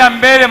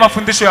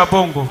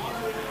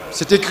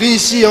 C'est écrit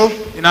ici, hein?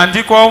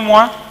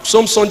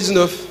 Psaume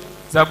 119.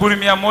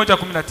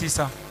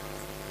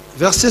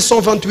 Verset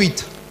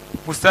 128.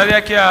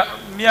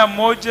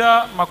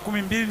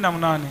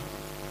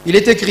 Il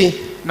est écrit.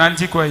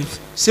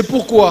 C'est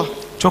pourquoi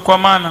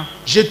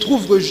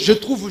Je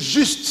trouve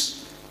juste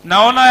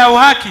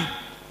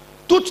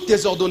toutes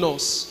tes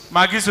ordonnances.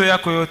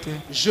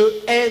 Je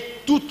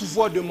hais toute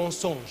voie de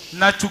mensonge.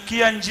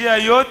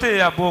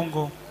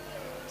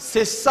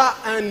 C'est ça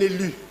un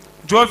élu.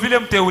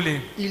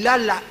 Il a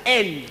la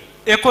haine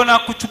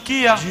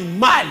du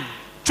mal.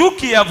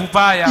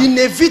 Il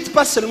n'évite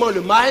pas seulement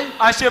le mal,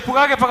 mais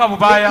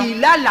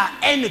il a la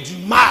haine du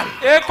mal.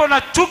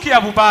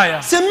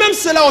 C'est même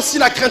cela aussi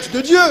la crainte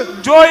de Dieu.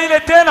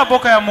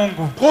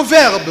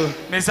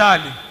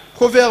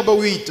 Proverbe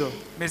 8.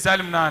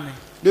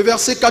 Le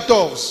verset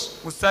 14.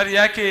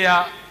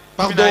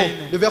 Pardon,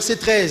 le verset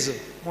 13.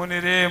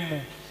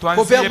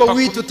 Proverbe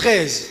 8,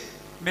 13.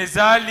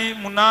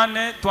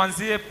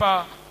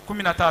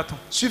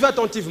 Suivez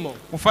attentivement.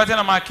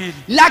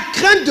 La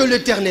crainte de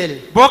l'Éternel,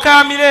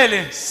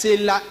 c'est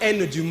la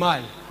haine du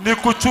mal.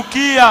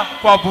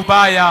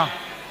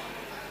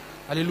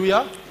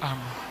 Alléluia.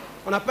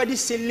 On n'a pas dit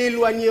c'est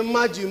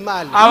l'éloignement du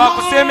mal. Non.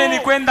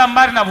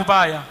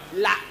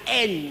 La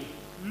haine.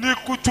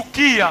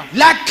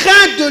 La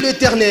crainte de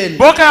l'Éternel,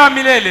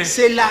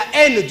 c'est la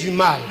haine du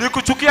mal.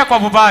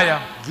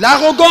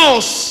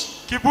 L'arrogance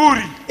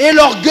et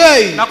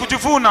l'orgueil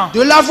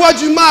de la voix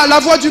du mal,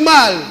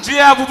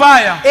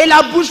 et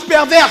la bouche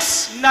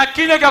perverse.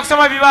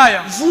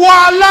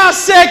 Voilà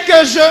ce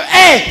que je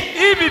hais.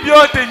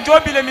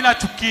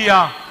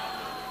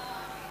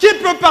 Qui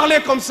peut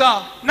parler comme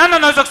ça?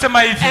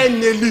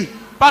 Un élu.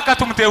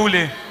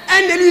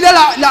 Un élu, il a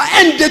la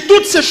haine de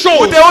toutes ces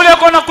choses. Un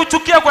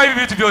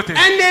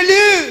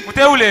élu,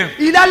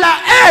 il a la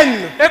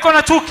haine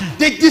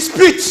des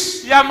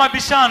disputes,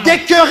 des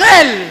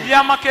querelles.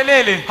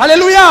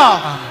 Alléluia.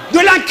 De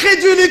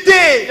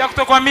l'incrédulité.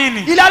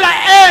 Il a la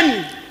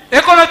haine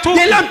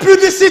de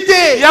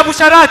l'impudicité. Il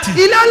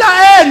a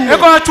la haine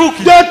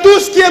de tout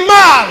ce qui est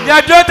mal.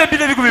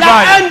 La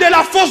haine de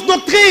la fausse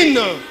doctrine.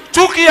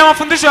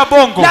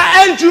 La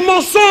haine du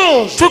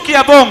mensonge.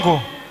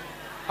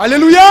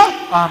 Alléluia.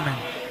 Amen.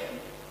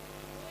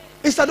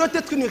 Et ça doit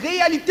être une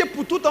réalité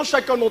pour tout un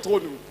chacun d'entre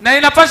nous.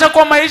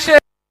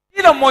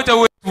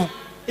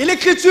 Et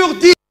l'Écriture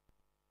dit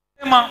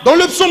dans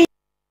le psaume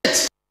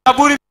 97,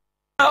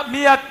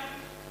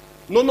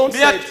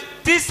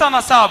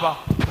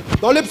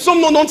 dans le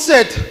psaume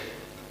 97,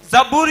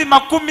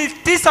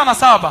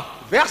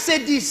 verset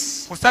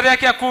 10,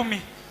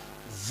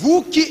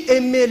 vous qui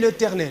aimez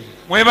l'Éternel,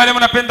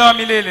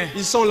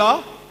 ils sont là.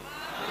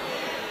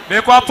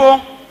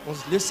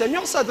 Le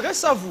Seigneur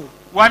s'adresse à vous.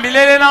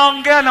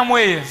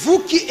 Vous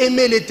qui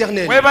aimez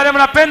l'Éternel,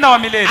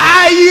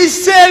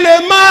 haïssez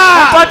le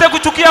mal.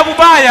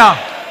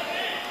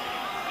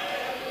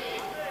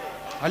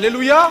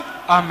 Alléluia.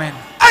 Amen.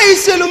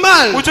 Haïssez le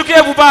mal.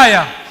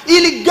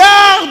 Il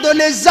garde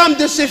les âmes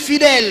de ses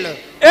fidèles.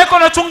 Et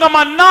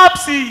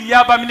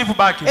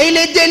il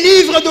les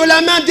délivre de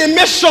la main des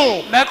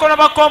méchants.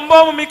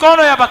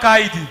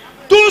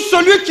 Tout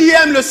celui qui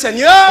aime le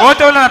Seigneur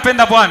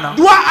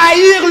doit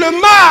haïr le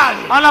mal.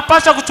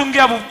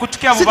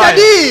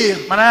 C'est-à-dire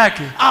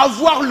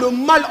avoir le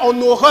mal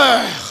en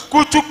horreur.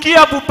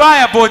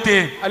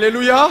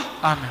 Alléluia.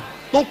 Amen.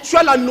 Donc tu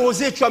as la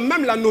nausée, tu as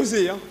même la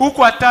nausée.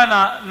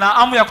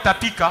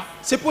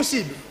 C'est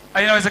possible.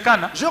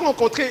 J'ai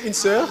rencontré une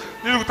sœur.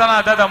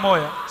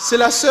 C'est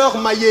la sœur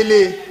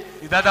Mayele.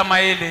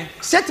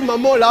 Cette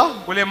maman-là,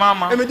 elle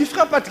me dit,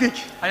 frère Patrick,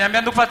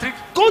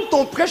 quand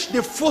on prêche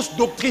des fausses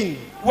doctrines,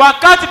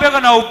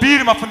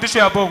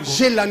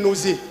 j'ai la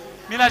nausée.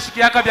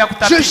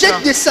 Je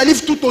jette des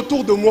salives tout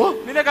autour de moi,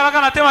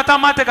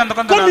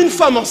 comme une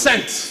femme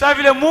enceinte.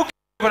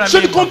 Je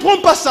ne comprends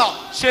pas ça.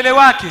 C'est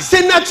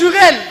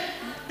naturel.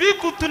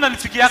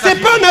 C'est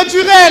pas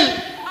naturel.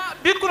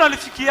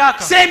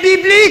 C'est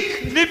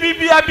biblique.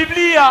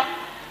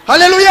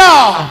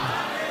 Alléluia.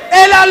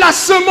 Elle a la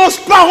semence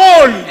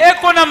parole.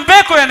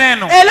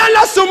 Elle a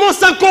la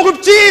semence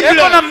incorruptible.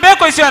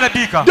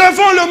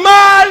 Devant le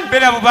mal,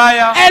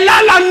 elle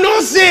a la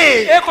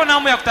nausée. Elle est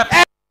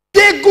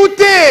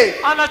dégoûtée.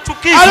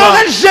 Alors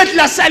elle jette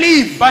la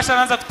salive.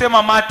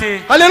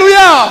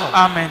 Alléluia.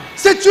 Amen.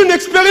 C'est une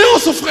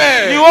expérience,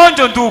 frère.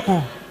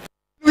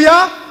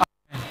 Alléluia.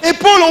 Et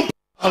Paul en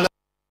parle.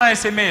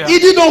 Il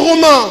dit dans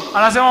Romains,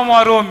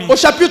 au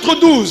chapitre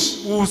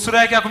 12,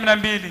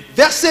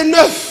 verset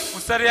 9.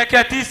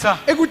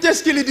 Écoutez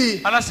ce qu'il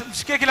dit.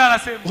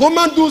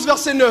 Romains 12,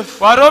 verset 9.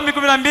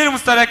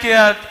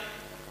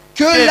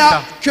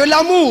 Que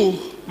l'amour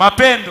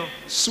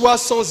soit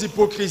sans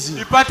hypocrisie.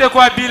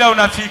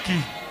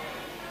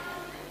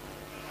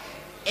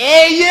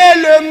 Ayez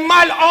le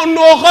mal en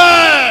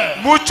horreur.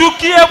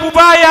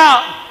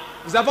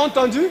 Vous avez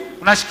entendu?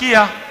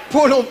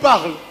 Paul en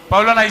parle.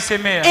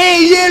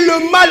 Ayez le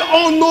mal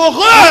en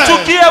horreur.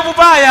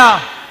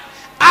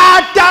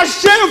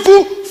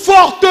 Attachez-vous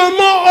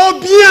fortement au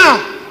bien.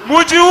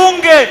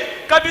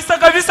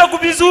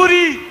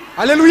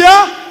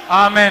 Alléluia.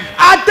 Amen.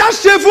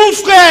 Attachez-vous,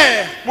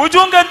 frère,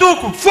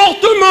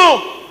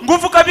 fortement au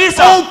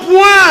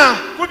point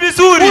où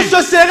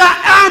ce sera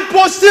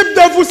impossible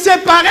de vous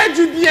séparer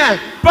du bien.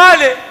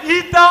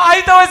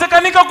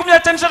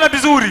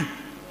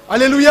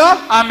 Alléluia.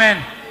 Amen.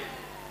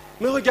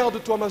 Mais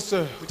regarde-toi, ma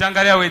soeur.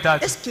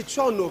 Est-ce que tu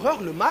as en horreur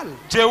le mal?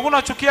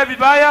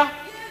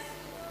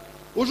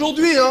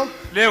 Aujourd'hui,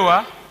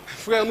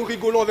 frère, nous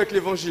rigolons avec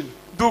l'évangile.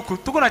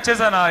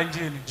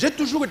 J'ai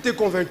toujours été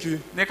convaincu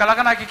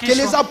que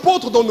les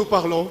apôtres dont nous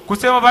parlons,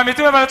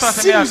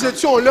 si nous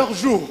étions en leur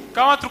jour,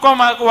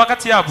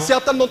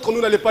 certains d'entre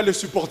nous n'allaient pas les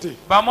supporter.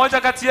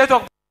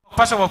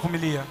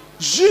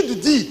 Jude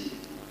dit,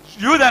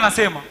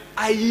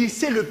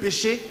 haïssez le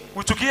péché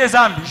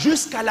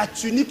jusqu'à la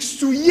tunique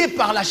souillée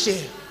par la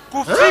chair.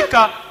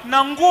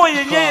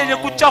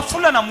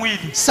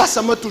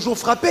 Ça m'a toujours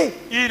frappé.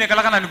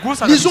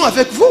 Lisons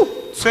avec vous.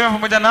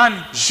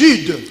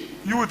 Jude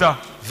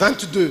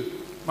 22.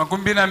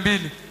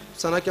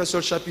 Ça n'a qu'un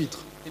seul chapitre.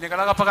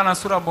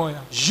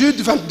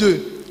 Jude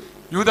 22.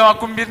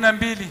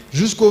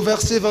 Jusqu'au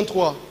verset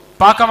 23.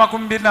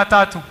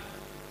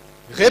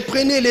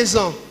 Reprenez les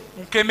uns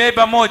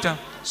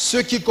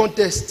ceux qui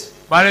contestent.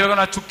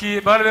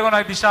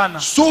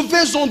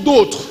 Sauvez-en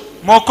d'autres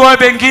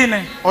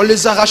en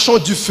les arrachant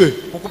du feu.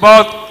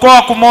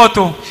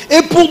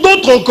 Et pour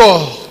d'autres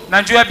encore,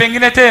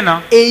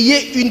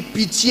 ayez une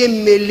pitié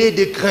mêlée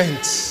de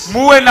crainte,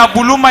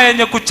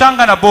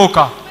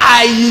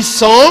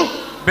 haïssant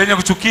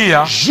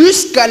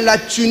jusqu'à la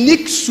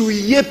tunique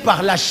souillée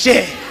par la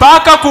chair.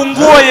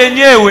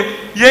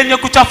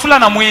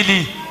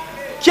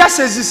 Qui a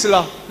saisi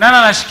cela?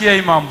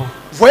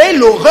 Voyez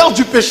l'horreur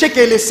du péché que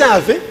les saints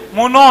avaient.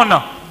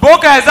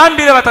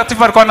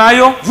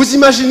 Vous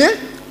imaginez?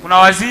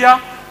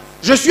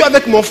 Je suis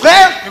avec mon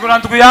frère.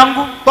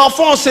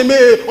 Parfois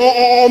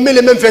on met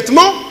les mêmes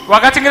vêtements.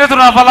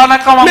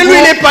 Mais lui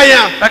il est païen.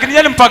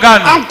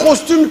 Un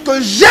costume que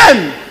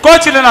j'aime. Et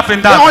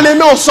on les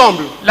met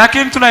ensemble.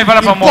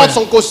 Il porte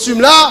son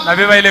costume là.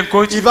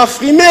 Il va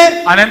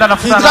frimer.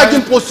 Il drague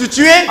une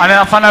prostituée.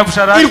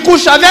 Il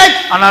couche avec.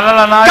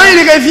 Quand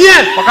il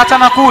revient,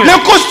 le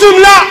costume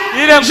là,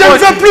 je ne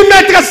veux plus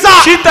mettre ça.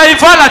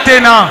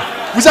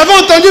 Vous avez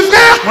entendu,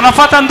 frère?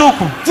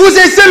 Vous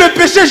essayez le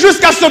péché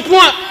jusqu'à ce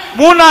point.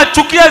 Je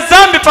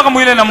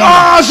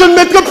ne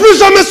mettrai plus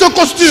jamais ce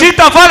costume.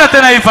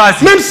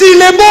 Même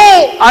s'il est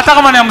beau,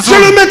 je ne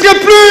le mettrai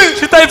plus.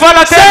 Ça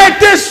a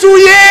été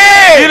souillé.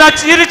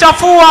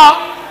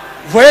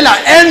 Vous voyez la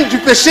haine du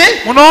péché?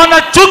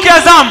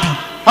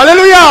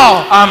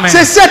 Alléluia.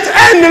 C'est cette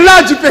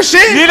haine-là du péché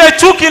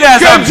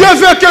que Dieu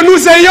veut que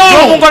nous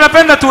ayons.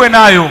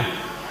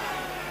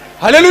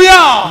 Alléluia.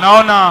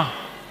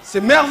 C'est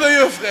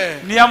merveilleux, frère.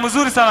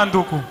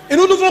 Et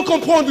nous devons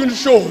comprendre une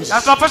chose.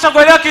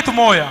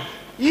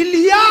 Il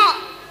y a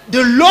de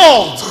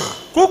l'ordre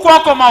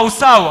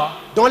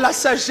dans la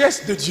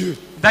sagesse de Dieu.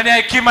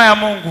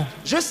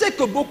 Je sais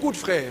que beaucoup de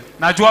frères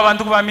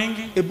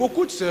et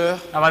beaucoup de sœurs,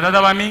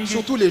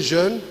 surtout les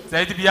jeunes,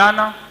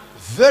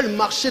 veulent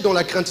marcher dans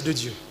la crainte de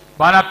Dieu.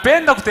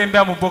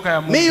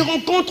 Mais ils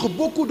rencontrent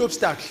beaucoup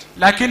d'obstacles.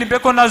 Et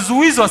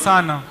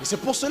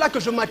c'est pour cela que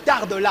je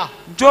m'attarde là.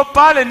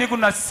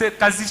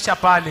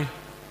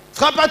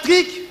 Frère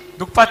Patrick,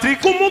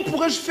 comment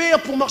pourrais-je faire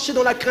pour marcher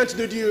dans la crainte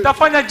de Dieu?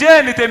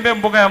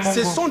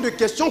 Ce sont des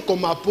questions qu'on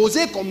m'a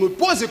posées, qu'on me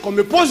pose et qu'on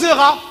me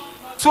posera.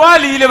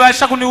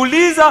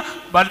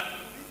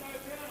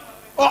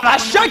 Or, à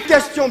chaque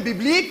question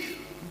biblique,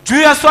 il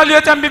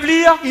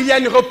y a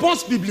une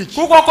réponse biblique.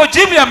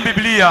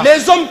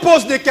 Les hommes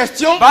posent des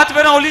questions.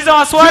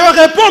 Dieu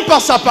répond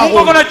par sa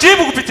parole.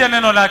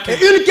 Et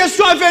une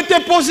question avait été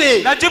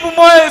posée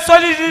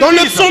dans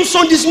le psaume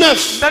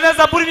 119,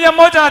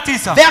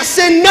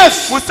 verset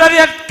 9.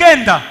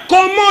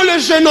 Comment le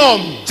jeune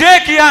homme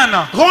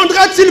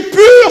rendra-t-il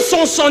pur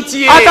son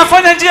sentier?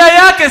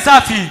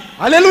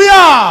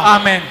 Alléluia.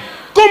 Amen.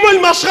 Comment il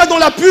marchera dans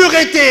la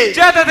pureté?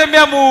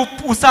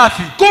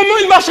 Comment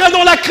il marchera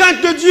dans la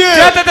crainte de Dieu?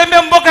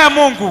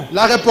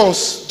 La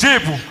réponse: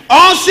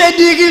 en se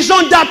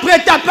dirigeant d'après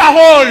ta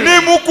parole.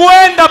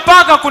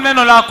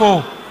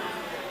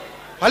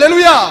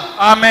 Alléluia.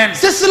 Amen.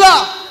 C'est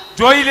cela.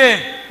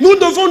 Nous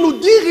devons nous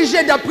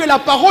diriger d'après la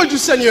parole du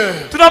Seigneur.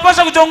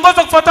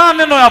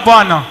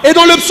 Et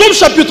dans le psaume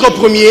chapitre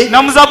 1er,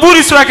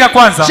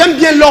 j'aime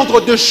bien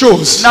l'ordre de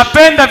choses.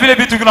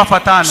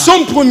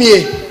 Psaume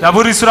 1er,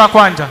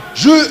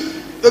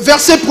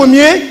 verset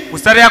 1er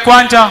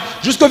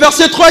jusqu'au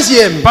verset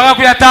 3e.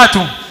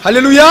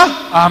 Alléluia.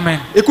 Amen.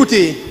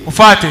 Écoutez,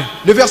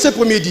 le verset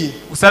 1er dit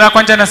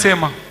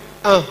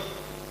 1.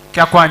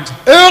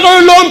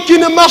 Heureux l'homme qui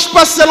ne marche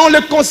pas selon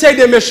le conseil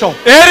des méchants,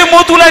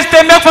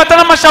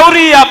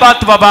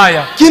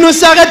 qui ne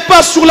s'arrête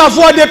pas sur la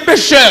voie des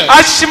pécheurs,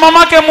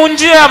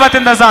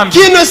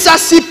 qui ne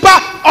s'assit pas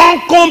en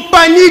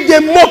compagnie des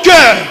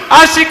moqueurs.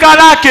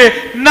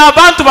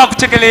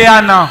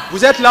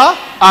 Vous êtes là?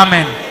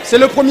 Amen. C'est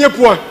le premier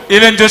point.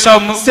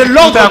 C'est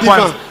l'ordre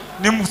divin.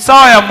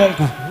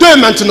 2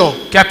 maintenant.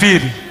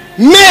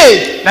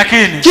 mais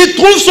qui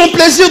trouve son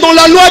plaisir dans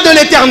la loi de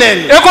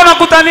l'Éternel,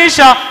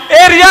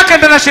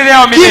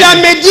 qui la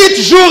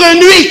médite jour et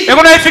nuit,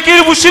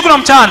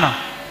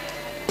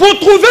 pour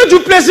trouver du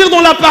plaisir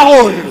dans la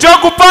parole, la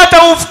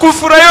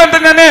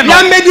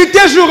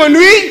méditer jour et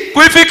nuit,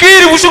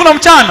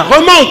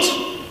 remonte.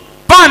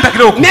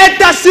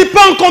 N'êtes assis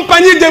pas en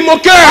compagnie de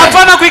moqueurs.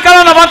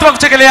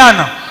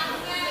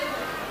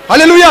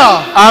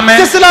 Alléluia.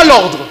 C'est cela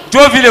l'ordre.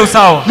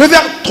 Le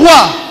vers 3.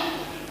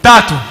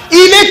 Il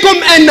est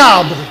comme un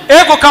arbre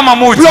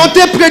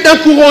planté près d'un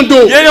courant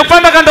d'eau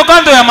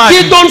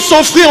qui donne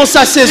son fruit en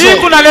sa saison et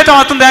dont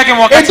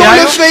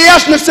le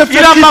feuillage ne se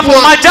flétrit point.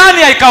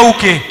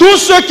 Tout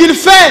ce qu'il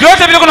fait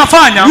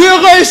lui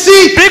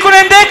réussit.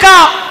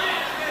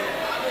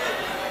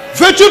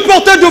 Veux-tu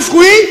porter de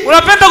fruits?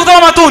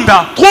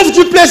 Trouve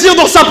du plaisir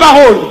dans sa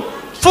parole.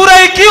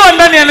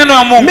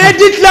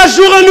 Médite-la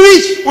jour et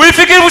nuit.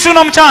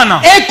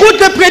 Écoute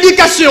les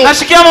prédications.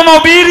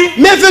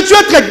 Mais veux-tu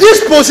être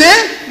disposé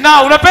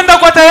à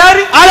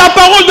la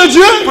parole de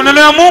Dieu?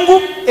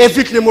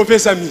 Évite les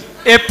mauvais amis.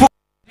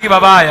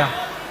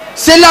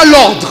 C'est là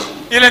l'ordre.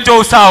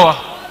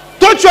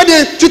 Toi,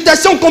 tu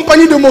t'assieds en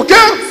compagnie de moqueurs.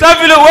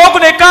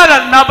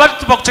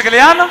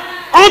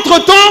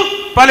 Entre-temps,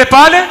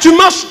 tu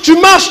marches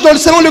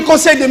selon le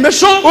conseil des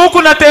méchants.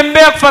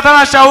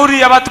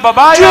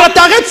 Tu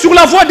t'arrêtes sur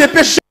la voie des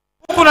pécheurs.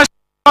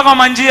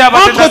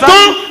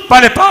 Entre-temps,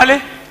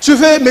 tu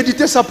veux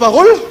méditer sa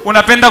parole.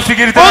 Entre-temps,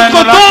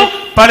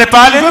 tu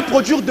veux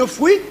produire de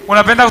fruits.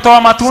 Ça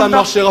ne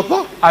marchera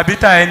pas.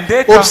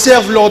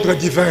 Observe l'ordre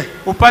divin.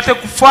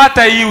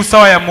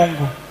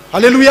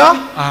 Alléluia.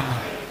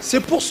 C'est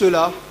pour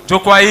cela,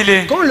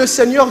 quand le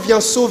Seigneur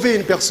vient sauver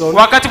une personne,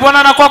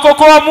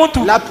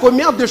 la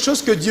première des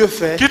choses que Dieu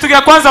fait, il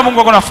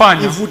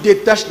vous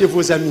détache de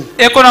vos amis.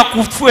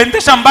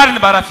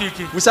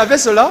 Vous savez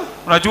cela?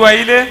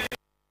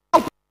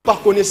 Par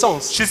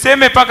connaissance. Je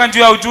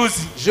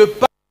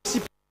parle aussi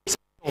par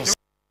expérience.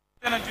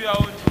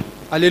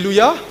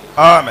 Alléluia.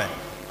 Amen.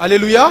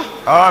 Alléluia.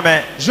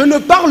 Amen. Je ne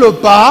parle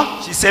pas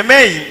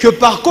que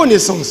par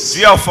connaissance.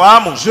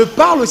 Je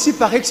parle aussi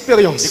par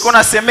expérience.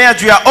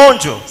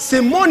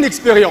 C'est mon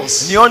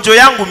expérience.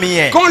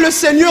 Quand le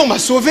Seigneur m'a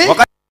sauvé,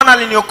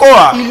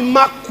 il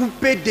m'a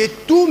coupé de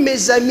tous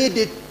mes amis,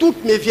 de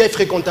toutes mes vieilles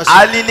fréquentations.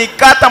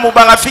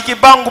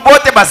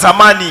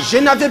 Je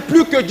n'avais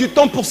plus que du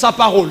temps pour sa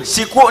parole.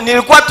 Je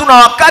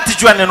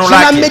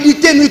la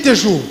méditais nuit et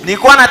jour.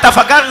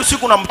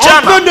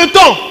 En peu de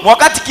temps,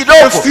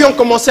 les fruits ont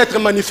commencé à être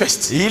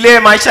manifestes. Mes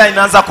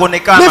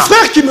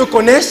frères qui me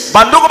connaissent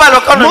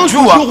m'ont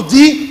toujours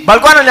dit,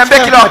 frère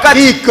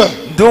Patrick,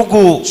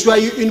 tu as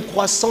eu une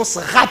croissance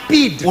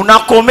rapide.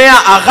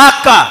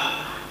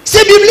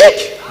 C'est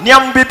biblique.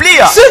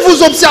 Si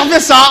vous observez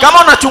ça,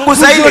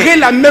 vous aurez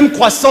la même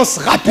croissance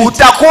rapide.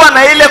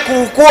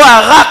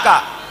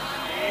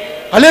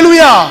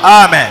 Alléluia.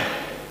 Amen.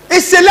 Et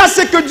c'est là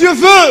ce que Dieu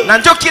veut.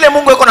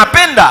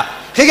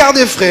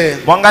 Regardez frère,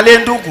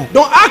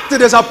 dans Actes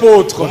des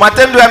Apôtres,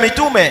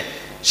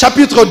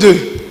 chapitre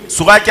 2,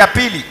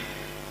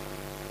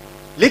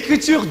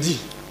 l'Écriture dit,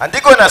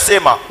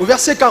 au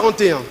verset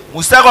 41,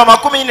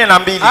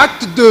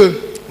 Acte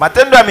 2,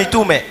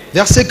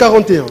 verset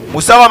 41,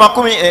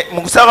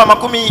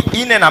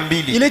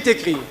 il est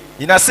écrit,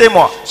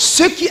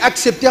 ceux qui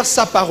acceptèrent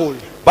sa parole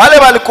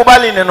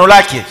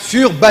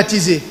furent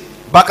baptisés.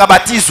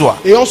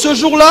 Et en ce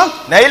jour-là,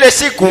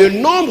 le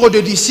nombre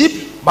de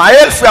disciples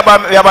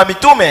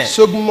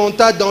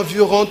s'augmenta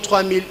d'environ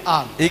 3000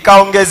 âmes.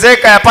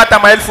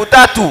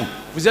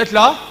 Vous êtes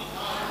là?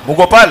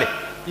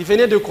 Ils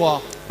venaient de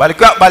croire.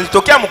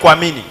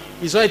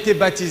 Ils ont été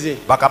baptisés.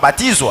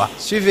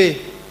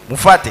 Suivez.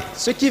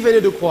 Ceux qui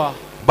venaient de croire,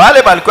 ceux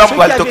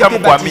qui avaient été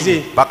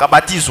baptisés,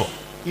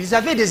 ils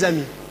avaient des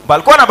amis.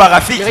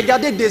 Et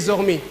regardez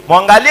désormais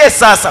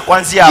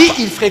qui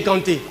ils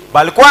fréquentaient.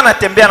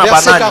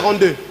 Verset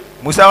 42.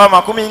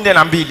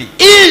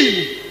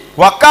 Ils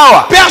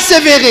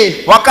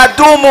persévéraient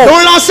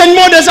dans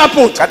l'enseignement des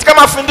apôtres. Qui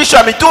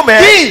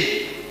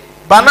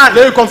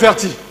les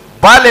convertis.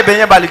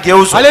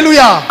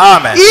 Alléluia.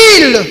 Amen.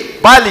 Ils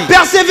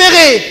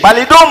persévérer dans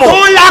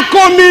la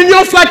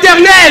communion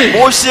fraternelle.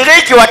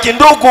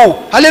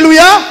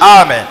 Alléluia.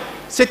 Amen.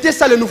 C'était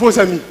ça les nouveaux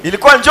amis.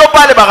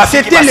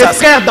 C'était les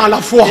frères dans la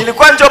foi.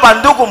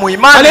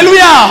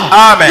 Alléluia.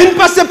 Amen. Ils ne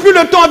passaient plus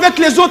le temps avec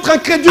les autres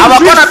incrédules juifs.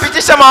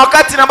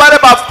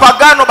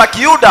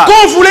 Quand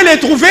on voulait les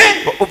trouver,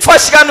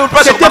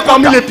 c'était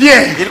parmi les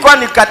pierres.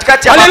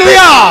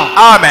 Alléluia.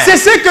 Amen. C'est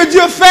ce que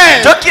Dieu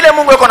fait. Quand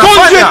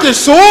Dieu te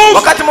sauve,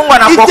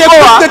 il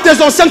t'écoute de tes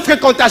anciennes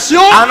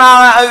fréquentations.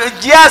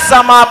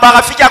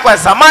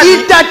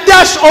 Il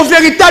t'attache au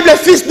véritable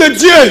Fils de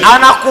Dieu.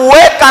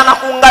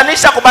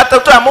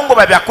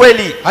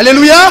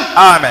 Alléluia.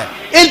 Amen.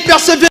 Et il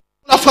persévère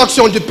dans la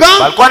fraction du pain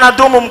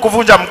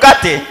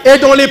et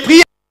dans les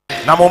prières.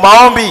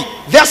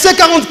 Verset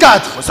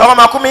 44.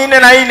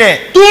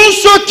 Tous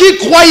ceux qui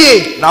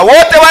croyaient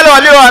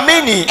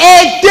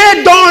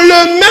étaient dans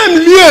le même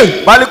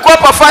lieu.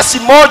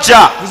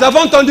 Vous avez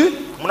entendu?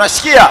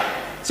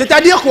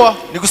 C'est-à-dire quoi?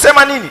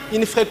 Ils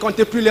ne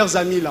fréquentaient plus leurs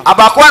amis là.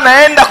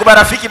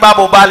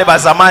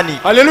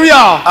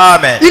 Alléluia.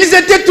 Amen. Ils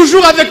étaient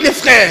toujours avec les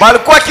frères.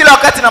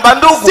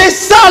 C'est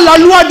ça la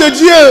loi de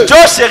Dieu.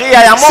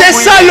 C'est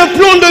ça le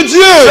plan de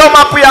Dieu.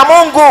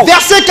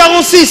 Verset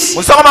 46.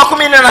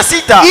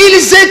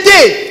 Ils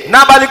étaient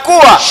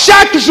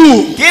chaque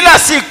jour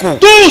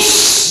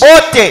tous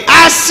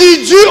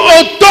assidus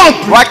au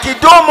temple.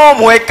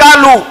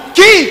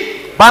 Qui?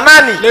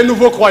 Les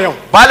nouveaux croyants.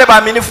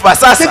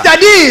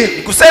 C'est-à-dire,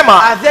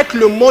 avec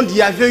le monde, il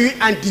y avait eu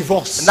un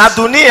divorce.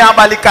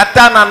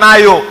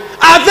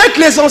 Avec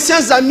les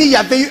anciens amis, il y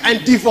avait eu un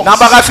divorce.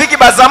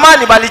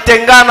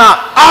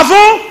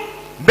 Avant,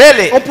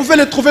 on pouvait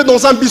les trouver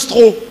dans un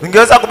bistrot. Mais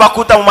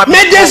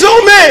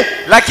désormais,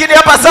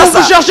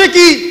 vous cherchez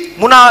qui?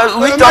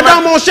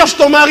 Madame, on cherche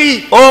ton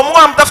mari. On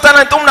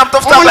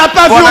ne l'a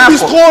pas vu au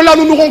bistrot, là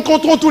nous nous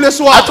rencontrons tous les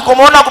soirs.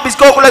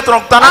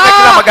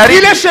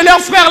 Il est chez leur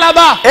frère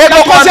là-bas, la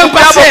troisième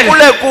parcelle.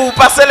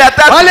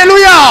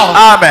 Alléluia.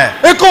 Amen.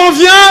 Et quand on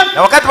vient,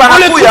 on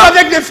les trouve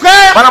avec des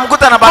frères, en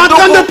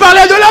train de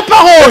parler de la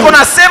parole, en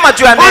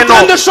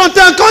train de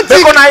chanter un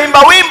cantique, en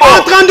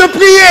train de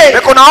prier.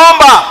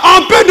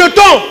 En peu de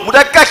temps,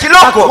 la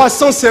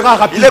croissance sera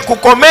rapide.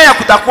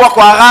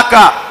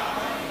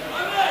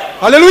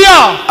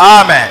 Alléluia.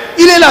 Amen.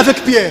 Il est là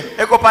avec Pierre.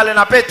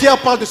 Pierre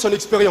parle de son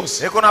expérience.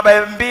 Sur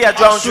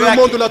le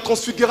monde de la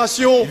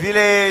transfiguration,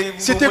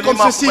 c'était comme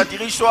ceci.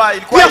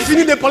 Pierre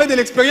finit de parler de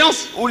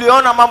l'expérience.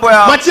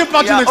 Matthieu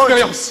parle d'une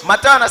expérience.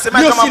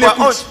 Lui aussi il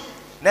écoute.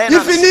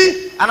 Il finit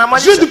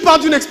juste de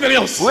parler d'une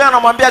expérience.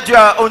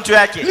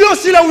 Lui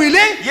aussi là où il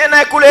est,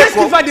 qu'est-ce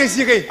qu'il va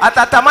désirer?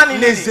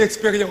 Les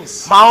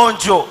expériences.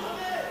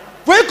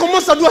 Vous voyez comment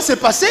ça doit se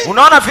passer?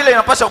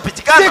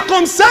 C'est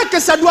comme ça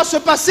que ça doit se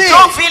passer.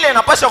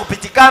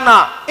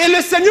 Et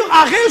le Seigneur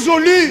a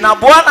résolu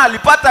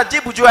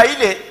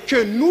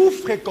que nous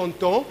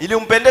fréquentons les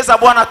frères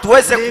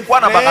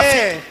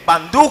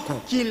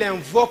qu'il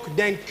invoque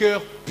d'un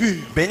cœur pur.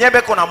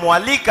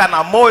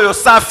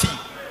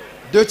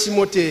 2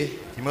 Timothée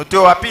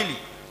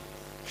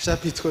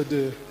chapitre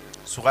 2.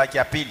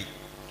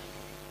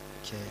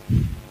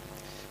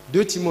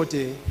 2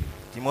 Timothée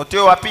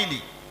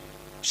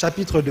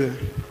chapitre 2.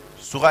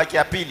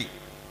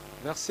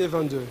 Verset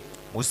 22.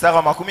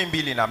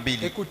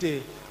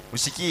 Écoutez.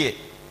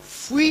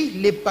 Fuis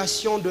les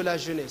passions de la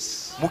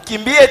jeunesse.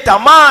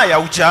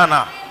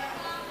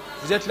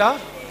 Vous êtes là?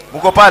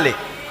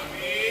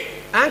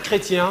 Un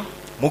chrétien,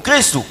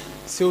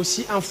 c'est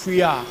aussi un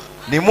fuyard.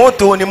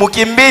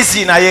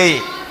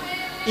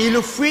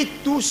 Il fuit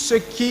tout ce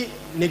qui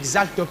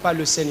n'exalte pas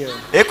le Seigneur.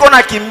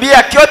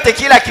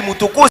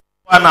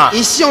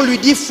 Ici on lui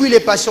dit fuis les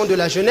passions de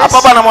la jeunesse.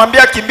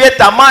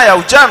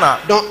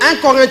 Dans 1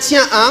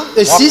 Corinthiens 1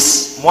 et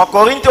 6,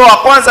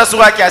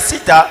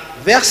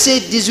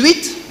 verset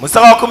 18,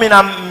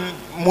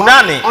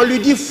 on lui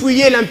dit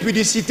fuyez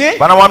l'impudicité.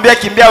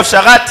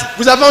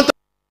 Vous avez entendu?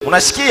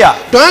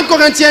 Dans 1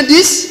 Corinthiens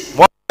 10,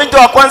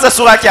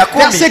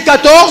 verset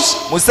 14,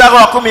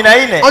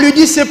 on lui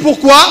dit c'est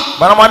pourquoi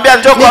les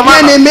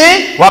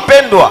bien-aimés,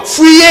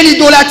 fuyez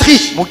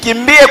l'idolâtrie.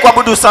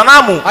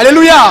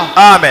 Alléluia.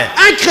 Amen.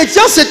 Un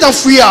chrétien c'est un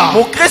fuyard.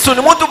 Dans 1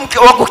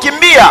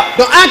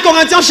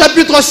 Corinthiens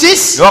chapitre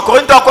 6,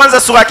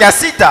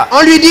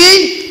 on lui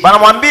dit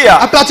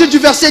à partir du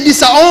verset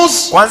 10 à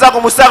 11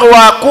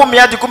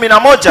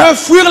 de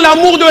fuir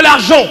l'amour de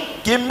l'argent.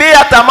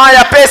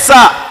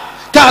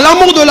 Car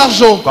l'amour de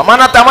l'argent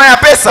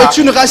est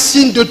une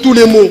racine de tous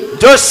les maux.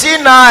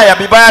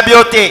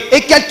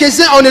 Et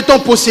quelques-uns en étant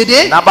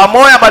possédés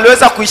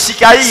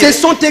se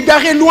sont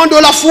égarés loin de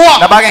la foi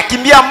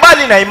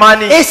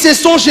et se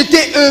sont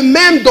jetés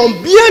eux-mêmes dans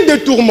bien des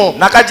tourments.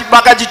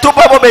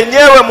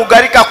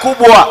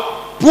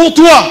 Pour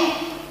toi,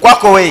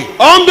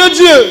 homme de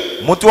Dieu,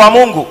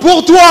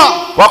 pour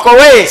toi,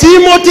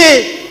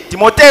 Timothée,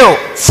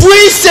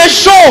 fuis ces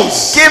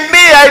choses.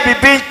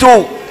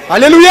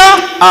 Alléluia.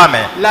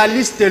 Amen. La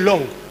liste est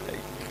longue.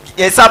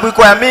 Des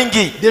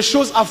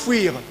choses à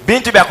fuir. La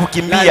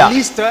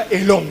liste est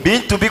longue. On lui dit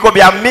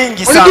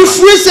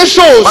fuis ces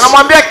choses.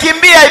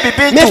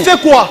 Mais fais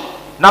quoi?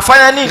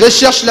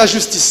 Recherche la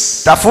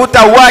justice.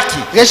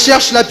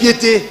 Recherche la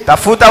piété.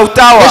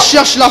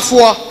 Recherche la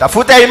foi.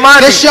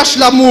 Recherche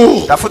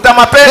l'amour.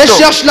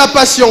 Recherche la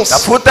patience.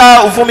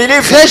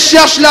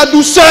 Recherche la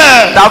douceur.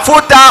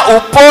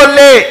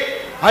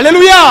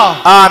 Alléluia.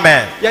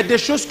 Amen. Il y a des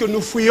choses que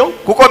nous fouillons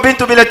pour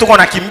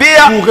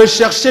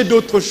rechercher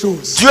d'autres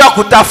choses.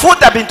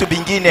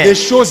 Des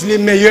choses les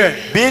meilleures.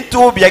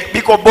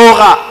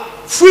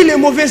 Fuis les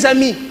mauvais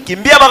amis.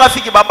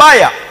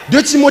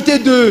 2 Timothée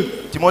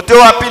 2.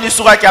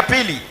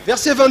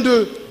 Verset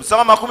 22.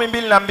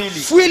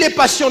 Fuis les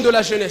passions de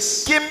la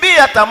jeunesse.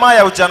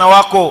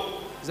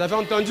 Vous avez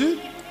entendu?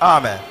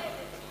 Amen.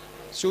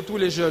 Surtout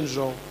les jeunes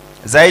gens.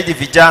 zaidi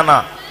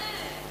vijana.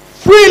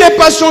 Fuis les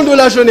passions de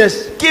la jeunesse.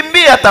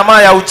 Kimbia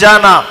tamaa ya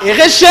ujana. Et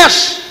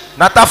recherche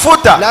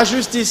natafuta la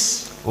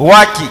justice,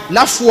 waki,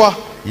 la foi,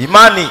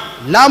 imani,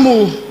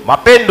 l'amour,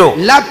 mapendo,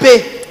 la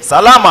paix,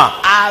 salama,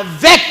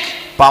 avec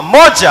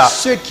pamoja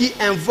ceux qui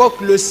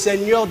invoquent le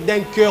Seigneur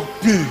d'un cœur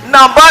pur.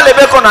 Na bale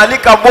beko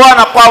nalika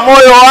Bwana kwa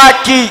moyo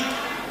waki.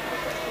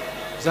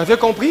 Vous avez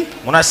compris?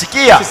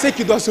 Munasikia? C'est ce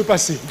qui doit se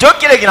passer. Ndio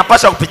kile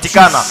kinapaswa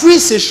kupitikana. Tu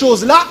fuis ces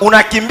choses-là.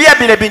 Unakimbia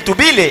bile bintu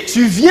bile.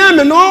 Tu viens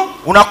maintenant.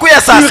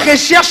 Unakuya sasa. Tu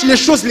recherches les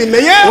choses les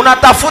meilleures.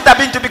 Unatafuta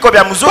bintu biko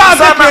bya mzuri sana. Pas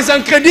sana. avec les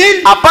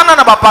incrédules. Hapana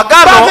na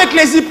bapagano. Pas avec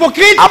les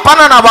hypocrites.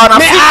 Hapana na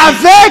banafiki. Mais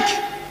avec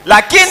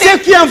lakini ceux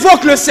qui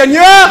invoquent le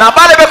Seigneur. Na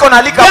bale beko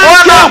nalika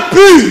Bwana.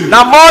 Pur.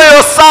 Na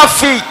moyo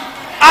safi.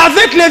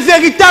 Avec les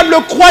véritables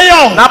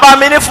croyants. Na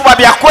baaminifu ba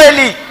bya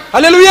kweli.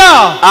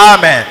 Alléluia.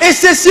 Amen. Et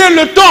c'est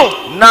le temps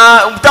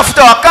na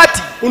mtafuta wakati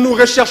où nous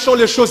recherchons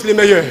les choses les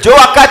meilleures. Jo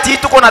wakati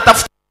tuko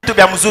natafuta vitu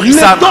vya mzuri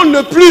sana. Ne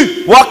donne plus.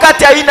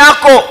 Wakati haina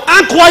yako.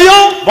 Un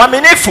croyant,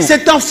 mwaminifu,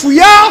 c'est un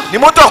fouillard, ni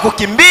mtu wa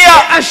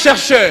kukimbia, un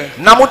chercheur.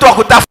 Na mtu wa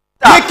kutafuta.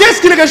 Mais qu'est-ce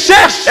qu'il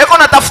recherche? Eko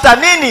natafuta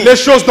nini? Les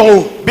choses d'en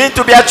haut.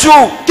 Bintu vya juu.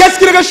 Qu'est-ce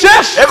qu'il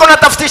recherche? Eko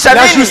natafutisha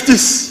nini? La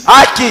justice.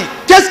 Haki.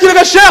 Qu'est-ce qu'il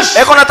recherche?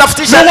 Eko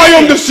natafutisha le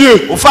royaume de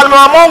cieux. Ufalme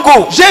wa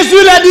Mungu.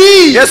 Jésus l'a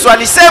dit. Yesu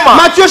alisema.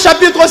 Matthieu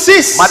chapitre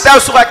 6. Mathayo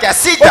sura ya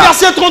 6. Au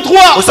verset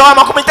 33.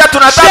 Usoma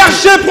 33.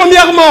 Cherchez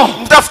premièrement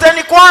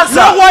mtafuteni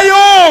kwanza le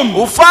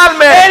royaume,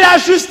 ufalme et la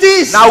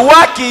justice, na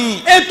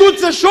haki, et toutes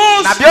ces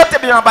choses na vyote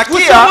vinabakia vous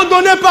seront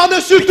données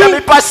par-dessus tout.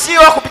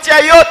 Vitapasiwa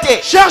kupitia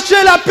yote.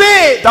 Cherchez la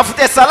paix,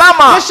 tafute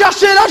salama,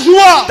 recherchez la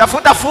joie,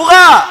 tafuta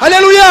furaha.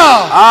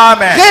 Alléluia.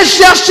 Amen.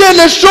 Recherchez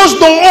les choses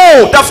d'en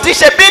haut.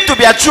 Tafutishe bintu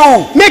vya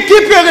juu. Mais qui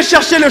peut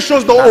rechercher les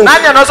choses d'en haut?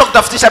 Nani anaweza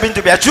kutafutisha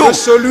bintu vya juu?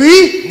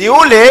 Celui ni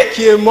ule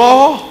qui est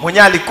mort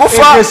mwenye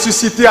alikufa et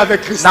ressuscité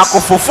avec Christ. Na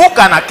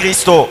kufufuka na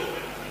Kristo.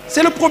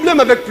 C'est le problème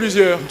avec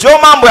plusieurs. Ndio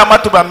mambo ya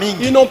matuba mingi.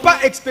 Ils n'ont pas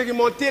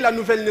expérimenté la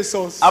nouvelle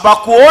naissance.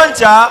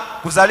 Abakuonja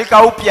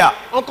kuzalika upya.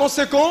 En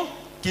conséquent,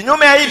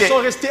 kinyume ya ile, ils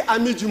sont restés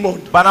amis du monde.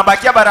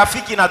 Banabakia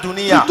barafiki na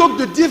dunia. Plutôt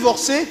que de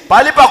divorcer,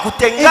 pali pa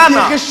kutengana, et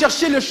de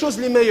rechercher les choses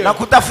les meilleures. Na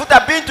kutafuta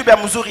bintu vya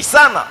mzuri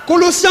sana.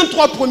 Colossiens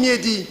 3:1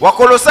 dit.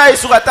 Wakolosai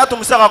sura 3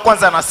 mstari wa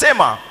kwanza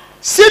anasema,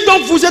 si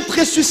donc vous êtes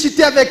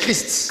ressuscité avec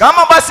Christ,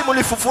 kama basi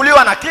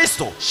mulifufuliwa na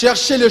Kristo,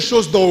 cherchez les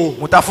choses d'en haut.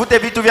 Mutafute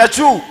vitu vya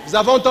juu. Vous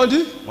avez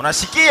entendu?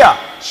 Munasikia?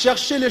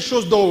 Cherchez les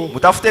choses d'en haut.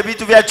 Mutafute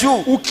vitu vya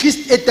juu. Où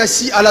Christ est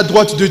assis à la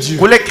droite de Dieu.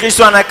 Kule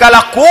Kristo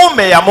anakala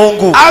kuume ya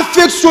Mungu.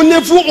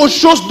 Affectionnez-vous aux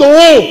choses d'en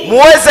haut.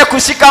 Muweze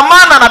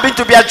kushikamana na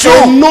bintu vya juu.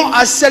 Et non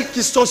à celles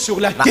qui sont sur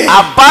la terre.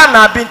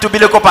 Hapana bintu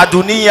bileko pa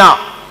dunia.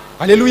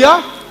 Alléluia.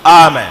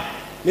 Amen.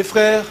 Mes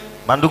frères,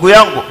 mandugu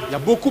yangu, il y a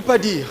beaucoup à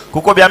dire.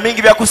 Kuko bya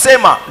mingi vya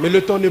kusema, mais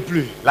le temps n'est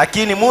plus.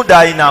 Lakini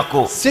muda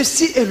inako.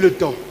 Ceci est le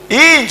temps.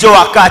 Hii ndio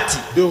wakati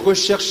de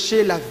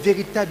rechercher la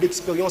véritable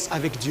expérience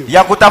avec Dieu.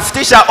 Ya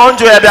kutafutisha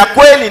onjo ya vya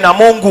kweli na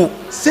Mungu.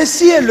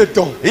 Ceci est le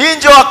temps. Hii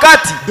ndio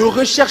wakati de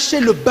rechercher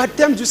le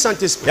baptême du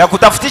Saint-Esprit. Ya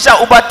kutafutisha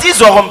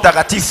ubatizo wa Roho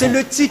Mtakatifu. C'est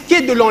le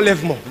ticket de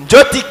l'enlèvement.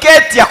 Ndio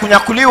tiketi ya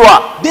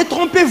kunyakuliwa.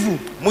 Détrompez-vous.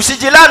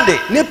 Musijilande.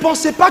 Ne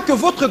pensez pas que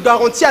votre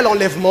garantie à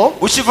l'enlèvement,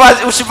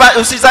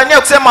 usizania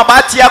kusema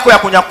bahati yako ya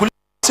kunyakuliwa,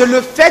 c'est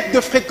le fait de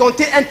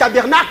fréquenter un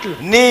tabernacle.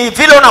 Ni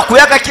vile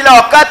unakuyaka kila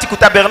wakati ku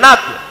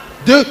tabernacle.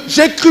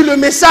 J'ai cru le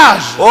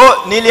message.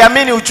 Oh,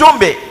 niliamini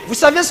ujumbe. Vous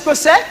savez ce que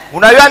c'est?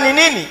 Unajua ni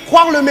nini?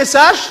 Croire le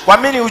message.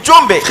 Kuamini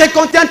ujumbe.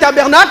 Fréquenter un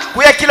tabernacle.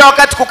 Kuya kila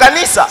wakati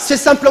kukanisa. C'est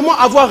simplement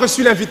avoir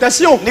reçu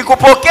l'invitation. Ni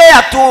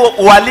kupokea tu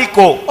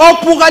ualiko. Or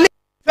pour aller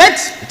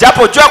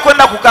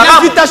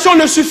l'invitation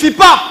ne suffit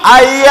pas.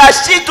 Il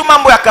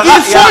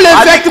faut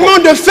les vêtements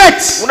de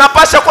fête.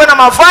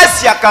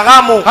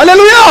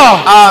 Alléluia.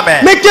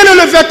 Amen. Mais quel est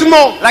le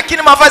vêtement?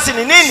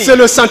 C'est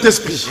le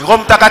Saint-Esprit.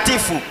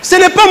 Ce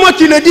n'est pas moi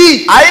qui le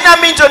dis.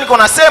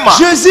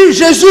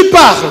 Jésus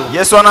parle.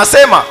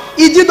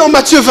 Il dit dans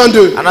Matthieu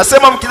 22.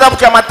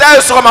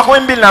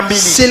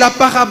 C'est la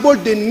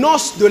parabole des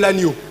noces de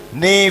l'agneau.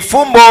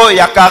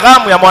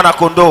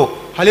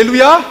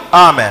 Alléluia.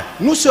 Amen.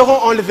 Nous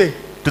serons enlevés.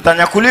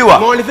 Tutanyakuliwa.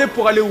 Mais enlevés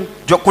pour aller où?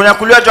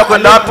 Kunyakuliwa jwa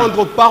kwenda wapi?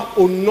 Prendre part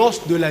aux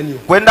noces de l'agneau.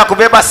 Kwenda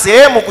kubeba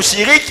sehemu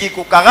kushiriki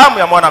kukaramu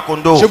ya mwana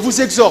kondoo. Je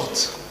vous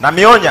exhorte. Na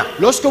mionya.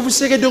 Lorsque vous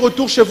serez de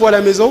retour chez vous à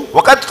la maison,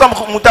 wakati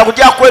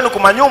mtarudia kwenu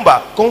kwa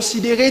nyumba,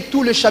 considérez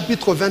tout le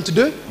chapitre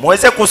 22.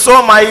 Muweze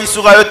kusoma hii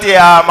sura yote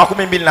ya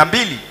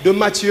 22 de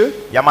Matthieu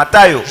ya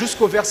Mathayo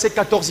jusqu'au verset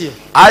 14e.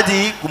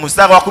 Hadi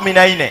kumstari wa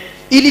 14.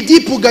 Il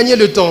dit pour gagner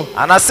le temps.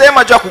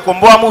 Anasema jua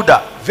kukomboa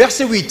muda.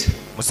 Verset 8.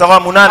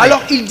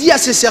 Alors il dit à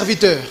ses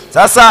serviteurs.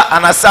 Sasa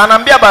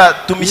anaambia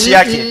batumishi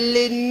yake.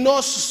 Les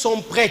noces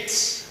sont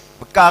prêtes.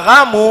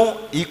 Karamu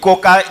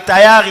iko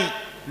tayari.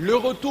 Le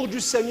retour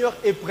du Seigneur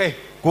est prêt.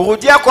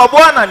 Kurudia kwa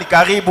Bwana ni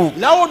karibu.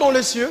 Là-haut dans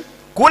les cieux,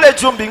 kule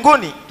juu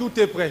mbinguni, tout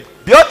est prêt.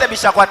 Byote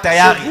bishakuwa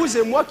tayari. C'est vous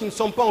et moi qui ne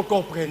sommes pas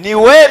encore prêts. Ni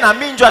wewe na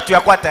mimi ndio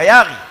hatuyakuwa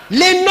tayari.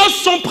 Les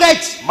noces sont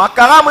prêtes.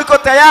 Makaramu iko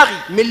tayari.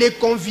 Mais les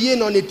conviés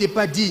n'en étaient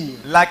pas dignes.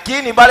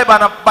 Lakini bale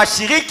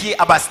bashiriki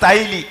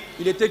abastahili.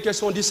 Il était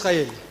question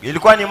d'Israël.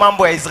 Ilikuwa ni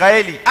mambo ya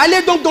Israeli.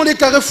 Allez donc dans les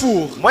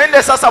carrefours.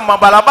 Mwende sasa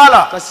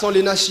mabalabala. Ce sont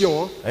les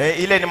nations.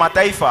 Ile ni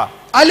mataifa.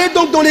 Allez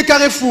donc dans les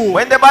carrefours.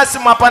 Mwende basi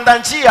mapanda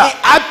njia. Et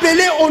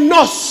appelez aux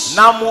noces.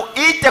 Na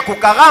muite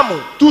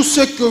kukaramu. Tout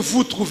ce que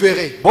vous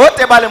trouverez.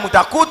 Bote bale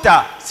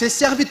mutakuta. Ses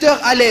serviteurs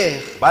allèrent.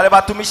 Bale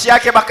batumishi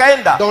yake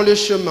bakaenda. Dans le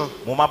chemin.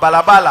 Mu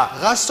mabalabala.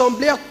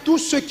 Rassemblèrent tous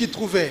ceux qui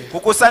trouvèrent.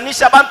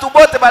 Kukusanisha bantu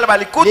bote bale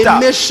balikuta.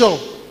 Les méchants.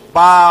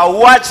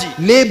 Bawaji.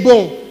 Les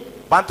bons.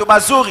 Bantu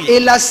bazuri. Et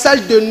la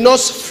salle de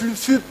noces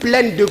fut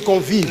pleine de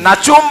convives. Na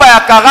chumba ya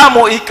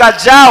karamu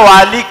ikajawa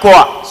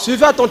alikwa.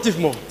 Suivez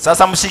attentivement.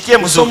 Sasa mshikie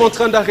mzuri. Nous sommes en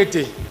train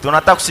d'arrêter.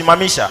 Tunataka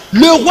kusimamisha.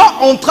 Le roi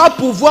entra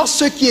pour voir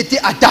ceux qui étaient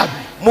à table.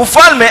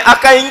 Mfalme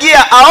akaingia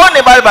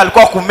aone bale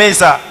balikuwa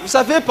kumeza. Vous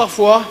savez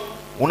parfois,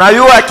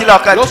 unayua kila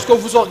wakati, lorsque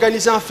vous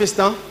organisez un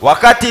festin,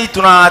 wakati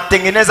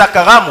tunatengeneza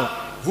karamu,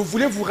 vous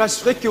voulez vous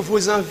rassurer que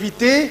vos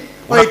invités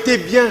ont été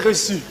bien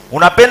reçus.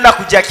 Unapenda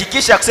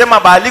kujihakikisha kusema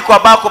baalikwa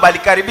bako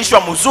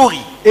balikaribishwa mzuri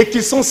et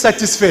qu'ils sont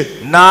satisfaits.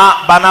 Na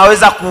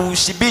banaweza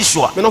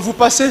kushibishwa. Maintenant vous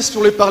passez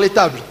par les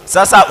tables.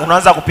 Sasa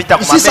unaanza kupita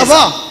kwa meza. Ici ça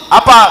va?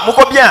 Hapa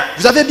muko bien?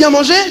 Vous avez bien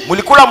mangé?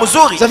 Mulikula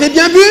mzuri? Vous avez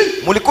bien bu?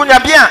 Mulikunya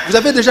bien? Vous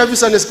avez déjà vu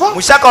ça, n'est-ce pas?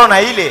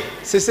 Mushakaona ile.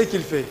 C'est ce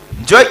qu'il fait.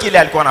 Njoo kile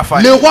alikuwa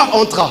anafanya. Le roi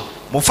entra.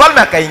 Mfalme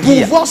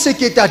akaingia. Pour voir ce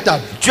qui était à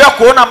table. Juu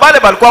kuona bale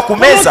balikuwa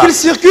kumeza. Pendant qu'il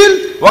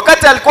circule,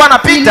 wakati alikuwa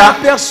anapita, il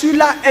aperçut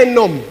là un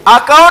homme.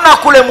 Akaona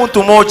kule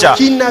mtu moja.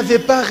 Qui n'avait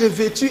pas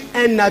revêtu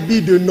un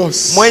habit de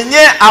noces.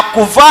 Mwenye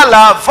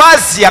akuvala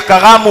vazi ya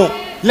karamu.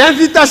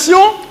 L'invitation,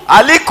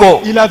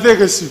 aliko il avait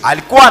reçu.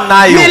 Alikuwa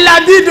nayo. Mais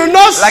l'habit de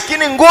noces,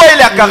 lakini nguo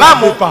ile ya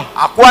karamu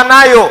hakuwa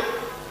nayo.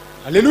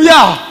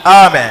 Alléluia.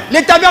 Amen.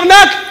 Les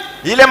tabernacles,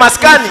 ile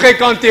maskani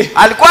fréquenté.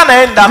 Alikuwa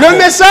anaenda. Le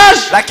message,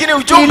 lakini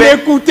ujumbe il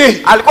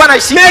écoutait. Alikuwa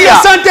anaisikia. Mais le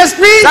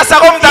Saint-Esprit, sasa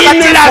Roho Mtakatifu il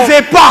ne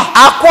l'avait pas.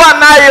 Hakuwa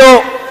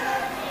nayo.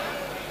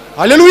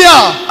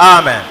 Alléluia.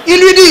 Amen. Il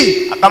lui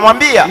dit,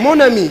 akamwambia, mon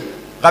ami,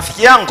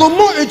 rafiki yangu,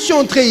 comment es-tu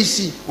entré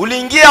ici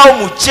uliingia au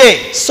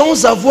mche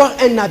sans avoir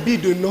un habit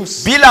de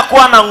noces? Bila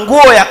kuwa na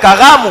nguo ya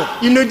karamu.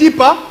 Il ne dit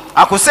pas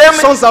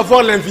sans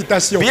avoir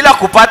l'invitation. Bila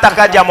kupata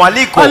kadi ya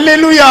mwaliko.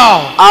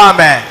 Alléluia.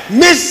 Amen.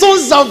 Mais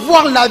sans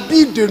avoir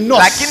l'habit de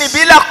noces. Lakini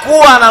bila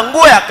kuwa na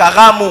nguo ya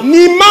karamu.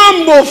 Ni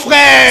mambo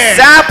frère.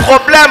 C'est un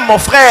problème mon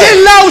frère.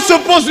 C'est là où se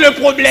pose le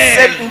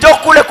problème. Ndio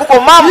kule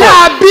kuko mambo.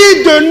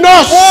 L'habit de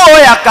noces. Nguo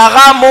ya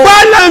karamu.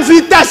 Pas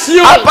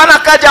l'invitation. Hapana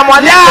kadi ya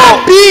mwaliko.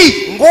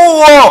 L'habit.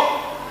 Nguo.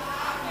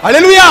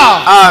 Alléluia.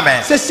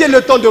 Amen. C'est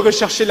le temps de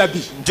rechercher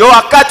l'habit. Ndio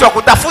wakati wa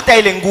kutafuta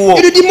ile nguo.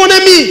 Il lui dit, mon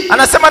ami,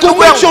 anasema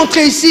comment es-tu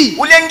entré ici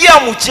uliingia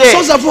mche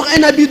sans avoir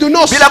un habit de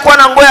noces? Bila kuwa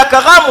na nguo ya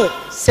karamu.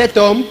 Cet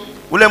homme,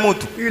 ule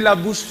mtu, eut la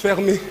bouche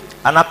fermée.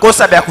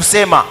 Anakosa vya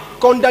kusema.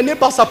 Condamné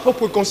par sa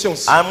propre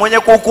conscience. Mwenye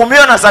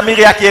kuhukumiwa na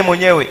dhamiri yake yeye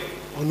mwenyewe.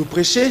 On nous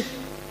prêchait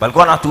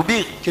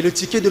que le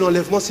ticket de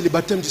l'enlèvement c'est le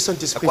baptême du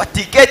Saint-Esprit. Pas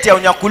de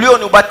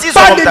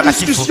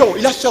discussion,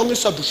 il a fermé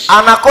sa bouche.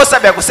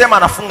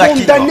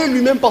 Condamné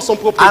lui-même par son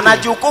propre cœur.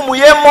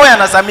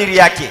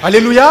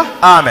 Alléluia.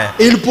 Amen.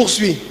 Et il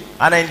poursuit.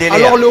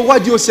 Alors le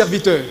roi dit au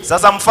serviteur,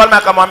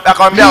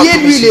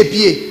 liez-lui les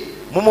pieds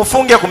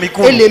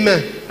et les mains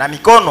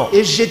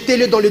et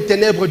jetez-le dans les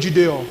ténèbres du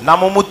dehors,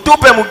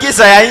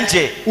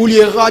 où il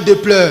y aura des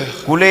pleurs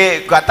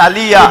et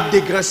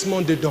des grincements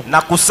de dents.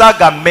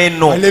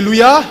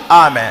 Alléluia.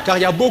 Amen. Car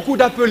il y a beaucoup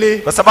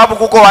d'appelés,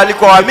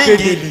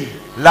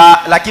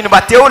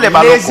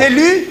 les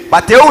élus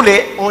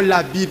ont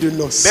l'habit de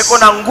noces.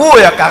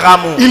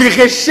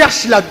 Ils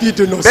recherchent l'habit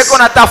de noces. Les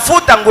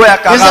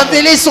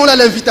appelés sont là,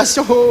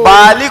 l'invitation.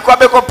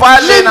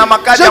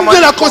 J'aime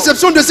bien la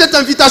conception de cette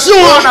invitation.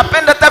 Non,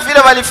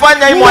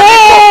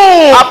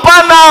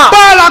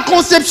 pas la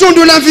conception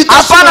de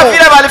l'invitation.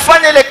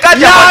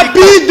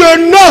 L'habit de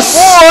noces.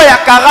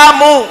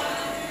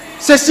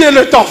 Ceci est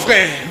le temps,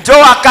 frère.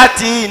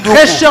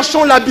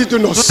 Recherchons l'habit de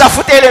noces.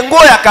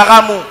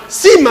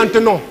 Si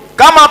maintenant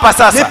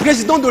le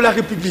président de la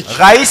République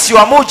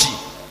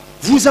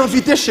vous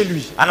invitez chez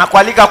lui,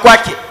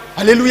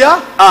 alléluia,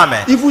 amen,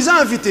 il vous a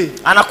invité,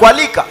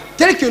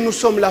 tel que nous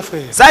sommes là,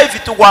 frère,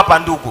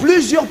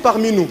 plusieurs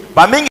parmi nous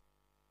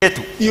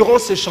iront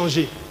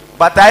s'échanger.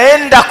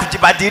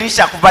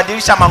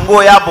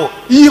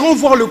 Ils iront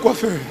voir le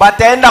coiffeur.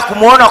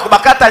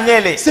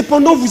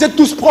 Cependant vous êtes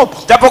tous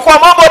propres.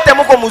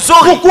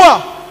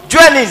 Pourquoi?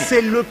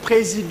 C'est le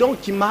président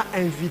qui m'a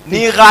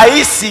invité.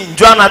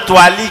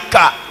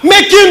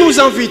 Mais qui nous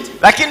invite?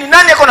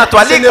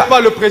 Ce n'est pas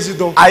le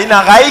président.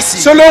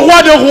 C'est le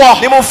roi de rois,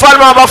 le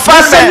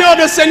Seigneur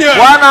de seigneurs,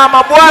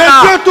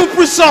 le Dieu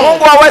tout-puissant,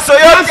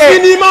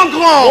 infiniment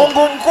grand,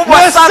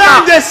 le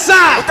Saint des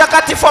saints. À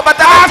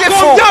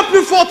combien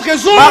plus forte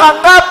raison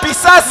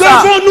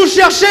devons-nous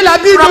chercher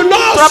l'habit de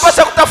noces?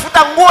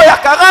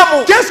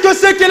 Qu'est-ce que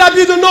c'est que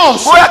l'habit de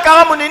noces?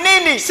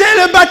 C'est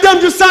le baptême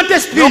du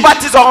Saint-Esprit.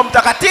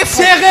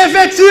 C'est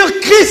revêtir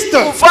Christ.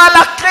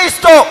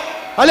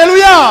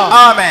 Alléluia.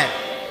 Amen.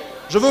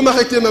 Je veux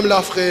m'arrêter même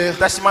là, frère.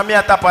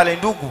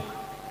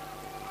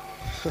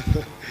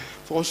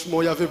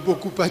 Franchement, il y avait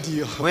beaucoup à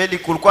dire.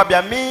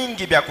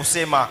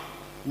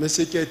 Mais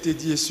ce qui a été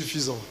dit est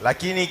suffisant.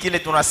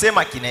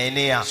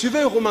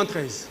 Suivez Romains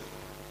 13.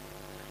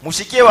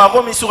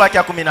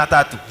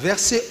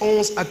 Versets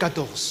 11 à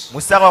 14.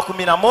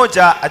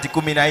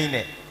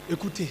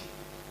 Écoutez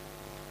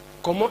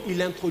comment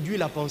il introduit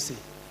la pensée.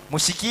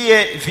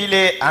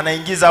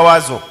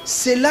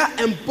 Cela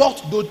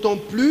importe d'autant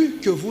plus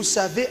que vous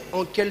savez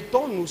en quel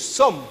temps nous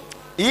sommes.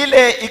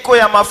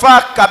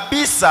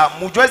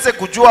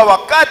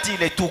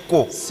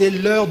 C'est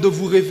l'heure de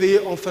vous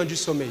réveiller enfin du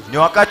sommeil.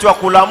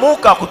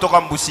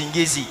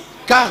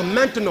 Car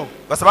maintenant,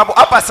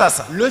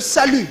 le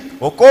salut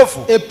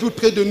est plus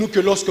près de nous que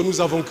lorsque nous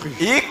avons cru.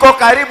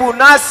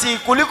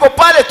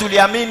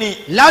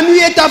 La nuit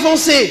est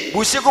avancée.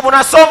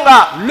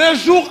 Le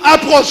jour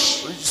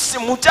approche.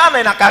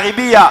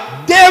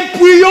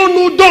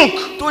 Dépouillons-nous donc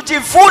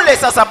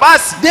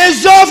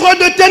des œuvres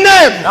de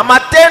ténèbres.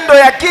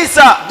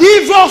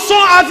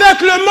 Divorçons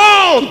avec le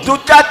monde.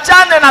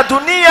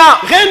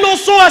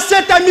 Renonçons à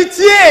cette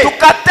amitié.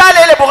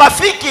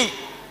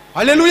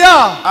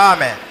 Alléluia.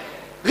 Amen.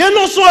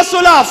 Renonçons à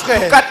cela,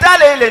 frère.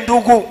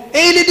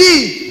 Et il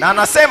dit, et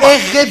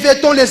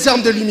revêtons les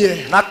armes de lumière.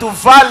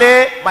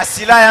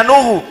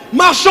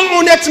 Marchons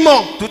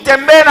honnêtement,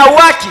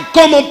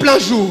 comme en plein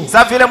jour,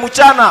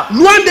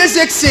 loin des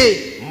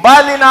excès,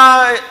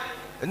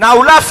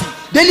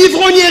 des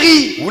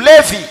l'ivrognerie,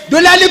 de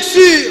la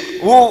luxure,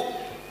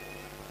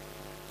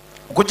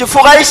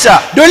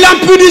 de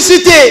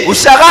l'impudicité,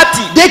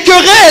 des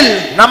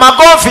querelles,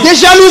 des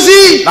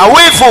jalousies.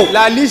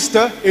 La liste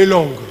est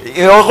longue.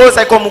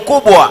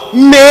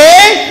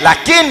 Mais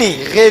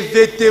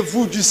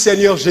revêtez-vous du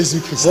Seigneur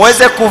Jésus-Christ.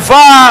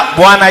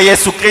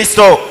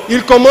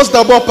 Il commence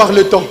d'abord par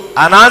le temps.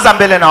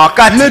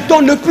 Le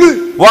temps ne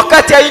plus.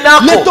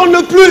 Le temps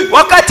ne plus.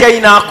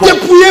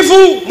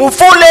 Dépouillez-vous.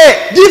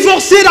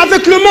 Divorcez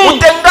avec le monde.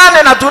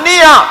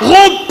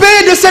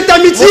 Rompez de cette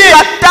amitié.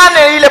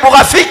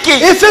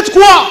 Et faites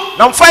quoi?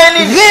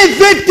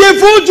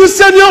 Revêtez-vous du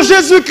Seigneur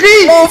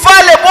Jésus-Christ.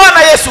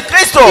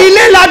 Il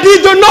est l'habit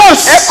de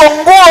noces.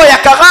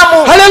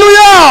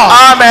 Alléluia.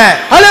 Amen.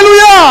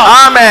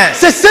 Alléluia. Amen.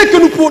 C'est ce que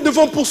nous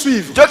devons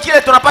poursuivre.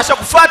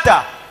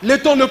 Le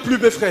temps ne plus,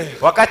 mes frères.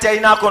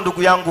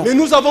 Mais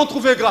nous avons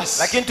trouvé grâce.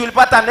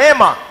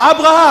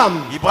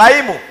 Abraham.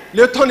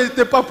 Le temps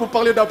n'était pas pour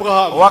parler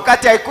d'Abraham. A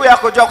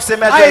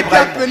été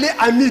appelé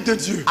ami de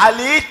Dieu.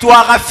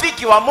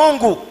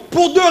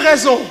 Pour deux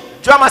raisons.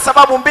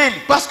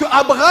 Parce que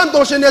Abraham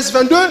dans Genèse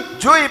 22,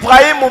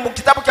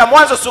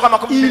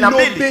 il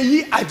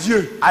obéit à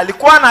Dieu.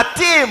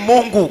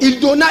 Il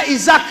donna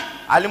Isaac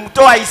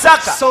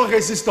sans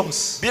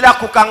résistance.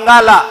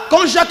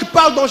 Quand Jacques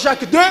parle dans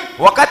Jacques 2,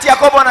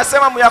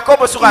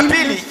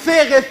 il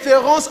fait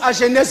référence à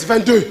Genèse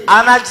 22.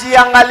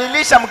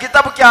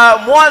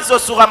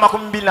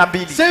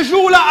 Ce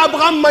jour-là,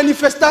 Abraham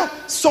manifesta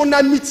son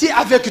amitié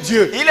avec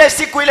Dieu.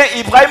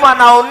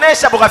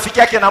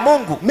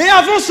 Mais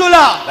avant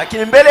cela,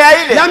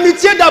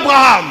 l'amitié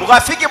d'Abraham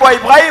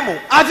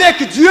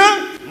avec Dieu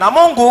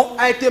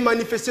a été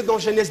manifesté dans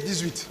Genèse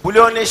 18.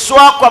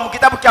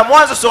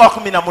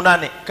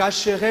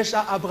 Cacherai-je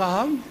à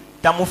Abraham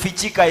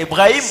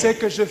ce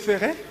que je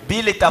ferai?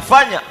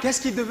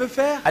 Qu'est-ce qu'il devait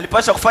faire?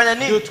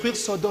 Détruire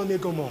Sodome et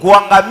Gomorrhe.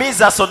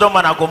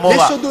 Les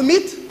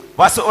Sodomites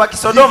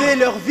vivaient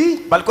leur vie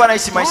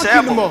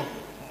tranquillement,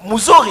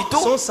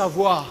 sans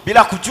savoir que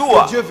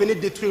Dieu venait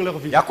détruire leur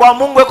vie.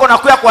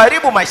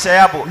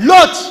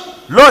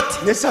 Lot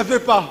ne savait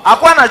pas que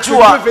Dieu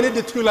venait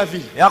détruire la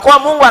ville.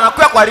 Abraham,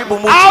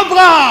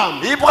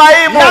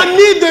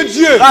 l'ami de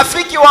Dieu,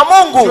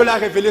 Dieu l'a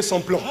révélé son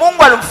plan.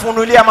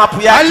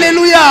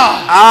 Alléluia.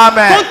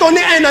 Amen. Quand on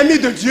est un ami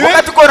de Dieu,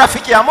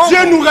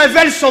 Dieu nous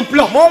révèle son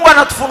plan.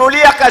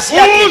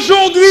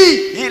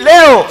 Aujourd'hui,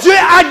 Dieu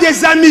a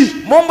des amis.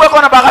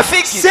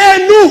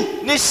 C'est nous.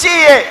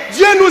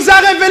 Dieu nous a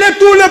révélé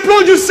tout le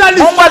plan du salut.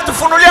 Il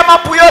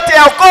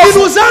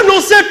nous a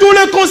annoncé tout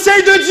le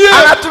conseil de Dieu.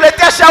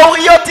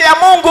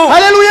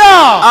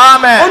 Alléluia.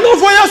 Amen. En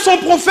envoyant son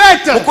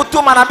prophète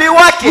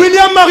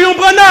William Marion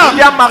Branham.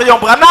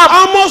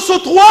 Amos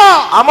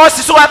 3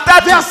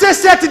 verset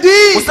 7 dit: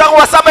 Dieu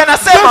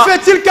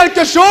fait-il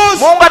quelque chose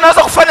sans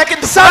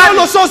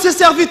annoncer ses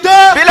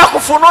serviteurs, les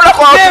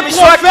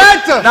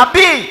prophètes?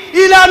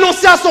 Il a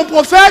annoncé à son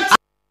prophète.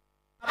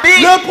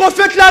 Le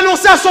prophète l'a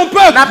annoncé à son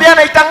peuple.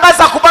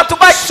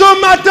 Ce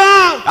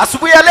matin,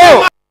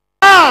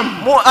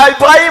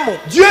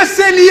 Dieu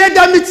s'est lié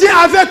d'amitié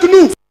avec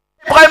nous.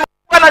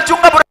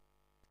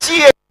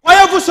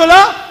 Voyez-vous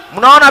cela?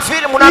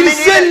 Il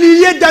s'est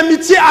lié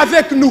d'amitié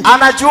avec nous.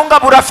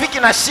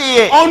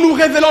 En nous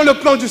révélant le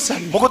plan du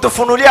salut. En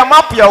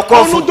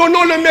nous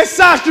donnant le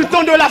message du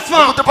temps de la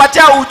fin.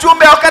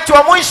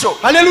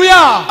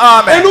 Alléluia.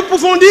 Amen. Et nous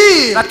pouvons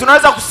dire,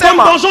 comme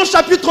dans Jean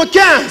chapitre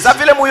 15,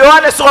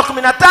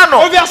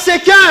 au verset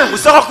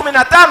 15,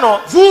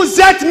 vous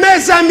êtes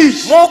mes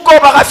amis.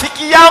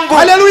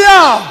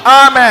 Alléluia.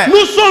 Amen.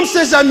 Nous sommes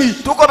ses amis.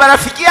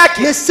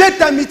 Mais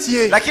cette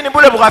amitié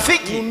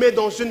nous met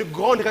dans une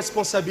grande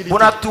responsabilité.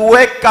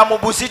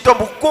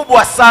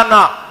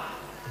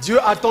 Dieu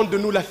attend de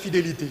nous la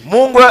fidélité.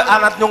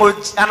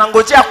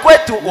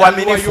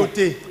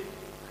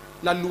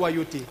 La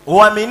loyauté.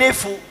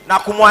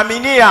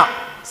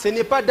 Ce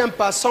n'est pas d'un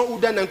passant ou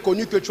d'un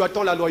inconnu que tu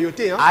attends la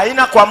loyauté. Hein?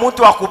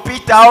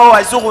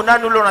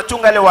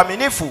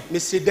 Mais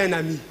c'est d'un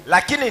ami.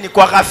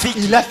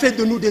 Il a fait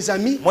de nous des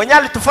amis. Et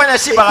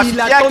il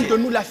attend de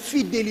nous la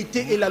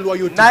fidélité et la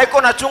loyauté.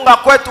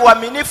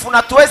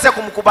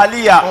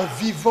 En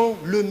vivant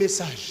le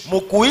message.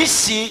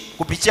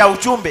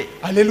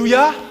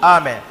 Alléluia.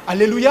 Amen.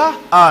 Alléluia.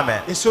 Amen.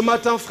 Et ce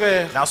matin,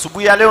 frère,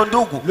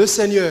 le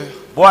Seigneur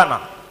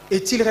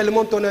est-il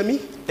réellement ton ami?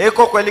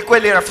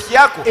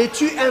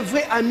 Es-tu un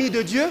vrai ami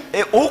de Dieu?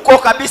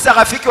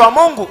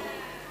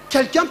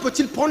 Quelqu'un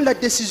peut-il prendre la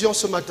décision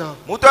ce matin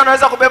de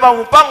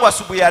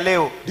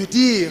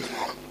dire,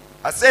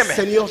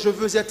 Seigneur, je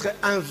veux être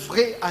un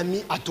vrai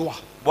ami à toi.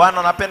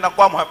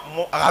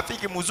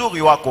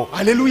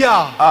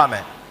 Alléluia.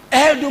 Amen.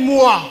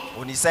 Aide-moi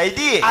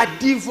à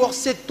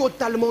divorcer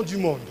totalement du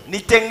monde.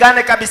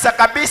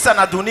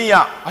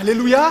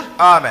 Alléluia.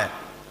 Amen.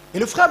 Et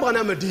le frère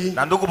Branham me dit,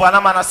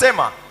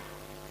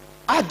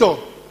 Adam,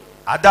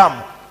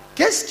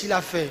 qu'est-ce qu'il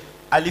a fait?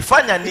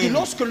 Et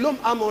lorsque l'homme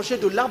a mangé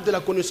de l'arbre de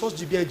la connaissance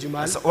du bien et du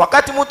mal,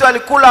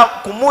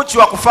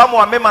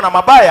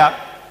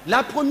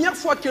 la première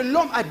fois que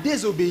l'homme a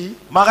désobéi,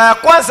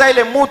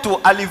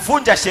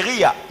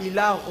 il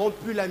a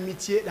rompu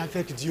l'amitié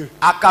avec Dieu.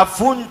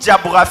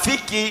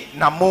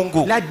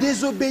 La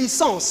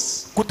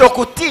désobéissance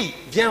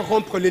vient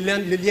rompre les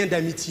liens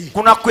d'amitié.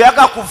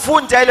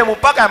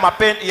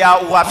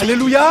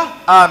 Alléluia.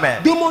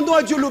 Amen. Demandons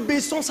à Dieu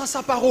l'obéissance à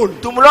sa parole,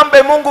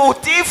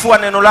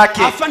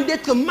 afin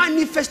d'être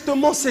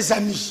manifestement ses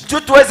amis.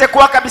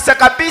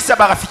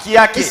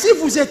 Et si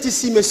vous êtes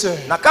ici, mes soeurs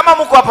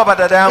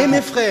et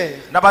mes frères,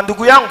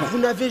 vous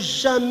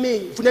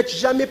n'êtes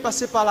jamais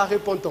passé par la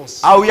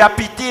repentance,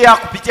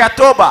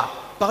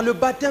 par le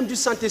baptême du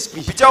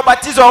Saint-Esprit,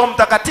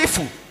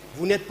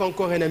 vous n'êtes pas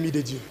encore un ami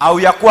de Dieu.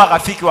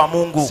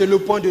 C'est le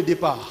point de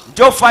départ.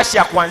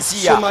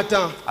 Ce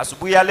matin,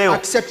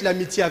 accepte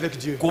l'amitié avec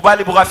Dieu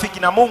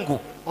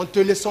en te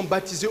laissant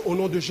baptiser au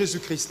nom de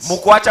Jésus-Christ. En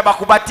passant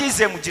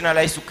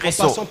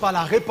par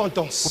la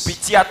repentance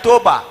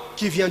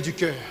qui vient du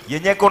cœur.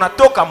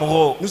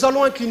 Nous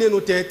allons incliner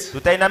nos têtes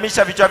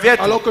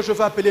alors que je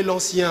vais appeler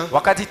l'ancien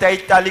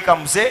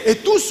et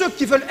tous ceux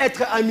qui veulent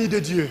être amis de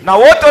Dieu,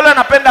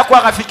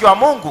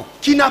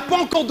 qui n'a pas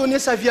encore donné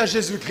sa vie à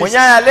Jésus-Christ.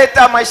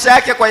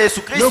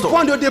 Le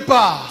point de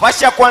départ,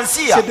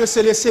 c'est de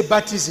se laisser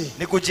baptiser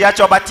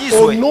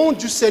au nom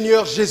du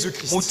Seigneur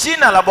Jésus-Christ.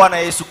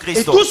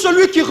 Et tout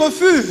celui qui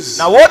refuse,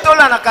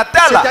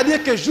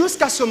 c'est-à-dire que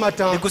jusqu'à ce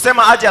matin, il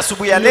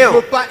ne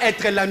peut pas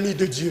être l'ami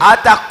de Dieu.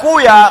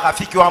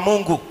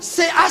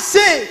 C'est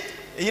assez.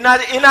 Tu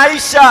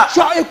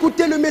as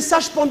écouté le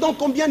message pendant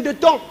combien de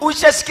temps?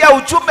 Qu'est-ce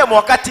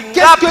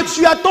que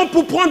tu attends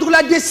pour prendre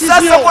la décision?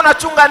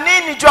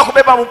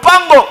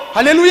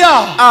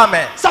 Alléluia.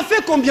 Amen. Ça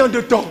fait combien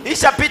de temps?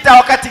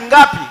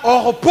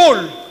 Or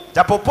Paul,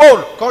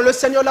 quand le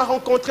Seigneur l'a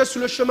rencontré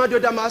sur le chemin de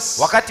Damas,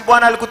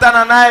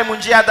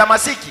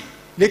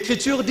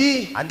 l'Écriture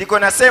dit,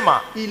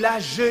 il a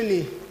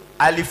jeûné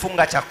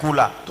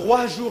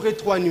 3 jours et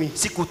 3 nuits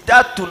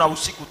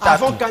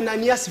avant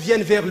qu'Ananias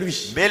vienne vers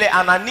lui.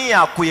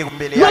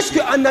 Lorsque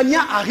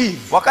Ananias arrive,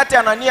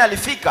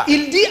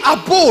 il dit à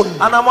Paul,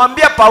 dans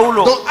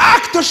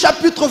Actes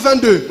chapitre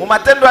 22, au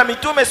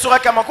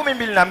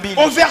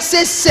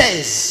verset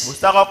 16,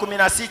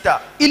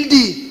 il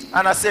dit,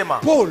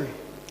 Paul,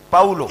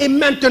 et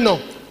maintenant,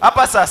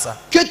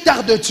 que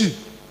tardes-tu?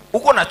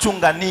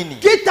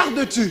 Que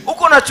tardes-tu?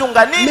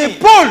 Mais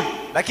Paul,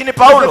 il n'a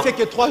fait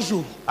que 3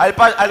 jours.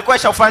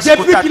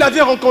 Depuis qu'il avait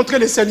rencontré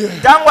le Seigneur.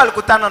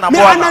 Mais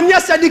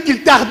Ananias a dit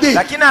qu'il tardait. Et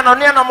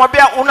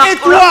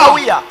toi,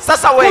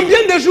 combien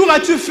de jours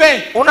as-tu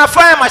fait? Combien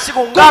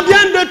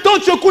de temps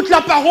tu écoutes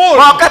la parole?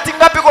 Et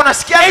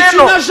tu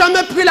n'as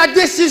jamais pris la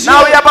décision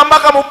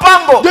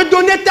de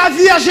donner ta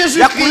vie à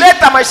Jésus-Christ,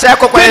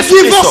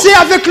 de divorcer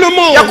avec le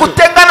monde,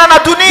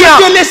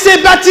 de te laisser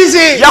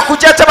baptiser.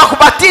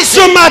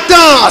 Ce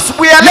matin,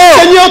 le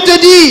Seigneur te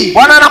dit, et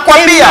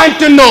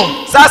maintenant,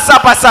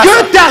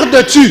 que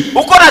tardes-tu?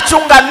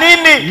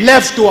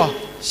 Lève-toi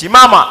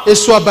et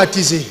sois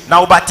baptisé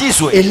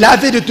et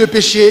lavé de tes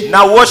péchés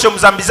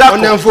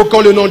en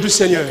invoquant le nom du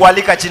Seigneur.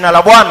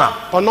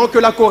 Pendant que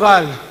la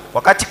chorale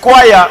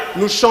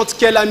nous chante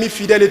quel ami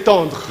fidèle et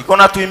tendre,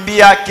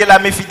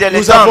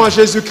 nous avons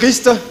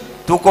Jésus-Christ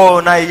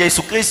tuko na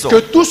Yesu Kristo. Que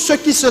tous ceux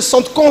qui se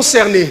sentent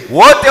concernés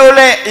Wote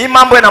ule hii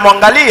mambo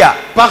inamwangalia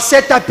par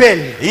cet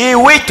appel, hii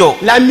wito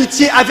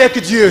l'amitié avec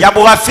Dieu, ya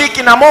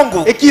burafiki na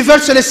Mungu, et qui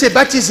veulent se laisser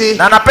baptiser,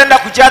 na anapenda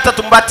kujata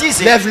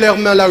tumbatize, lève leurs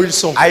mains là où ils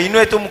sont.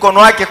 ainue tu mkono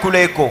wake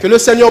kuleko. Que le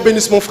Seigneur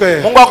bénisse mon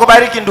frère. Mungu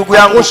akubariki ndugu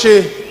yangu.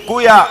 Approchez.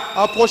 Kuya.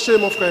 Approchez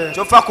mon frère.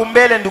 Jofa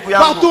kumbele ndugu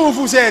yangu. Partout où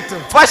vous êtes.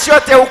 Fasi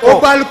yote huko. Au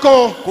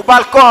balcon. Ku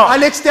balcon. À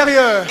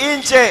l'extérieur.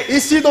 Inje.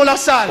 Ici dans la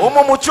salle.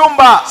 Umu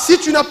muchumba. Si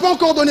tu n'as pas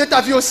encore donné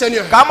ta vie au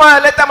Seigneur, kama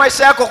leta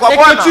maisha yako kwa et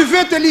Bwana, que tu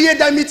veux te lier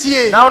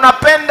d'amitié, na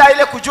unapenda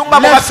ile kujunga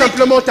lève burafiki,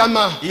 simplement ta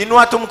main.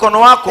 inua tu mkono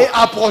wako Et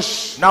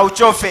approche. na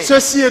uchofe.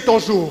 Ceci est ton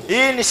jour.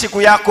 Hii ni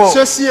siku yako.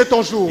 Ceci est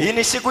ton jour. Hii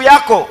ni siku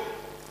yako.